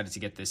we're excited to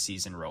get this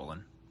season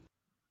rolling.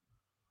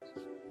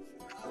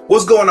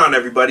 What's going on,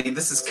 everybody?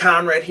 This is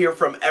Conrad here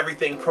from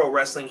Everything Pro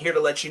Wrestling, here to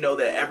let you know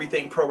that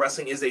Everything Pro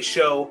Wrestling is a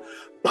show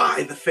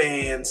by the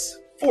fans,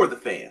 for the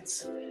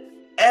fans.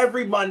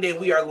 Every Monday,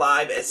 we are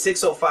live at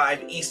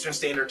 6:05 Eastern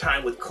Standard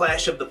Time with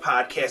Clash of the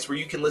Podcast, where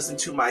you can listen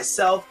to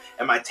myself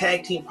and my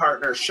tag team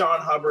partner, Sean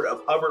Hubbard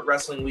of Hubbard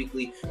Wrestling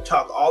Weekly,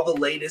 talk all the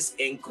latest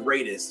and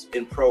greatest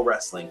in pro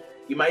wrestling.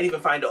 You might even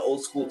find an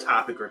old school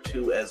topic or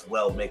two as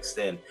well mixed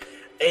in.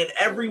 And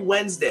every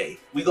Wednesday,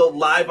 we go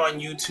live on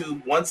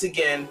YouTube once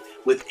again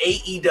with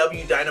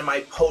AEW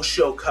Dynamite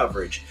post-show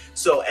coverage.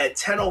 So at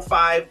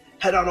 10:05,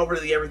 head on over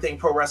to the Everything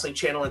Pro Wrestling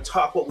channel and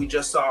talk what we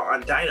just saw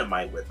on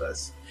Dynamite with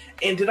us.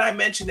 And did I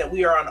mention that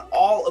we are on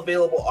all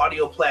available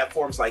audio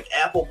platforms like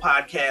Apple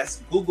Podcasts,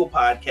 Google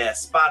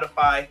Podcasts,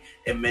 Spotify,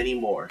 and many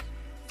more.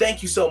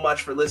 Thank you so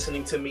much for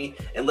listening to me,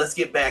 and let's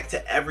get back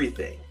to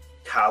everything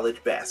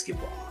college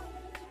basketball.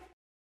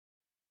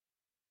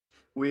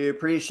 We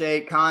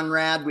appreciate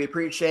Conrad. We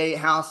appreciate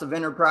House of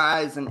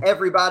Enterprise and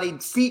everybody.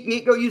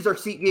 SeatGeek, go use our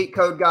SeatGeek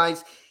code,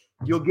 guys.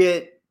 You'll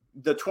get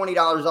the $20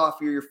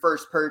 off your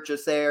first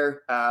purchase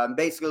there.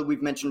 Basically,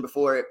 we've mentioned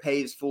before, it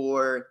pays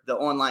for the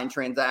online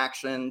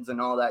transactions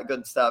and all that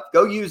good stuff.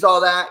 Go use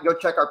all that. Go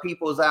check our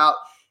peoples out,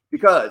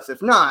 because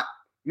if not,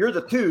 you're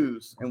the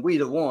twos and we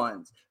the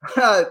ones.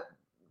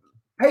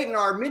 Peyton,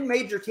 our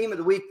mid-major team of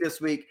the week this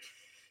week,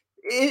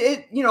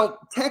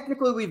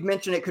 technically we've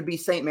mentioned it could be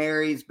St.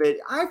 Mary's, but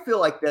I feel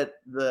like that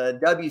the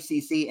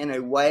WCC, in a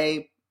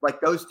way, like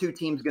those two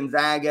teams,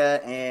 Gonzaga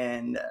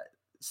and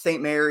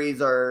St.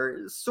 Mary's,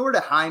 are sort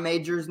of high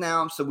majors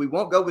now. So we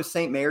won't go with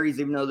St. Mary's,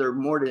 even though they're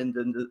more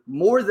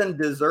than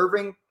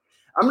deserving.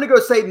 I'm going to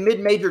go say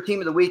mid-major team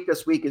of the week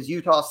this week is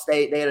Utah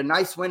State. They had a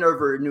nice win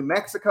over New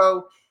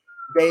Mexico.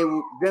 They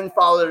then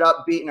followed it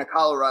up beating a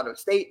Colorado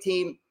State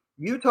team.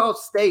 Utah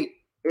State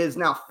is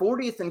now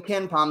 40th in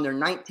KenPom. They're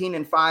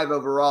 19-5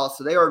 overall,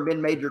 so they are a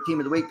mid-major team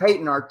of the week.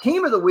 Peyton, our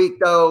team of the week,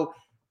 though,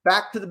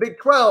 back to the Big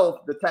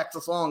 12, the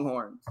Texas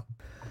Longhorns.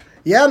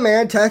 Yeah,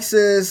 man,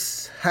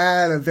 Texas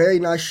had a very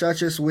nice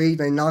stretch this week.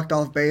 They knocked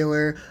off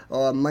Baylor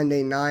on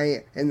Monday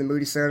night in the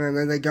Moody Center, and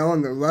then they go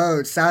on the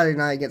road Saturday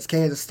night against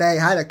Kansas State.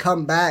 Had to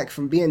come back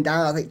from being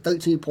down, I think,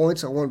 13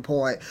 points at one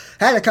point.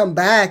 Had to come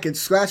back and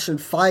scratch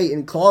and fight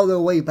and claw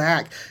their way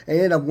back, and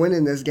ended up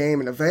winning this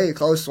game in a very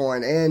close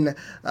one in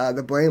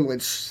the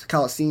Bramlage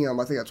Coliseum.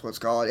 I think that's what it's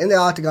called. In the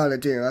Octagon of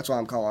Doom, that's what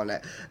I'm calling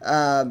it.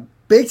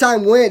 Big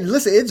time win.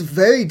 Listen, it's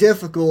very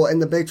difficult in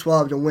the Big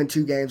 12 to win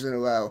 2 games in a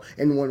row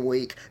in 1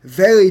 week.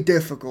 Very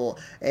difficult.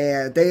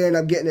 And they end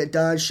up getting it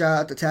done. Shout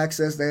out to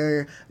Texas.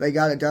 They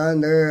got it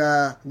done.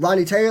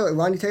 Ronnie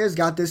Taylor's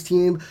got this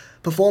team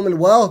performing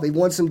well. They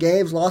won some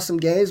games, lost some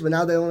games, but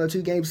now they're on a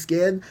 2-game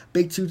skid.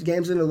 Big 2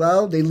 games in a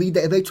row. They lead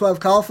the Big 12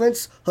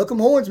 conference. Hook 'em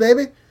horns,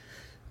 baby.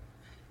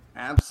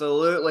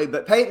 Absolutely.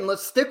 But Peyton,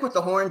 let's stick with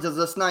the horns as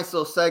this nice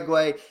little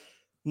segue.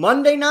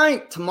 Monday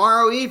night,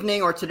 tomorrow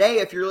evening, or today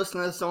if you're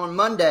listening to this on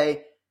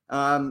Monday,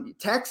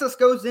 Texas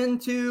goes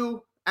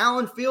into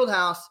Allen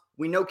Fieldhouse.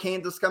 We know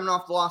Kansas coming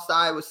off the loss to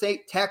Iowa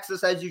State.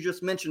 Texas, as you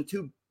just mentioned,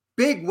 2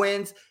 big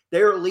wins.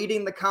 They're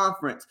leading the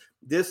conference.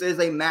 This is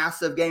a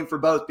massive game for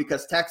both,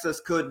 because Texas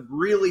could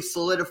really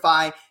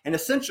solidify and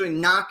essentially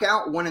knock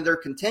out one of their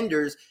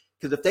contenders.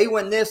 Because if they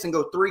win this and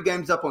go 3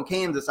 games up on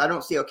Kansas, I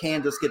don't see how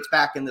Kansas gets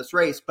back in this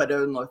race. But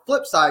on the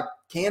flip side,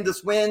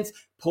 Kansas wins,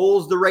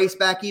 pulls the race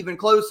back even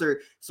closer.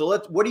 So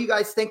what do you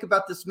guys think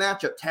about this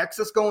matchup?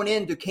 Texas going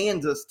into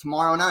Kansas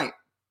tomorrow night.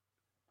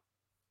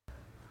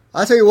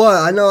 I'll tell you what,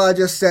 I know I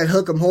just said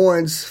hook 'em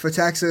horns for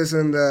Texas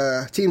and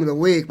the team of the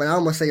week, but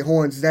I'm going to say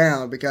horns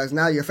down, because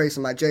now you're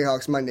facing my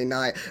Jayhawks Monday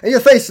night, and you're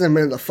facing them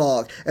in the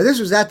fog. If this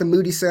was at the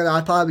Moody Center,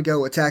 I'd probably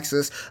go with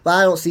Texas, but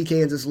I don't see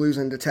Kansas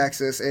losing to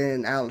Texas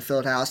in Allen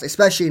Fieldhouse,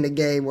 especially in a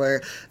game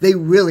where they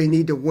really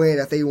need to win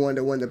if they want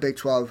to win the Big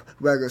 12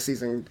 regular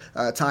season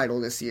title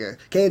this year.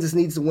 Kansas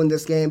needs to win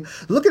this game.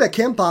 Looking at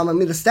KenPom, I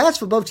mean, the stats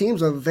for both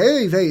teams are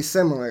very, very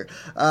similar.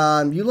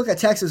 You look at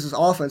Texas's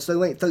offense, they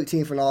ranked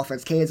 13th in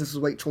offense. Kansas is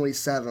ranked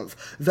 27th.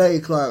 Very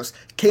close.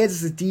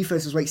 Kansas'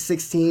 defense is ranked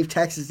 16th.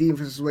 Texas'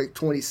 defense is ranked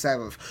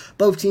 27th.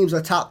 Both teams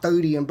are top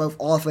 30 in both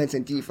offense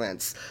and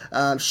defense.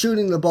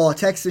 Shooting the ball,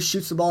 Texas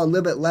shoots the ball a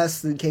little bit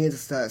less than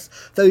Kansas does.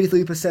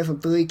 33%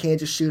 from 3.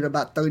 Kansas shoot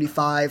about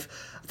 35%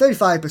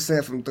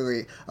 from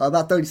 3,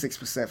 about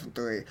 36% from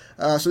 3.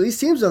 So these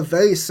teams are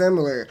very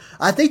similar.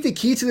 I think the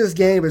key to this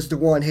game is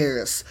DeJuan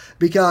Harris,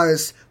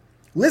 because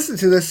listen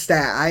to this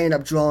stat I ended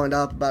up drawing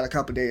up about a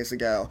couple days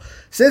ago.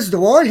 Since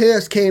DeJuan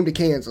Harris came to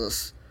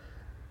Kansas,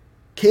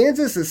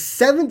 Kansas is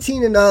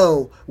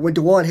 17-0 when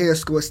DeJuan Harris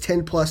scores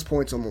 10-plus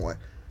points or more.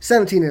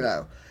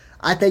 17-0.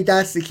 I think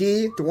that's the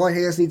key. DeJuan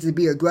Harris needs to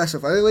be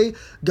aggressive early,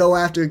 go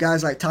after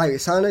guys like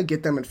Tyrese Hunter,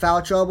 get them in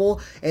foul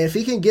trouble, and if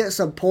he can get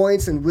some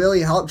points and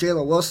really help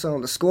Jalen Wilson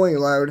on the scoring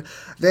load,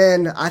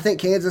 then I think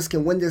Kansas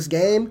can win this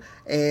game.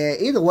 And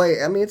either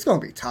way, I mean, it's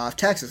going to be tough.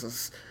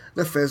 Texas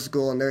they're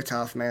physical and they're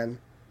tough, man.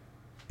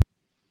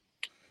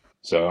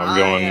 So I'm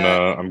going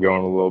a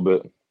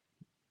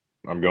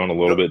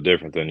little bit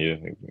different than you,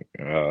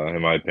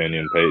 in my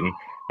opinion, Peyton.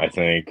 I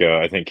think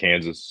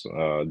Kansas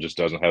just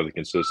doesn't have the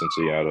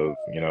consistency out of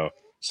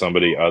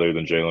somebody other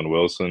than Jalen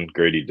Wilson.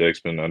 Grady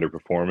Dick's been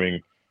underperforming.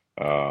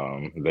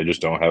 They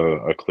just don't have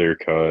a clear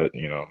cut,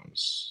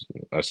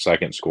 a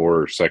second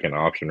scorer, second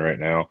option right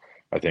now.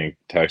 I think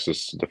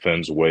Texas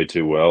defends way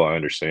too well. I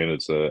understand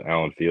it's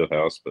Allen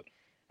Fieldhouse, but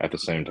at the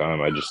same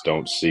time, I just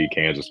don't see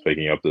Kansas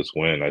picking up this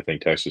win. I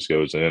think Texas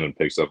goes in and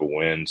picks up a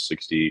win,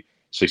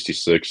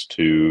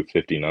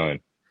 66-59.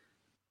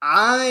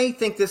 I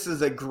think this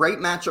is a great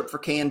matchup for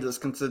Kansas,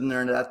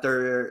 considering that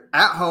they're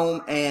at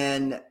home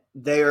and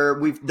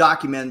we've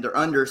documented they're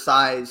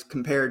undersized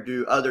compared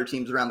to other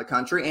teams around the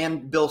country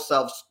and Bill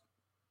Self's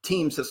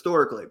teams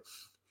historically.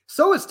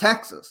 So is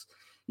Texas.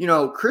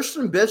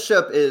 Christian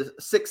Bishop is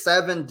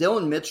 6'7".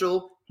 Dylan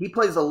Mitchell, he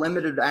plays a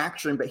limited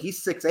action, but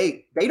he's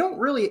 6'8". They don't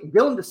really –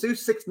 Dylan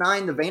DeSuze,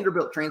 6'9", the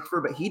Vanderbilt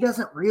transfer, but he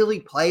doesn't really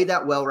play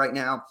that well right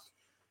now.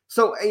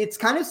 So it's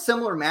kind of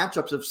similar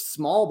matchups of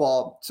small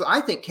ball. So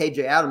I think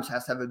KJ Adams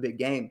has to have a big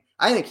game.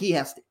 I think he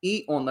has to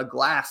eat on the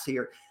glass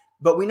here.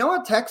 But we know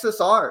what Texas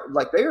are.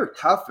 Like, they are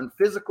tough and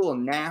physical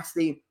and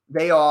nasty.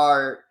 They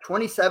are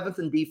 27th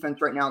in defense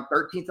right now,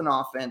 13th in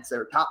offense.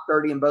 They're top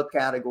 30 in both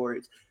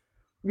categories.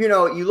 You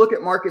know, you look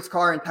at Marcus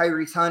Carr and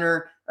Tyrese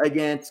Hunter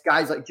against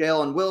guys like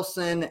Jalen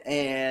Wilson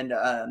and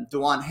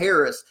DeJuan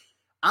Harris.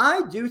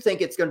 I do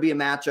think it's going to be a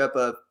matchup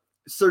of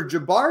Sir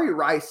Jabari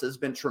Rice has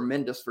been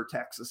tremendous for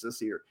Texas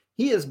this year.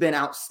 He has been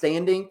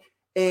outstanding,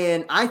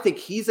 and I think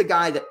he's a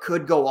guy that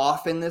could go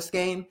off in this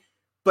game.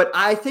 But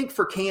I think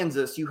for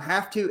Kansas, you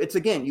have to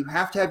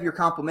have your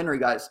complimentary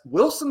guys.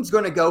 Wilson's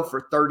going to go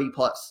for 30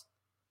 plus.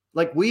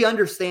 Like, we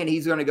understand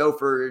he's going to go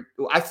for,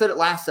 I said it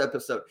last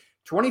episode,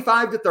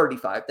 25 to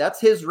 35. That's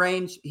his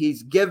range.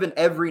 He's given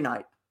every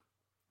night.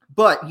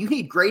 But you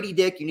need Grady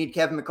Dick. You need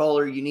Kevin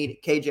McCullough. You need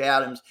KJ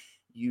Adams.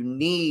 You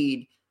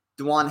need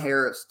DeJuan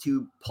Harris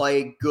to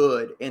play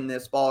good in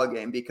this ball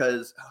game,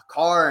 because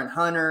Carr and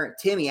Hunter,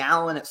 Timmy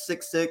Allen at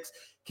 6'6",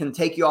 can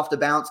take you off the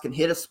bounce, can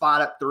hit a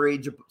spot up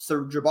three.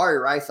 So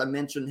Jabari Rice, I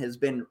mentioned, has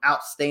been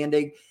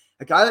outstanding.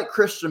 A guy like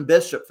Christian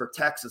Bishop for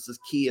Texas is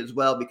key as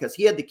well, because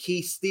he had the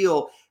key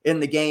steal in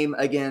the game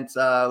against,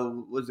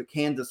 was it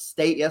Kansas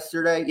State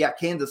yesterday? Yeah,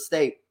 Kansas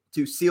State,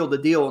 to seal the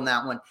deal in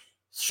that one.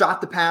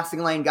 Shot the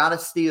passing lane, got a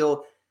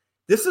steal.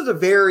 This is a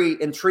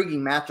very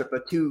intriguing matchup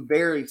of two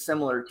very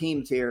similar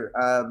teams here.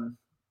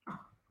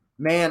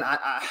 Man,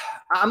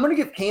 I'm going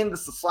to give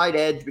Kansas a slight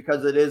edge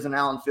because it is an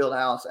Allen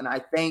Fieldhouse, and I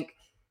think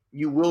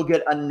you will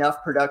get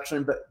enough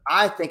production. But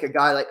I think a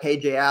guy like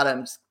KJ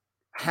Adams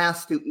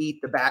has to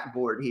eat the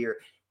backboard here.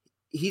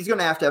 He's going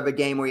to have a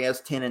game where he has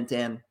 10 and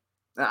 10.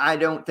 I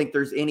don't think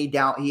there's any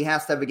doubt. He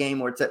has to have a game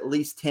where it's at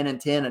least 10 and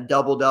 10, a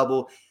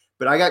double-double.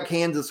 But I got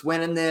Kansas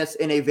winning this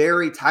in a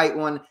very tight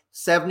one,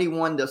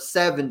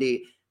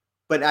 71-70.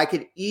 But I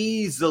could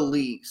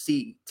easily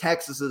see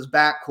Texas's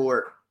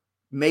backcourt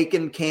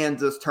making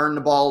Kansas turn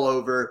the ball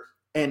over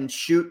and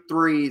shoot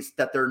threes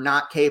that they're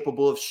not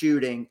capable of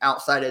shooting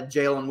outside of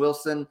Jalen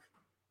Wilson.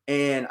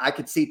 And I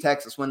could see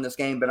Texas win this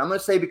game. But I'm going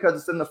to say, because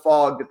it's in the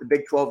fog, that the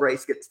Big 12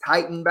 race gets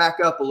tightened back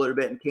up a little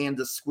bit and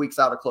Kansas squeaks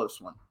out a close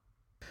one.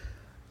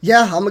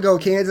 Yeah, I'm going to go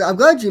Kansas. I'm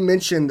glad you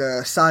mentioned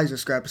the size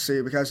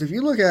discrepancy, because if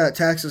you look at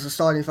Texas'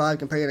 starting five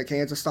compared to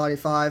Kansas' starting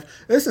five,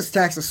 this is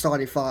Texas'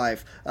 starting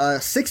five.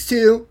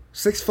 6'2",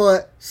 6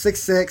 foot,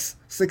 6'6",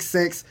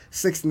 6'6",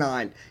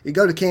 6'9". You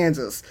go to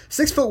Kansas,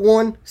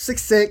 6'1",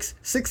 6'6",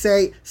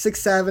 6'8",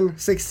 6'7",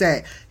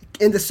 6'8".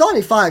 In the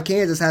starting five,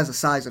 Kansas has a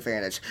size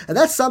advantage. And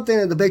that's something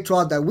in the Big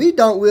 12 that we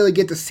don't really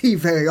get to see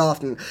very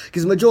often,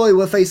 because the majority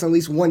will face at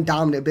least one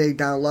dominant big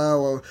down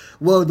low, or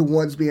will the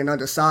ones being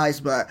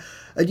undersized. But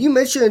you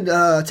mentioned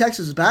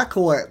Texas'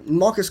 backcourt,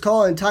 Marcus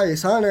Carr and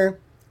Tyrese Hunter.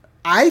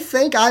 I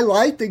think I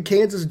like the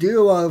Kansas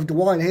duo of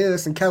DeJuan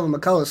Harris and Kevin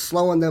McCullough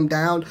slowing them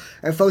down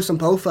and forcing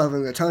both of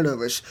them to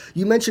turnovers.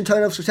 You mentioned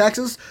turnovers for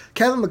Texas.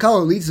 Kevin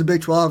McCullough leads the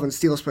Big 12 in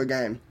steals per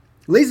game.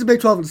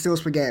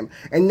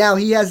 And now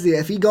he has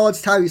if he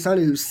guards Tyrese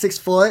Hunter, who's 6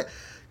 foot,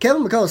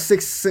 Kevin McCullough's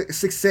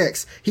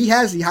 6'6". He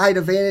has the height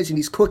advantage, and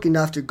he's quick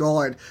enough to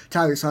guard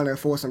Tyrese Hunter and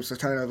force him to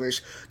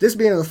turnovers. This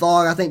being in the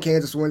fog, I think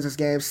Kansas wins this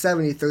game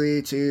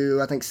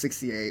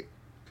 73-68.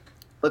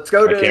 Let's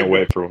go to. I can't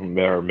wait for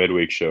our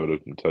midweek show to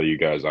tell you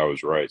guys I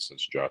was right,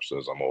 since Josh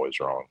says I'm always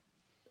wrong.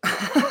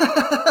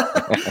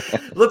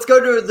 Let's go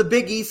to the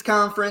Big East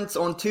Conference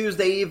on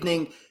Tuesday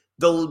evening.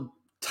 The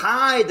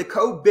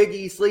co-Big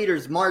East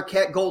leaders,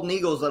 Marquette Golden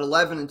Eagles at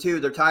 11-2.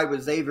 They're tied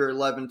with Xavier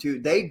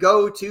 11-2. They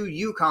go to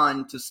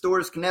UConn, to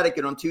Storrs,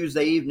 Connecticut on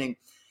Tuesday evening.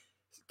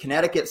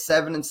 Connecticut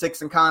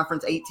 7-6 in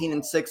conference,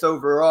 18-6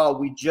 overall.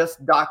 We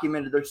just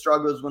documented their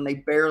struggles when they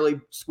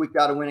barely squeaked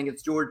out a win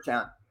against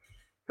Georgetown.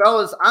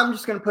 Fellas, I'm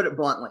just going to put it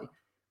bluntly.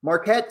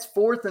 Marquette's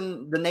 4th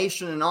in the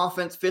nation in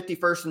offense,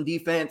 51st in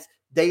defense.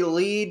 They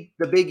lead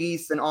the Big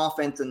East in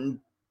offense in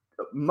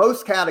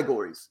most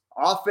categories.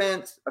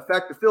 Offense,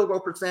 effective field goal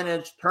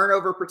percentage,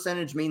 turnover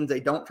percentage means they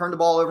don't turn the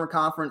ball over in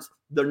conference.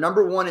 They're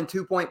number 1 in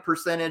 2-point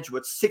percentage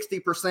with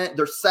 60%.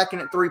 They're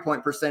second at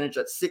 3-point percentage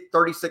at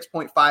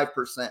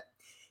 36.5%.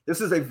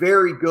 This is a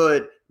very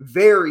good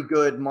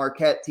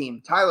Marquette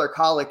team. Tyler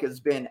Kolek has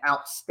been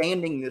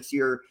outstanding this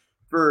year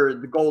for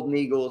the Golden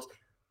Eagles.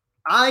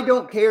 I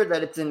don't care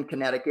that it's in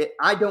Connecticut.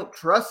 I don't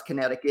trust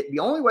Connecticut. The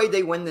only way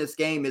they win this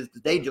game is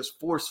that they just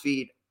force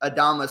feed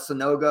Adama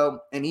Sanogo,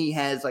 and he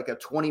has like a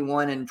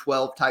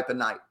 21-12 type of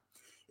night.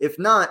 If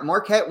not,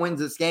 Marquette wins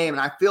this game, and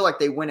I feel like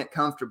they win it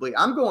comfortably.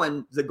 I'm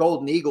going the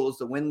Golden Eagles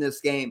to win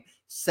this game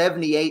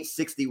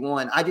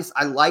 78-61.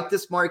 I like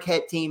this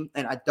Marquette team,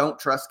 and I don't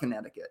trust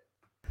Connecticut.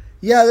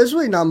 Yeah, there's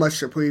really not much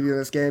to preview in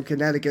this game.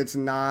 Connecticut's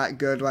not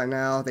good right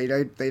now. They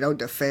don't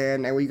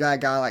defend, and we got a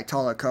guy like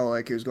Tyler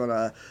Kolek who's going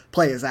to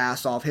play his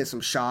ass off, hit some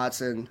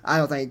shots, and I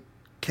don't think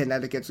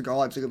Connecticut's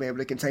guards are going to be able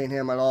to contain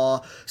him at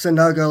all.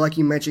 Sanogo, like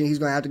you mentioned, he's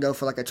going to have to go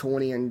for like a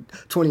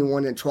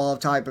 21-12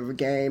 type of a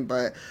game,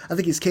 but I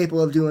think he's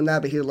capable of doing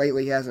that, but here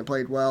lately he hasn't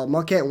played well.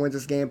 Marquette wins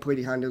this game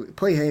pretty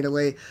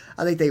handily.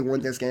 I think they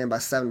win this game by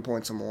 7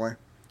 points or more.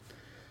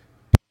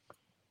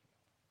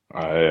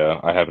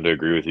 I happen to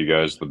agree with you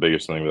guys. The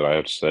biggest thing that I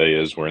have to say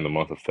is we're in the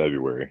month of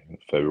February.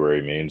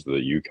 February means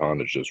that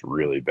UConn is just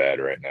really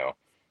bad right now.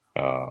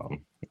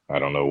 I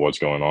don't know what's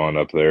going on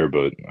up there,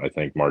 but I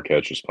think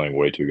Marquette's just playing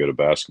way too good at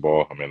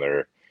basketball. I mean,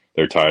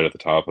 they're tied at the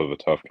top of a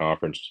tough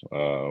conference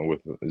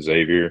with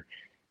Xavier,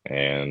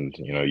 and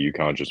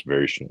UConn just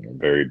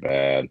very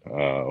bad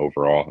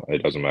overall.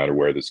 It doesn't matter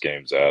where this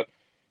game's at.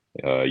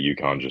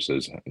 UConn just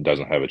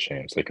doesn't have a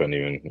chance. They couldn't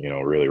even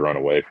really run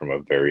away from a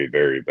very,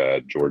 very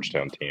bad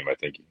Georgetown team. I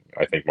think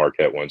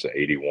Marquette wins at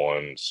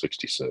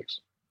 81-66.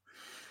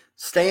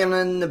 Staying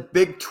in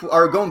the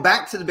or going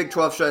back to the Big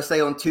 12, should I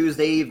say, on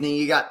Tuesday evening,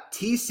 you got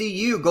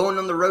TCU going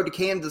on the road to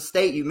Kansas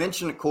State. You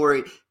mentioned it,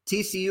 Corey.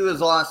 TCU has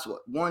lost, 5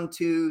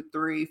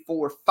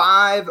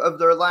 of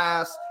their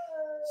last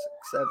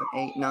 6, 7,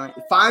 8, 9.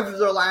 5 of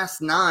their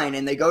last 9,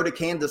 and they go to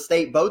Kansas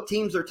State. Both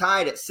teams are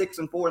tied at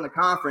 6-4 in the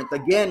conference.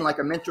 Again, like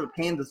I mentioned with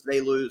Kansas, they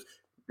lose.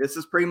 This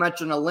is pretty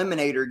much an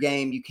eliminator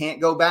game. You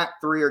can't go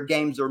back 3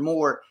 games or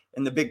more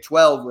in the Big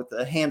 12 with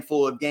a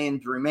handful of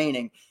games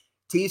remaining.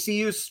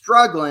 TCU's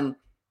struggling.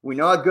 We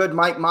know how good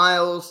Mike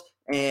Miles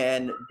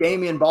and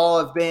Damian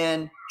Ball have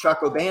been.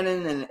 Chuck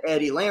O'Bannon and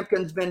Eddie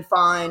Lampkin's been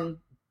fine.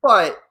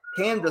 But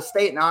Kansas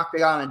State and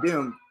Octagon and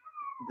Doom,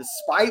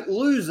 despite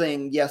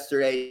losing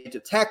yesterday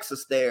to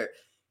Texas there,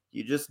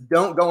 you just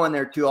don't go in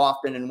there too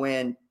often and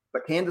win.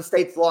 But Kansas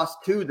State's lost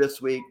 2 this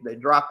week. They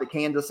dropped the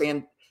Kansas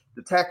and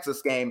the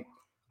Texas game.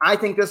 I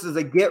think this is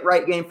a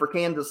get-right game for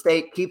Kansas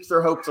State, keeps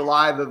their hopes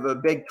alive of a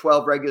Big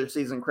 12 regular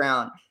season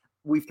crown.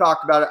 We've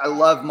talked about it. I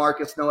love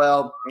Marcus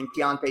Noel and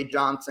Keontae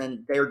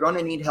Johnson. They are going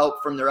to need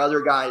help from their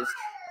other guys,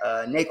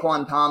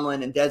 Naquan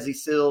Tomlin and Desi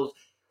Sills.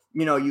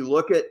 You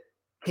look at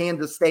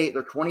Kansas State,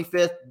 they're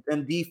 25th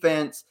in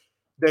defense.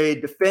 They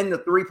defend the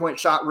three-point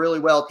shot really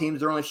well.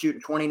 Teams are only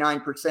shooting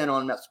 29% on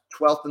them. That's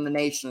 12th in the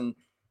nation.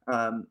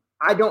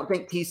 I don't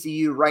think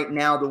TCU right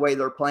now, the way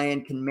they're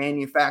playing, can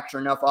manufacture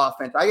enough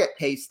offense. I got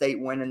K-State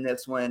winning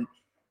this one.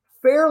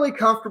 Fairly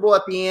comfortable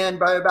at the end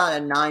by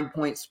about a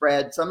 9-point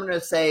spread. So I'm going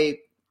to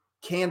say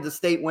Kansas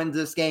State wins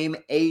this game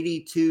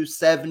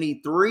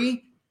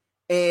 82-73.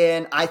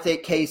 And I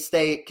think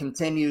K-State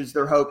continues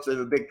their hopes of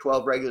a Big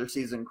 12 regular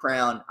season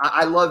crown.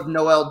 I love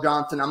Noel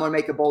Johnson. I'm going to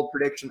make a bold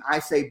prediction. I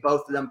say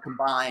both of them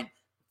combined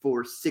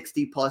for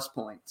 60-plus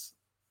points.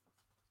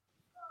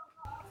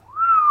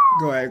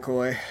 Go ahead,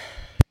 Corey.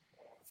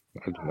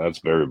 That's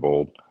very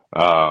bold.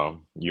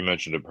 You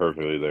mentioned it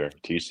perfectly there.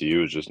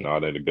 TCU is just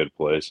not in a good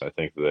place. I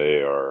think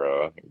they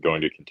are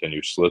going to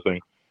continue slipping.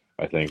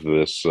 I think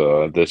this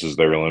is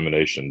their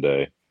elimination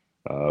day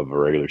of a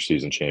regular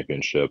season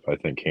championship. I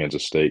think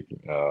Kansas State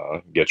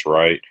gets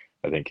right.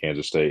 I think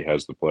Kansas State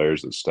has the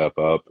players that step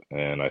up,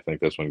 and I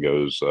think this one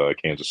goes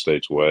Kansas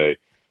State's way.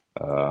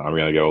 I'm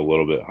going to go a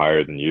little bit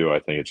higher than you. I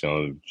think it's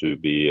going to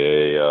be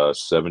a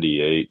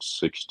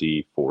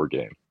 78-64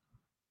 game.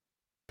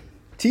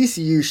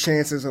 TCU's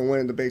chances of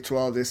winning the Big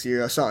 12 this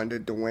year are starting to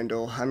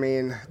dwindle. I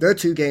mean, they're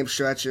 2-game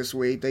stretch this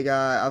week. They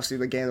got, obviously,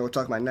 the game that we're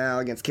talking about now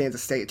against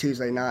Kansas State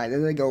Tuesday night.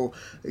 Then they go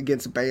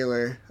against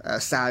Baylor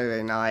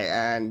Saturday night.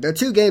 And they're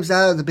 2 games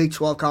out of the Big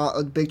 12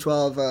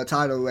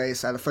 title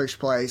race out of first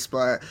place.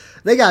 But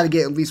they got to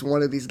get at least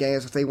one of these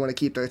games if they want to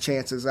keep their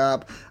chances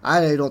up.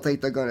 I really don't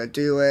think they're going to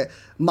do it.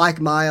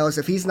 Mike Miles,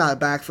 if he's not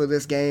back for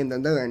this game,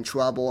 then they're in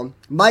trouble.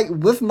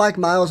 With Mike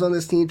Miles on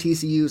this team,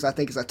 TCU's, I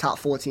think, is a top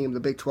 4 team in the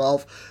Big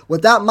 12.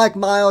 Without Mike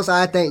Miles,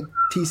 I think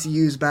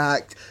TCU's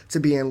back to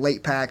being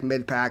late pack,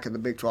 mid pack in the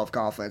Big 12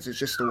 conference. It's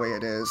just the way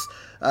it is.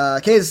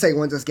 Kansas State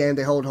wins this game.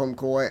 They hold home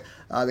court.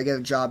 They get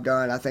the job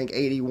done, I think,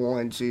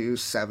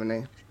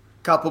 81-70.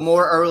 Couple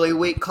more early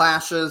week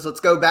clashes.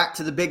 Let's go back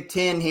to the Big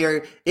Ten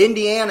here.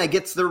 Indiana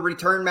gets their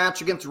return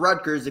match against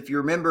Rutgers. If you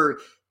remember,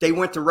 they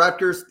went to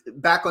Rutgers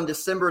back on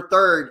December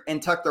 3rd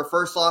and took their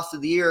first loss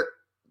of the year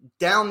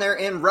down there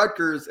in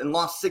Rutgers and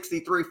lost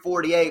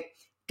 63-48.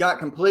 Got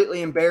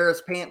completely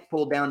embarrassed, pants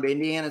pulled down. But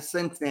Indiana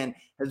since then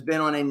has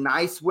been on a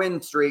nice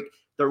win streak.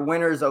 They're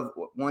winners of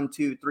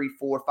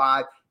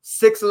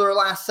 6 of their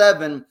last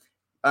 7.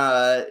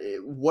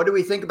 What do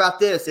we think about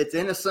this? It's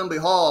in Assembly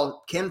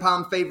Hall.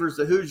 KenPom favors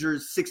the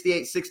Hoosiers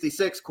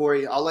 68-66.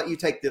 Corey, I'll let you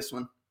take this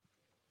one.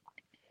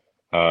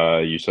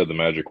 You said the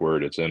magic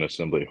word. It's in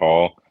Assembly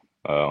Hall.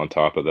 On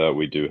top of that,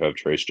 we do have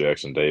Trace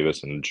Jackson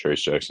Davis, and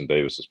Trace Jackson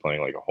Davis is playing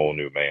like a whole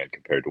new man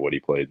compared to what he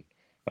played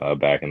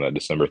back in that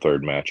December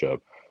 3rd matchup.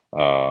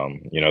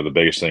 The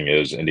biggest thing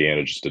is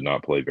Indiana just did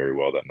not play very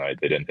well that night.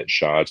 They didn't hit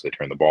shots. They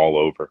turned the ball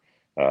over.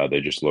 They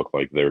just looked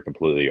like they were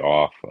completely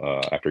off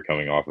after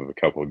coming off of a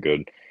couple of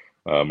good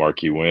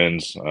marquee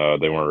wins.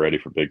 They weren't ready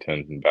for Big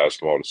Ten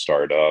basketball to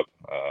start up.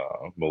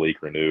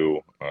 Malik Renew,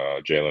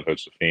 Jalen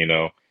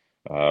Hood-Schifino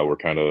were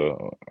kind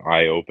of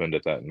eye-opened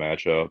at that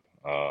matchup.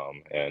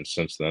 And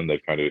since then,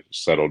 they've kind of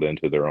settled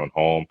into their own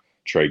home.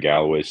 Trey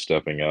Galloway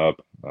stepping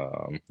up.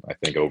 I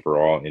think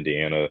overall,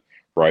 Indiana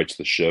rights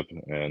the ship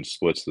and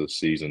splits the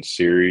season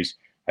series.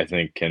 I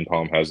think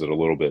KenPom has it a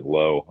little bit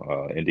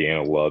low.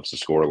 Indiana loves to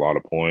score a lot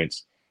of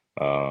points.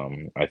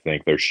 I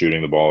think they're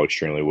shooting the ball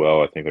extremely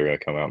well. I think they're going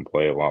to come out and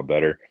play a lot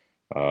better.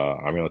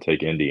 I'm going to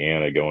take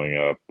Indiana going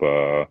up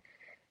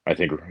I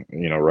think,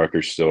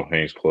 Rutgers still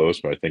hangs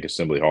close, but I think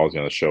Assembly Hall is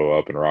going to show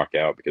up and rock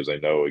out because they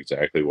know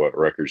exactly what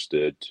Rutgers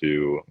did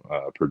to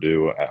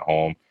Purdue at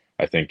home.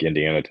 I think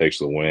Indiana takes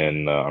the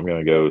win. I'm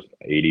going to go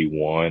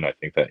 81. I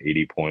think that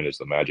 80 point is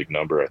the magic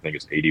number. I think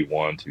it's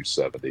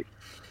 81-70.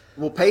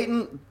 Well,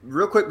 Peyton,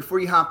 real quick before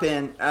you hop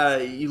in,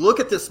 you look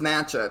at this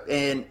matchup,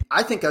 and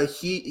I think a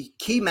key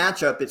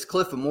matchup is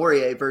Cliff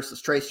Amorie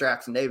versus Trace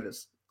Jackson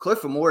Davis.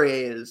 Cliff Amorie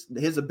is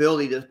his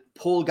ability to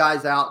pull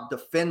guys out,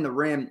 defend the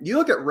rim. You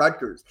look at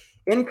Rutgers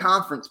in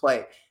conference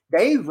play,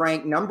 they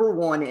rank number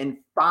 1 in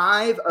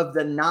 5 of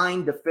the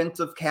 9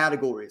 defensive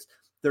categories.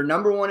 They're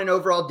number 1 in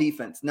overall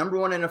defense, number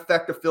 1 in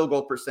effective field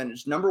goal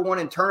percentage, number 1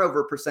 in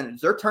turnover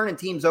percentage. They're turning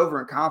teams over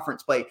in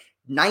conference play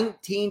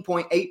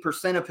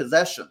 19.8% of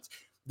possessions.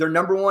 They're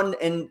number one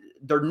in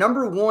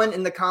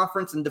the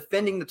conference in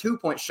defending the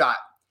 2-point shot.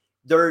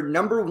 They're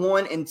number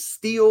 1 in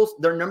steals.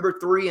 They're number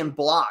 3 in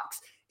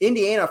blocks.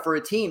 Indiana, for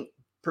a team,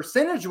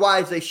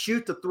 percentage-wise, they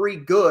shoot the 3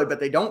 good, but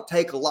they don't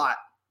take a lot.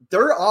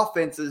 Their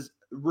offense is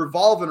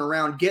revolving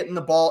around getting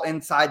the ball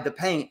inside the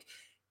paint.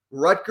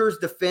 Rutgers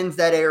defends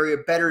that area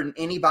better than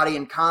anybody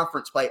in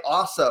conference play.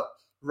 Also,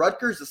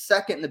 Rutgers is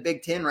second in the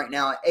Big Ten right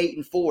now at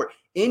 8-4.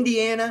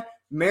 Indiana,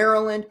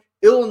 Maryland,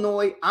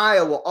 Illinois,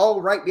 Iowa,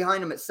 all right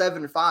behind them at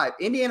 7-5.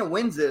 Indiana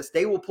wins this.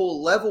 They will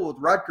pull level with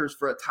Rutgers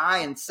for a tie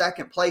in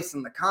second place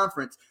in the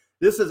conference.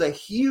 This is a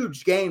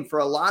huge game for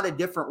a lot of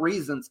different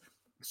reasons.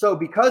 So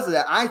because of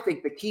that, I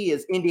think the key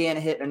is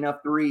Indiana hitting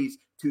enough threes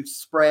to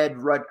spread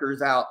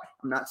Rutgers out.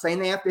 I'm not saying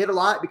they have to hit a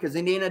lot because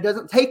Indiana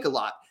doesn't take a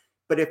lot.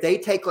 But if they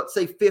take, let's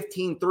say,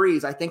 15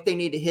 threes, I think they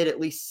need to hit at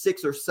least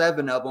 6 or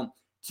 7 of them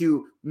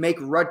to make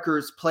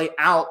Rutgers play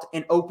out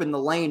and open the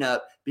lane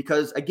up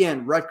because,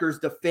 again, Rutgers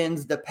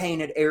defends the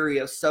painted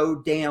area so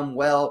damn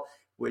well.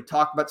 We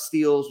talk about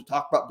steals, we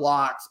talk about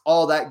blocks,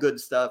 all that good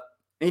stuff.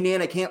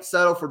 Indiana can't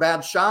settle for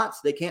bad shots.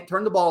 They can't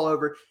turn the ball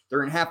over. They're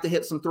going to have to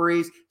hit some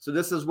threes. So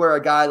this is where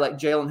a guy like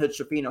Jalen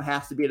Hood-Schifino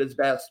has to be at his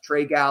best.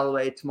 Trey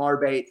Galloway, Tamar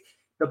Bates.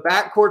 The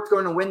backcourt's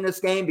going to win this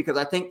game because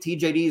I think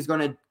TJD is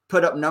going to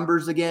put up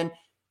numbers again.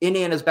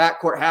 Indiana's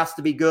backcourt has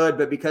to be good,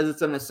 but because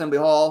it's in Assembly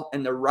Hall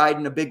and they're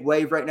riding a big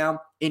wave right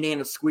now,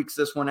 Indiana squeaks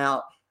this one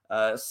out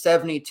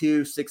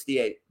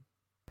 72-68.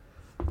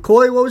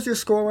 Corey, what was your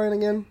scoreline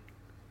again?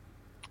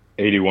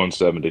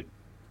 81-70.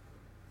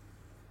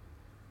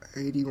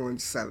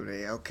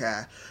 81-70,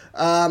 okay.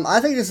 I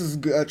think this is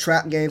a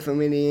trap game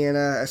from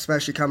Indiana,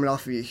 especially coming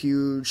off of a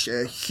huge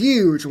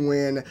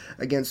win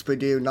against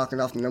Purdue,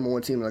 knocking off the number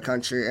 1 team in the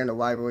country in a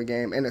rivalry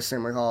game in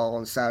Assembly Hall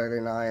on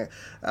Saturday night.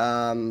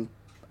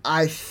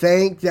 I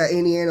think that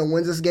Indiana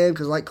wins this game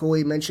because, like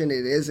Corey mentioned,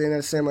 it is in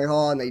Assembly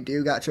Hall, and they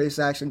do got Trace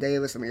Jackson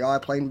Davis, and they are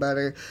playing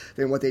better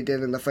than what they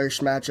did in the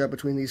first matchup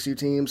between these two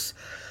teams.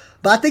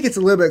 But I think it's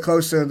a little bit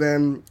closer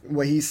than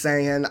what he's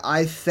saying.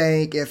 I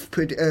think if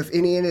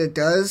Indiana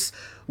does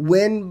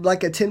win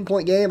like a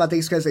 10-point game, I think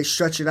it's because they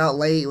stretch it out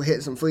late or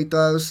hit some free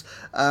throws.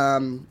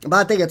 But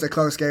I think it's a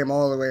close game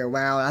all the way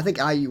around. I think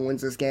IU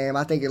wins this game.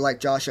 I think, like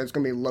Josh said, it's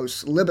going to be a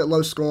little bit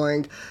low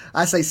scoring.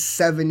 I say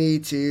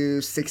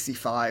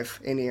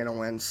 70-65. Indiana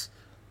wins.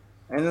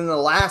 And then the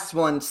last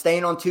one,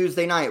 staying on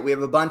Tuesday night. We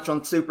have a bunch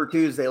on Super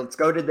Tuesday. Let's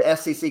go to the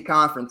SEC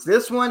Conference.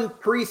 This one,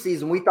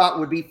 preseason, we thought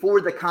would be for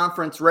the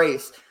conference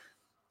race.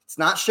 It's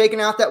not shaking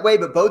out that way,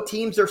 but both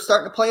teams are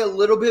starting to play a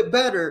little bit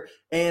better,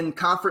 and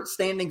conference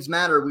standings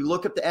matter. We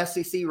look at the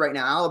SEC right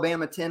now,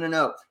 Alabama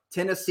 10-0,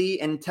 Tennessee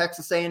and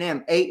Texas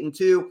A&M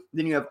 8-2.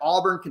 Then you have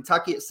Auburn,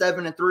 Kentucky at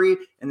 7-3,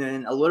 and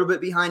then a little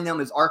bit behind them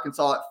is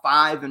Arkansas at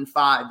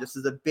 5-5. This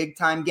is a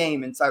big-time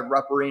game inside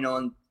Rupp Arena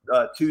on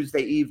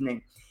Tuesday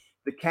evening.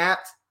 The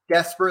Cats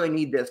desperately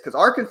need this because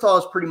Arkansas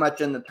is pretty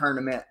much in the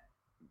tournament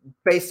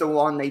based on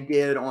what they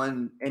did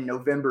in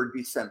November,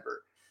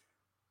 December.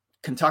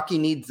 Kentucky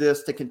needs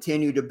this to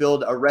continue to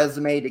build a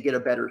resume, to get a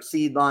better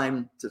seed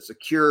line, to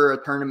secure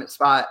a tournament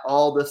spot,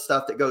 all the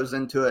stuff that goes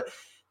into it.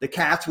 The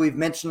Cats, we've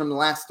mentioned them the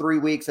last 3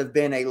 weeks, have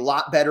been a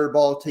lot better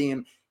ball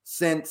team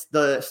since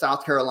the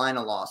South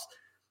Carolina loss.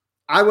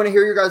 I want to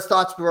hear your guys'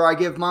 thoughts before I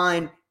give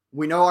mine.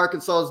 We know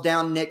Arkansas is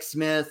down Nick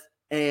Smith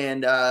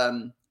and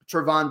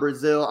Trevon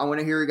Brazile. I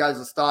want to hear your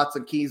guys' thoughts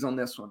and keys on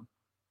this one.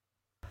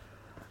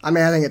 I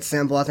mean, I think it's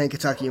simple. I think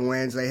Kentucky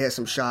wins. They hit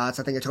some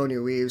shots. I think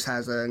Antonio Reeves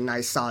has a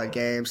nice, solid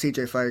game.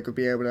 C.J. Frederick could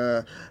be able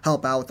to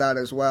help out with that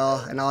as well.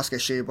 And Oscar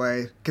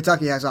Tshiebwe.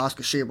 Kentucky has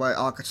Oscar Tshiebwe.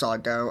 Arkansas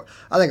don't.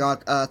 I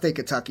think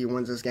Kentucky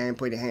wins this game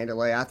pretty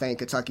handily. I think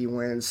Kentucky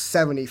wins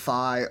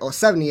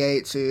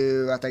 78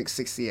 to, I think,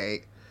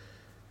 68.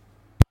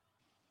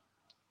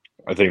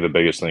 I think the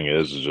biggest thing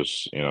is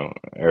just,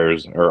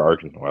 Arizona or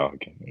Arkansas. Well,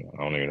 I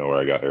don't even know where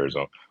I got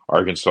Arizona.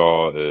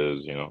 Arkansas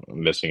is,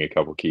 missing a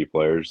couple key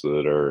players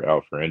that are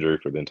out for injury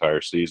for the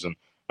entire season.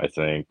 I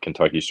think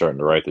Kentucky's starting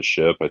to right the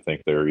ship. I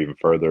think they're even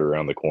further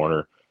around the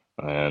corner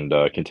and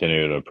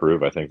continuing to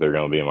improve. I think they're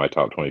going to be in my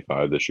top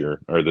 25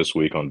 this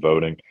week on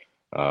voting.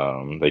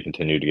 They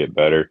continue to get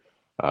better.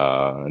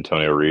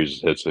 Antonio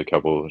Reeves hits a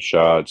couple of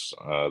shots.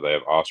 They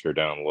have Oscar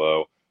down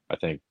low. I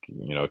think,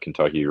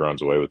 Kentucky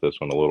runs away with this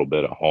one a little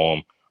bit at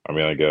home. I'm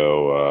gonna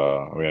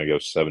go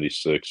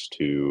 76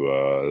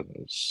 to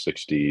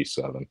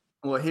 67.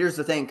 Well, here's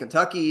the thing.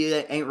 Kentucky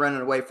ain't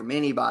running away from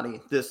anybody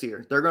this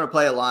year. They're going to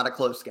play a lot of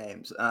close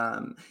games.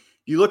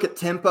 You look at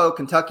tempo,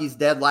 Kentucky's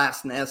dead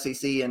last in the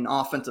SEC in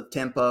offensive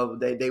tempo.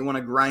 They want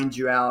to grind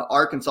you out.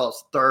 Arkansas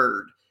is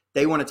third.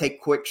 They want to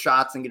take quick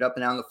shots and get up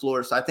and down the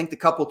floor. So I think the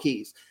couple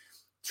keys.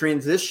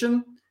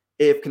 Transition,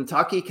 if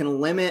Kentucky can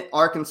limit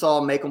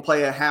Arkansas, make them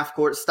play a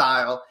half-court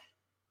style.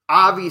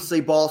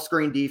 Obviously, ball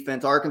screen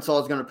defense. Arkansas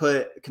is going to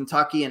put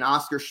Kentucky and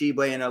Oscar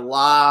Tshiebwe in a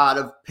lot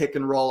of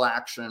pick-and-roll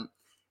action.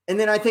 And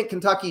then I think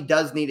Kentucky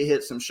does need to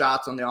hit some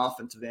shots on the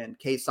offensive end.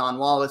 Kason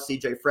Wallace,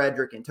 C.J.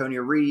 Frederick,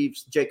 Antonio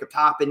Reeves, Jacob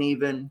Toppin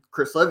even,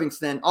 Chris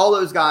Livingston. All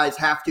those guys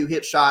have to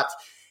hit shots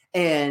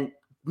and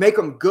make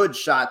them good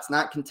shots,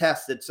 not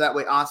contested. So that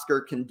way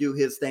Oscar can do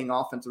his thing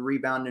offensive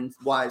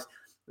rebounding-wise.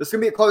 This is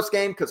going to be a close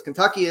game because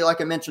Kentucky, like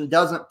I mentioned,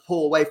 doesn't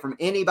pull away from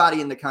anybody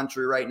in the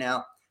country right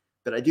now.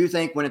 But I do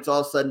think when it's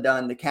all said and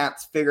done, the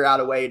Cats figure out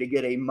a way to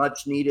get a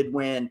much-needed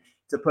win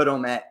to put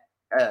them at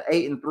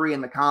 8-3 in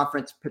the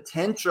conference,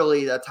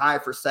 potentially a tie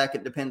for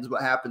second. Depends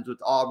what happens with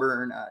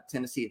Auburn,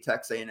 Tennessee, and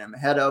Texas A&M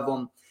ahead of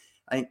them.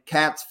 I think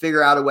Cats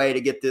figure out a way to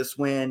get this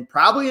win.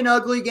 Probably an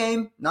ugly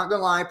game, not going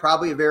to lie,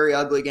 probably a very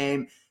ugly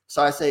game.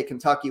 So I say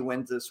Kentucky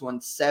wins this one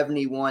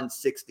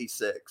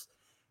 71-66.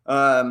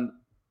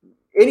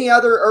 Any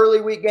other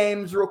early week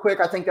games real quick?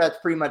 I think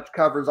that pretty much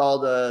covers all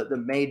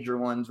the major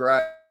ones,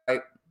 right?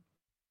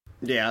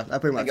 Yeah,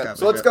 that pretty much covers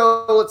it.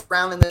 So let's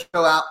round this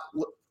show out.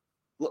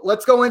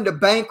 Let's go into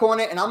bank on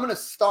it, and I'm going to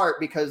start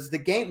because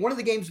one of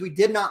the games we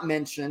did not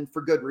mention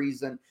for good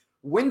reason,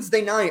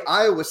 Wednesday night,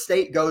 Iowa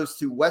State goes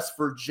to West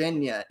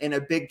Virginia in a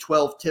Big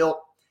 12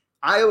 tilt.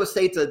 Iowa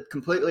State's a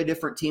completely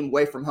different team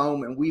away from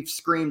home, and we've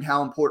screamed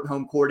how important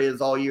home court is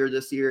all year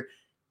this year.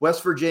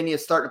 West Virginia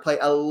is starting to play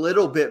a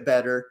little bit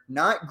better.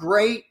 Not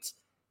great,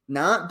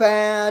 not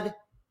bad,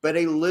 but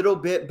a little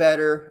bit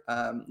better.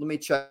 Let me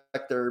check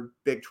their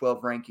Big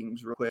 12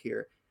 rankings real quick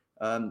here.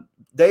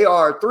 They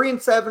are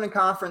 3-7 in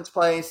conference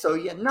play, so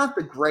yeah, not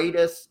the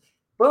greatest,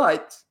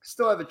 but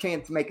still have a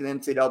chance to make the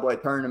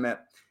NCAA tournament.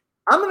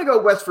 I'm going to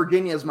go West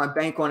Virginia as my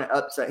bank on an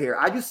upset here.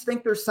 I just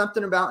think there's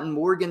something about in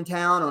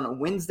Morgantown on a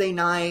Wednesday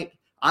night.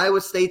 Iowa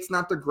State's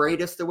not the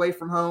greatest away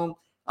from home.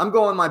 I'm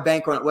going my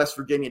bank on it. West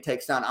Virginia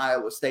takes down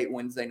Iowa State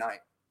Wednesday night.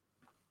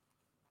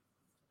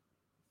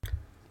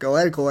 Go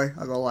ahead, Coy.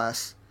 I'll go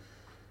last.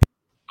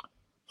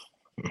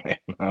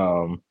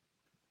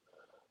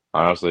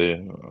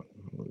 Honestly,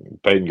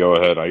 Peyton, go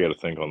ahead. I got to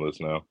think on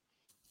this now.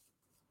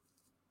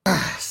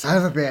 Son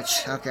of a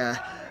bitch. Okay.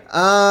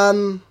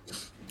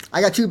 I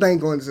got two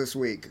bank ones this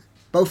week.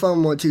 Both of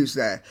them on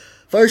Tuesday.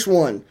 First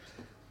one,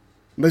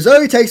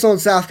 Missouri takes on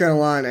South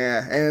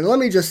Carolina. And let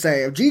me just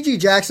say, if G.G.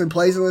 Jackson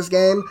plays in this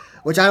game,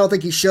 which I don't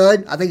think he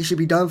should, I think he should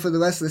be done for the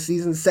rest of the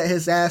season, set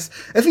his ass.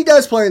 If he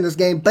does play in this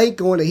game, bank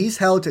on it. He's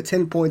held to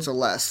 10 points or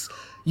less.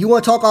 You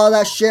want to talk all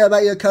that shit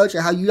about your coach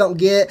and how you don't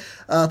get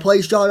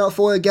plays drawn up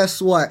for it?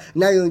 Guess what?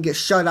 Now you're going to get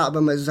shut out by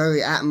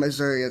Missouri at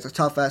Missouri. It's a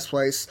tough-ass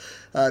place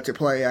to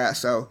play at.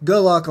 So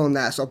good luck on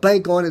that. So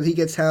bank on it. He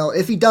gets held.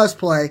 If he does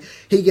play,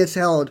 he gets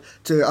held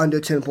to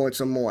under 10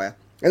 points or more.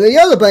 And the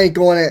other bank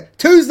on it,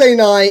 Tuesday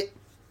night.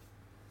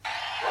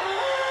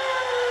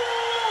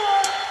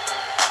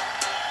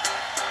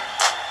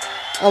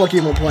 I'm going to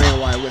keep on playing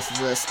while I listen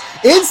to this.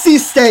 NC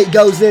State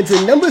goes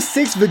into number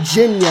 6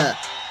 Virginia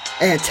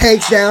and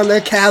takes down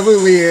the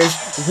Cavaliers.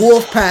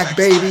 Wolfpack,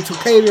 baby.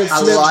 Tukavian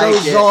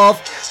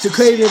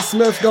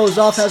Smith goes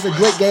off, has a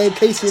great game.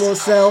 Casey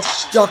Moselle,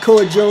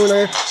 Jacoa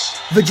Jr.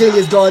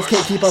 Virginia's guards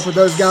can't keep up with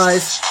those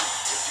guys.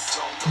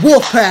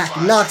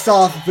 Wolfpack knocks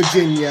off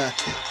Virginia.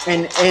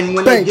 And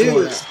when they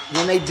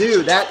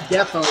do, that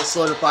definitely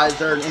solidifies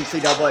their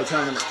NCAA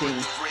tournament team.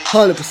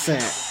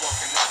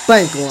 100%.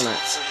 Bank on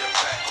it.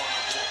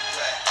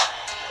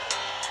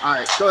 All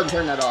right, go ahead and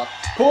turn that off.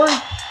 Corey?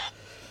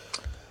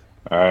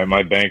 All right,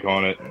 my bank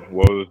on it.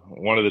 Well,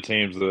 one of the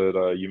teams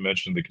that you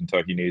mentioned that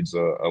Kentucky needs a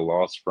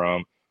loss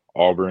from,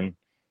 Auburn.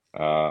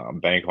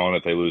 Bank on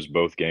it. They lose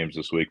both games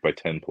this week by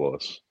 10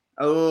 plus.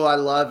 Oh, I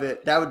love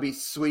it. That would be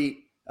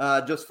sweet,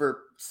 just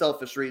for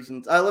selfish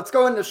reasons. Let's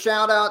go into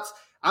shout-outs.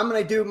 I'm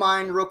going to do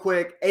mine real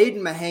quick. Aiden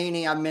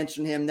Mahaney, I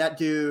mentioned him. That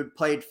dude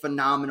played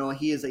phenomenal.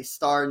 He is a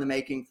star in the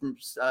making from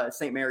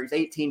St. Mary's,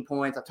 18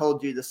 points. I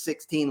told you the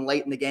 16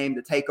 late in the game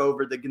to take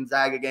over the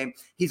Gonzaga game.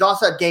 He's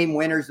also had game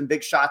winners and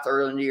big shots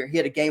early in the year. He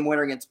had a game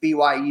winner against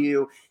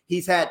BYU.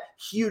 He's had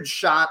huge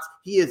shots.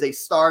 He is a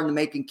star in the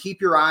making.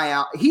 Keep your eye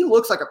out. He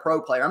looks like a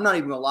pro player. I'm not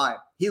even going to lie.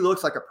 He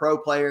looks like a pro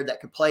player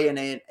that could play in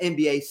an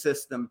NBA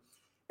system.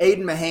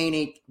 Aiden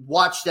Mahaney,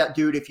 watch that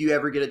dude if you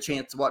ever get a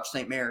chance to watch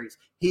St. Mary's.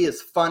 He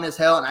is fun as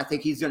hell, and I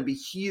think he's going to be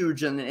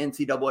huge in the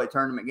NCAA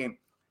tournament game.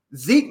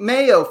 Zeke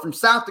Mayo from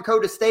South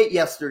Dakota State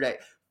yesterday,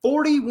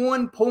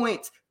 41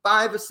 points,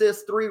 5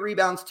 assists, 3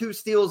 rebounds, 2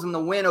 steals in the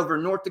win over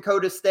North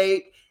Dakota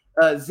State.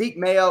 Zeke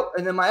Mayo.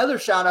 And then my other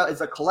shout-out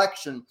is a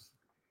collection.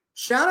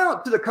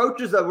 Shout-out to the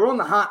coaches that were on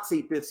the hot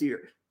seat this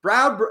year.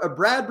 Brad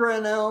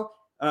Brownell,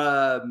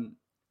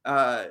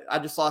 I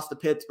just lost to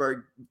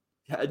Pittsburgh.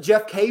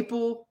 Jeff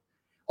Capel,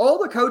 all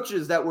the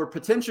coaches that were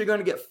potentially going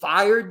to get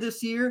fired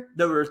this year,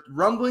 there were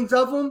rumblings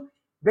of them.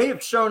 They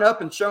have shown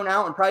up and shown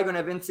out and probably going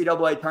to have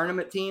NCAA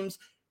tournament teams.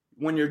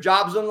 When your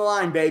job's on the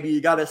line, baby,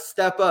 you got to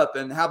step up.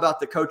 And how about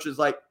the coaches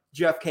like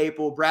Jeff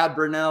Capel, Brad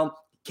Burnell,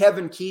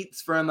 Kevin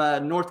Keats from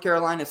North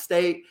Carolina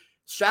State?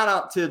 Shout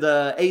out to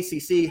the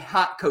ACC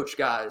hot coach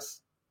guys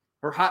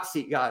or hot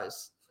seat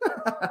guys.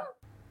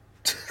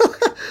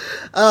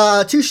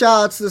 2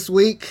 shout outs this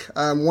week.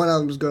 One of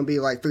them is going to be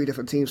like 3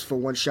 different teams for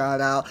one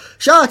shout out.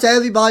 Shout out to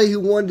everybody who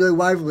won the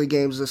rivalry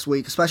games this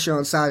week, especially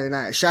on Saturday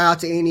night. Shout out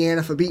to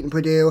Indiana for beating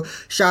Purdue.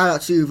 Shout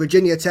out to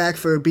Virginia Tech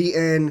for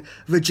beating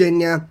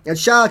Virginia. And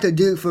shout out to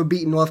Duke for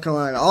beating North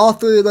Carolina. All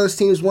 3 of those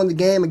teams won the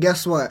game, and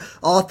guess what?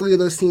 All 3 of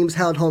those teams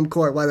held home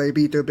court while they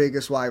beat their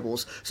biggest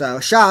rivals. So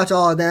shout out to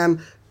all of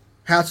them.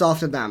 Hats off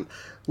to them.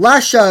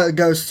 Last shout out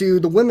goes to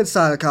the women's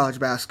side of college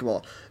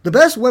basketball. The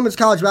best women's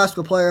college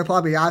basketball player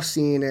probably I've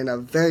seen in a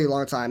very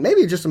long time,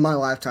 maybe just in my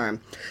lifetime.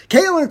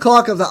 Caitlin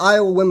Clark of the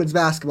Iowa women's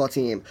basketball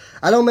team.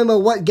 I don't remember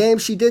what game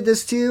she did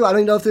this to. I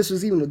don't know if this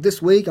was even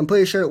this week. I'm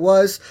pretty sure it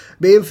was.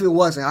 But even if it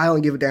wasn't, I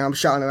don't give a damn. I'm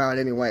shouting her out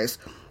anyways.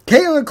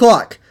 Caitlin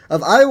Clark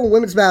of Iowa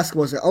women's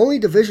basketball is the only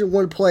Division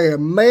I player,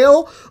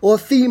 male or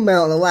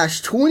female, in the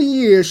last 20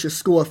 years to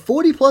score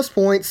 40-plus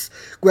points,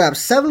 grab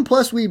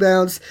 7-plus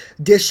rebounds,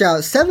 dish out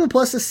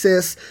 7-plus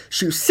assists,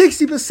 shoot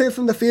 60%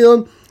 from the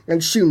field,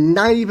 and shoot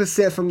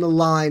 90% from the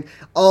line,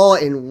 all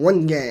in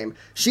one game.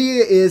 She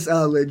is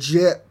a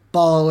legit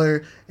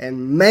baller,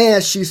 and man,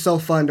 she's so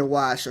fun to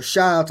watch. So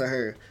shout out to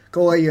her.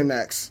 Corey, you're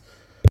next.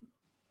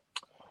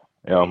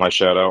 Yeah, my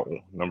shout out,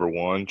 number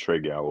 1, Trey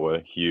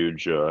Galloway.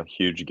 Huge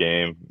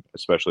game,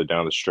 especially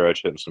down the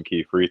stretch, hitting some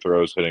key free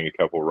throws, hitting a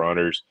couple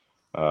runners,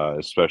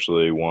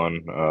 especially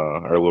one,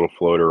 our little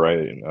floater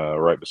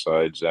right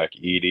beside Zach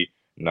Edey,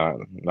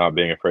 not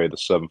being afraid of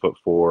the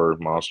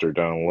 7'4" monster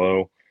down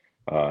low.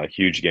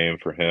 Huge game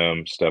for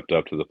him, stepped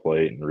up to the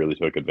plate and really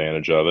took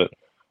advantage of it.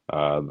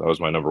 That was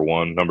my number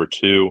 1. Number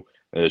 2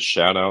 is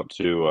shout out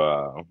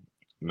to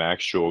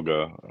Max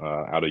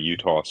Shulga out of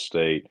Utah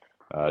State.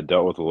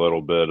 Dealt with a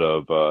little bit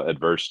of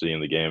adversity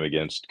in the game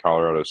against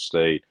Colorado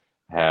State.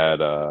 Had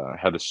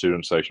the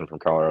student section from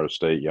Colorado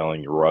State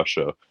yelling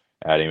Russia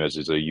at him as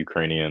he's a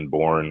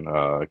Ukrainian-born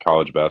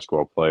college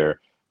basketball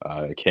player.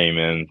 Came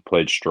in,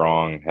 played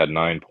strong, had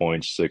 9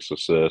 points, 6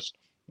 assists,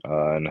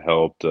 and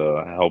helped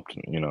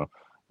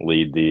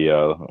lead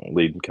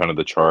kind of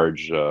the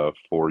charge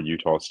for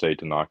Utah State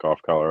to knock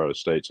off Colorado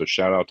State. So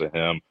shout out to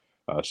him,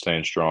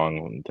 staying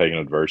strong, taking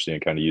adversity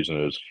and kind of using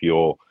it as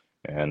fuel,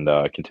 and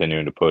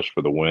continuing to push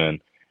for the win.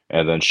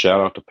 And then shout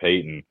out to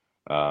Peyton,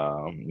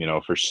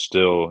 for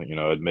still,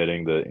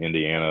 admitting that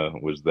Indiana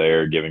was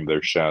there, giving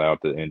their shout out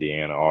to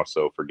Indiana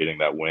also for getting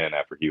that win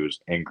after he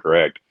was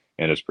incorrect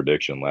in his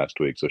prediction last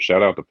week. So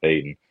shout out to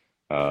Peyton,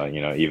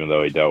 even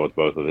though he dealt with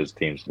both of his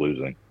teams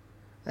losing.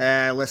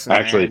 Listen.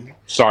 Actually, man.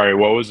 Sorry,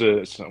 what was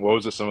it? Some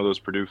of those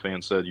Purdue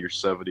fans said you're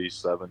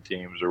 77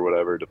 teams or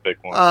whatever to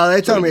pick one.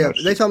 They told me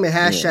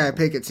hashtag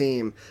pick a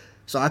team.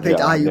 So I picked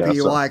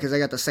IUPUI because they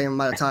got the same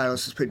amount of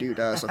titles as Purdue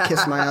does. So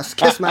kiss my ass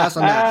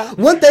on that.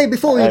 One thing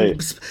before we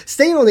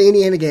staying on the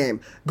Indiana game,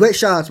 great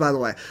shout outs by the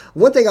way.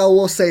 One thing I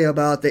will say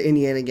about the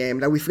Indiana game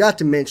that we forgot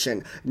to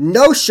mention,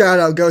 no shout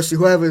out goes to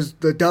whoever's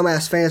the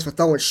dumbass fans for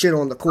throwing shit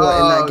on the court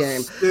in that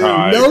game.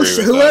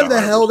 Whoever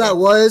the hell that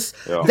was,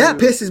 that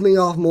pisses me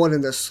off more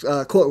than this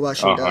court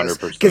rushing does.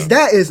 Because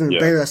that is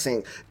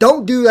embarrassing.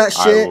 Don't do that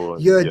shit.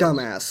 You're a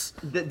dumbass.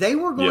 They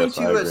were going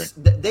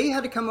they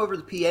had to come over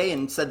to the PA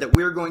and said that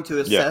we were going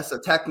to assess a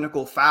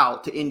technical foul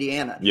to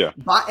Indiana.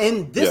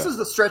 And this is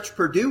the stretch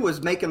Purdue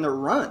was making their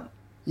run.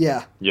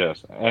 Yeah.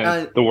 Yes.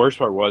 And the worst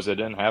part was it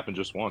didn't happen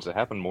just once. It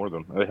happened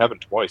it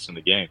happened twice in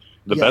the game.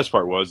 The best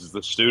part was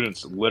the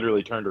students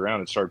literally turned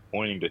around and started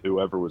pointing to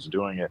whoever was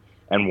doing it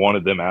and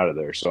wanted them out of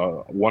there.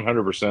 So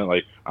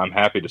 100%, I'm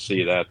happy to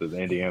see that the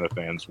Indiana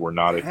fans were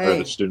not, or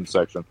the student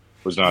section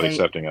was not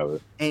accepting of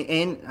it.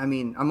 And I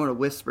mean, I'm going to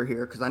whisper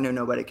here because I know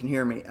nobody can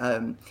hear me.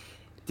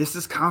 This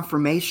is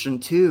confirmation,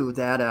 too,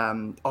 that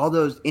all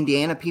those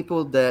Indiana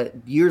people that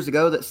years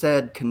ago that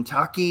said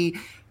Kentucky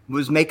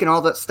was making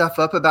all that stuff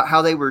up about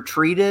how they were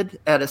treated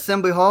at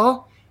Assembly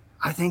Hall,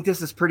 I think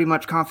this is pretty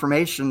much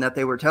confirmation that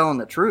they were telling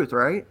the truth,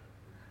 right?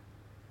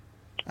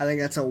 I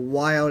think that's a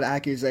wild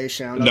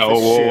accusation.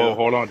 Whoa,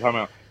 hold on, time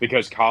out.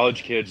 Because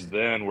college kids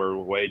then were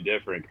way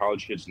different.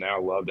 College kids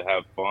now love to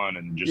have fun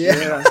and just you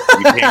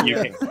can't,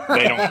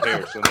 they don't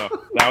care. So no,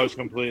 that was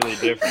completely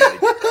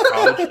different.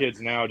 College kids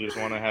now just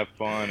want to have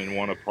fun and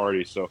want to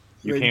party. So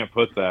you can't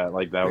put that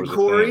like that was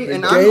Corey, a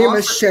thing. The game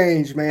has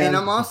changed, man. And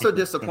I'm also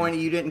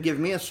disappointed you didn't give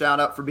me a shout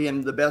out for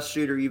being the best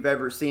shooter you've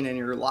ever seen in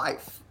your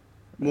life.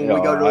 When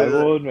we go to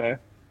I would, man.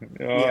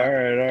 All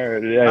right.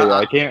 Yeah,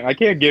 I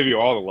can't give you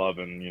all the love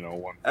in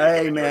one.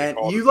 Hey, man,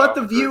 you let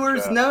the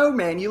viewers know,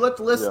 man. You let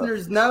the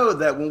listeners know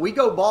that when we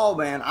go ball,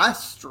 man, I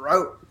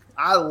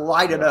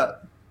light it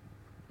up.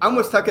 I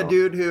almost took a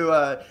dude who,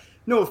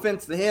 no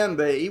offense to him,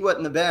 but he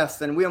wasn't the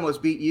best, and we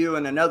almost beat you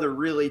and another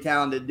really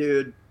talented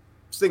dude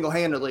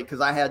single-handedly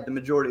because I had the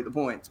majority of the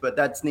points, but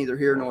that's neither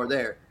here nor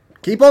there.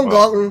 Keep on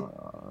gloating.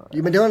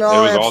 You've been doing it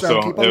all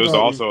episode. Keep on It was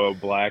gloating. also a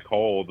black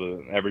hole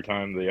every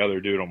time the other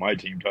dude on my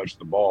team touched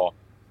the ball.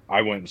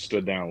 I went and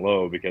stood down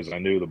low because I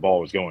knew the ball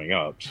was going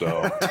up. So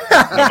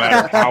no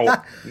matter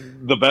how,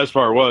 the best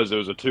part was it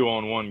was a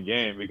 2-on-1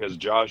 game because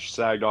Josh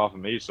sagged off of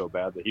me so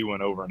bad that he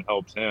went over and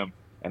helped him,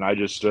 and I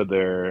just stood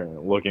there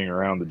looking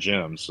around the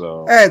gym.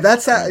 So hey,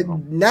 that's how.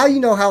 Now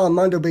you know how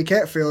Armando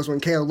Biquette feels when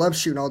Caleb loves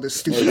shooting all this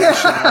stupid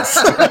shots.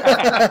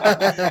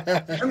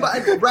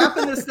 And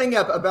wrapping this thing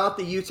up about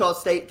the Utah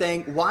State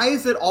thing, why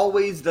is it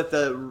always that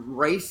the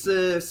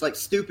racist, like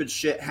stupid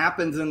shit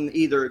happens in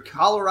either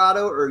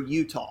Colorado or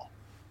Utah?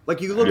 Like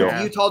you look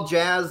at Utah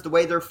Jazz, the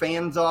way their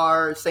fans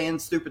are saying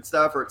stupid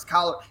stuff, or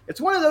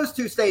it's one of those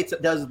two states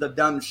that does the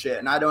dumb shit,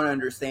 and I don't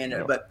understand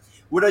it. But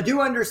what I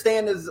do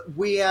understand is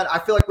I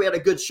feel like we had a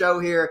good show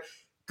here.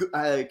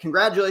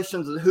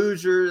 Congratulations to the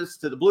Hoosiers,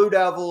 to the Blue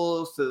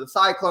Devils, to the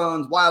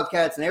Cyclones,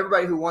 Wildcats, and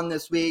everybody who won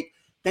this week.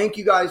 Thank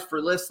you guys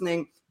for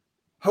listening.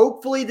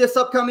 Hopefully this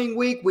upcoming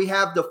week we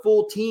have the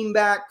full team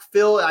back.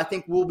 Phil, I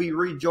think, will be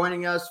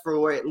rejoining us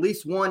for at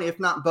least one,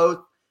 if not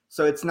both.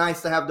 So it's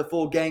nice to have the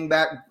full gang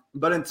back.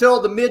 But until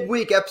the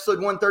midweek, episode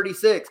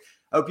 136,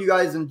 I hope you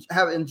guys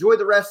enjoy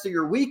the rest of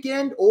your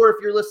weekend. Or if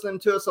you're listening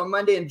to us on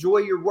Monday, enjoy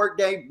your work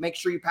day. Make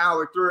sure you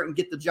power through it and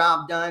get the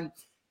job done.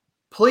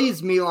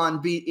 Please,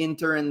 Milan, beat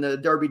Inter in the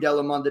Derby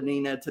della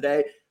Madonnina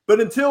today. But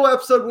until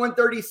episode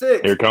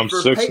 136. Here comes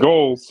 6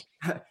 goals.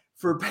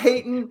 For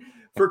Peyton,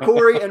 for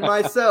Corey, and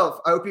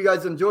myself, I hope you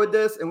guys enjoyed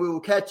this, and we will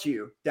catch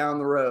you down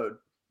the road.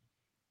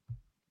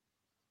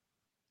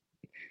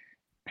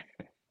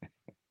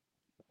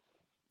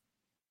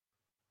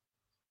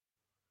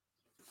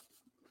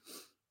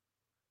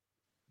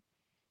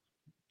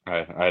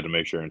 I had to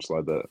make sure and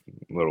slide that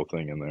little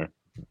thing in there.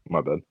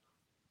 My bad.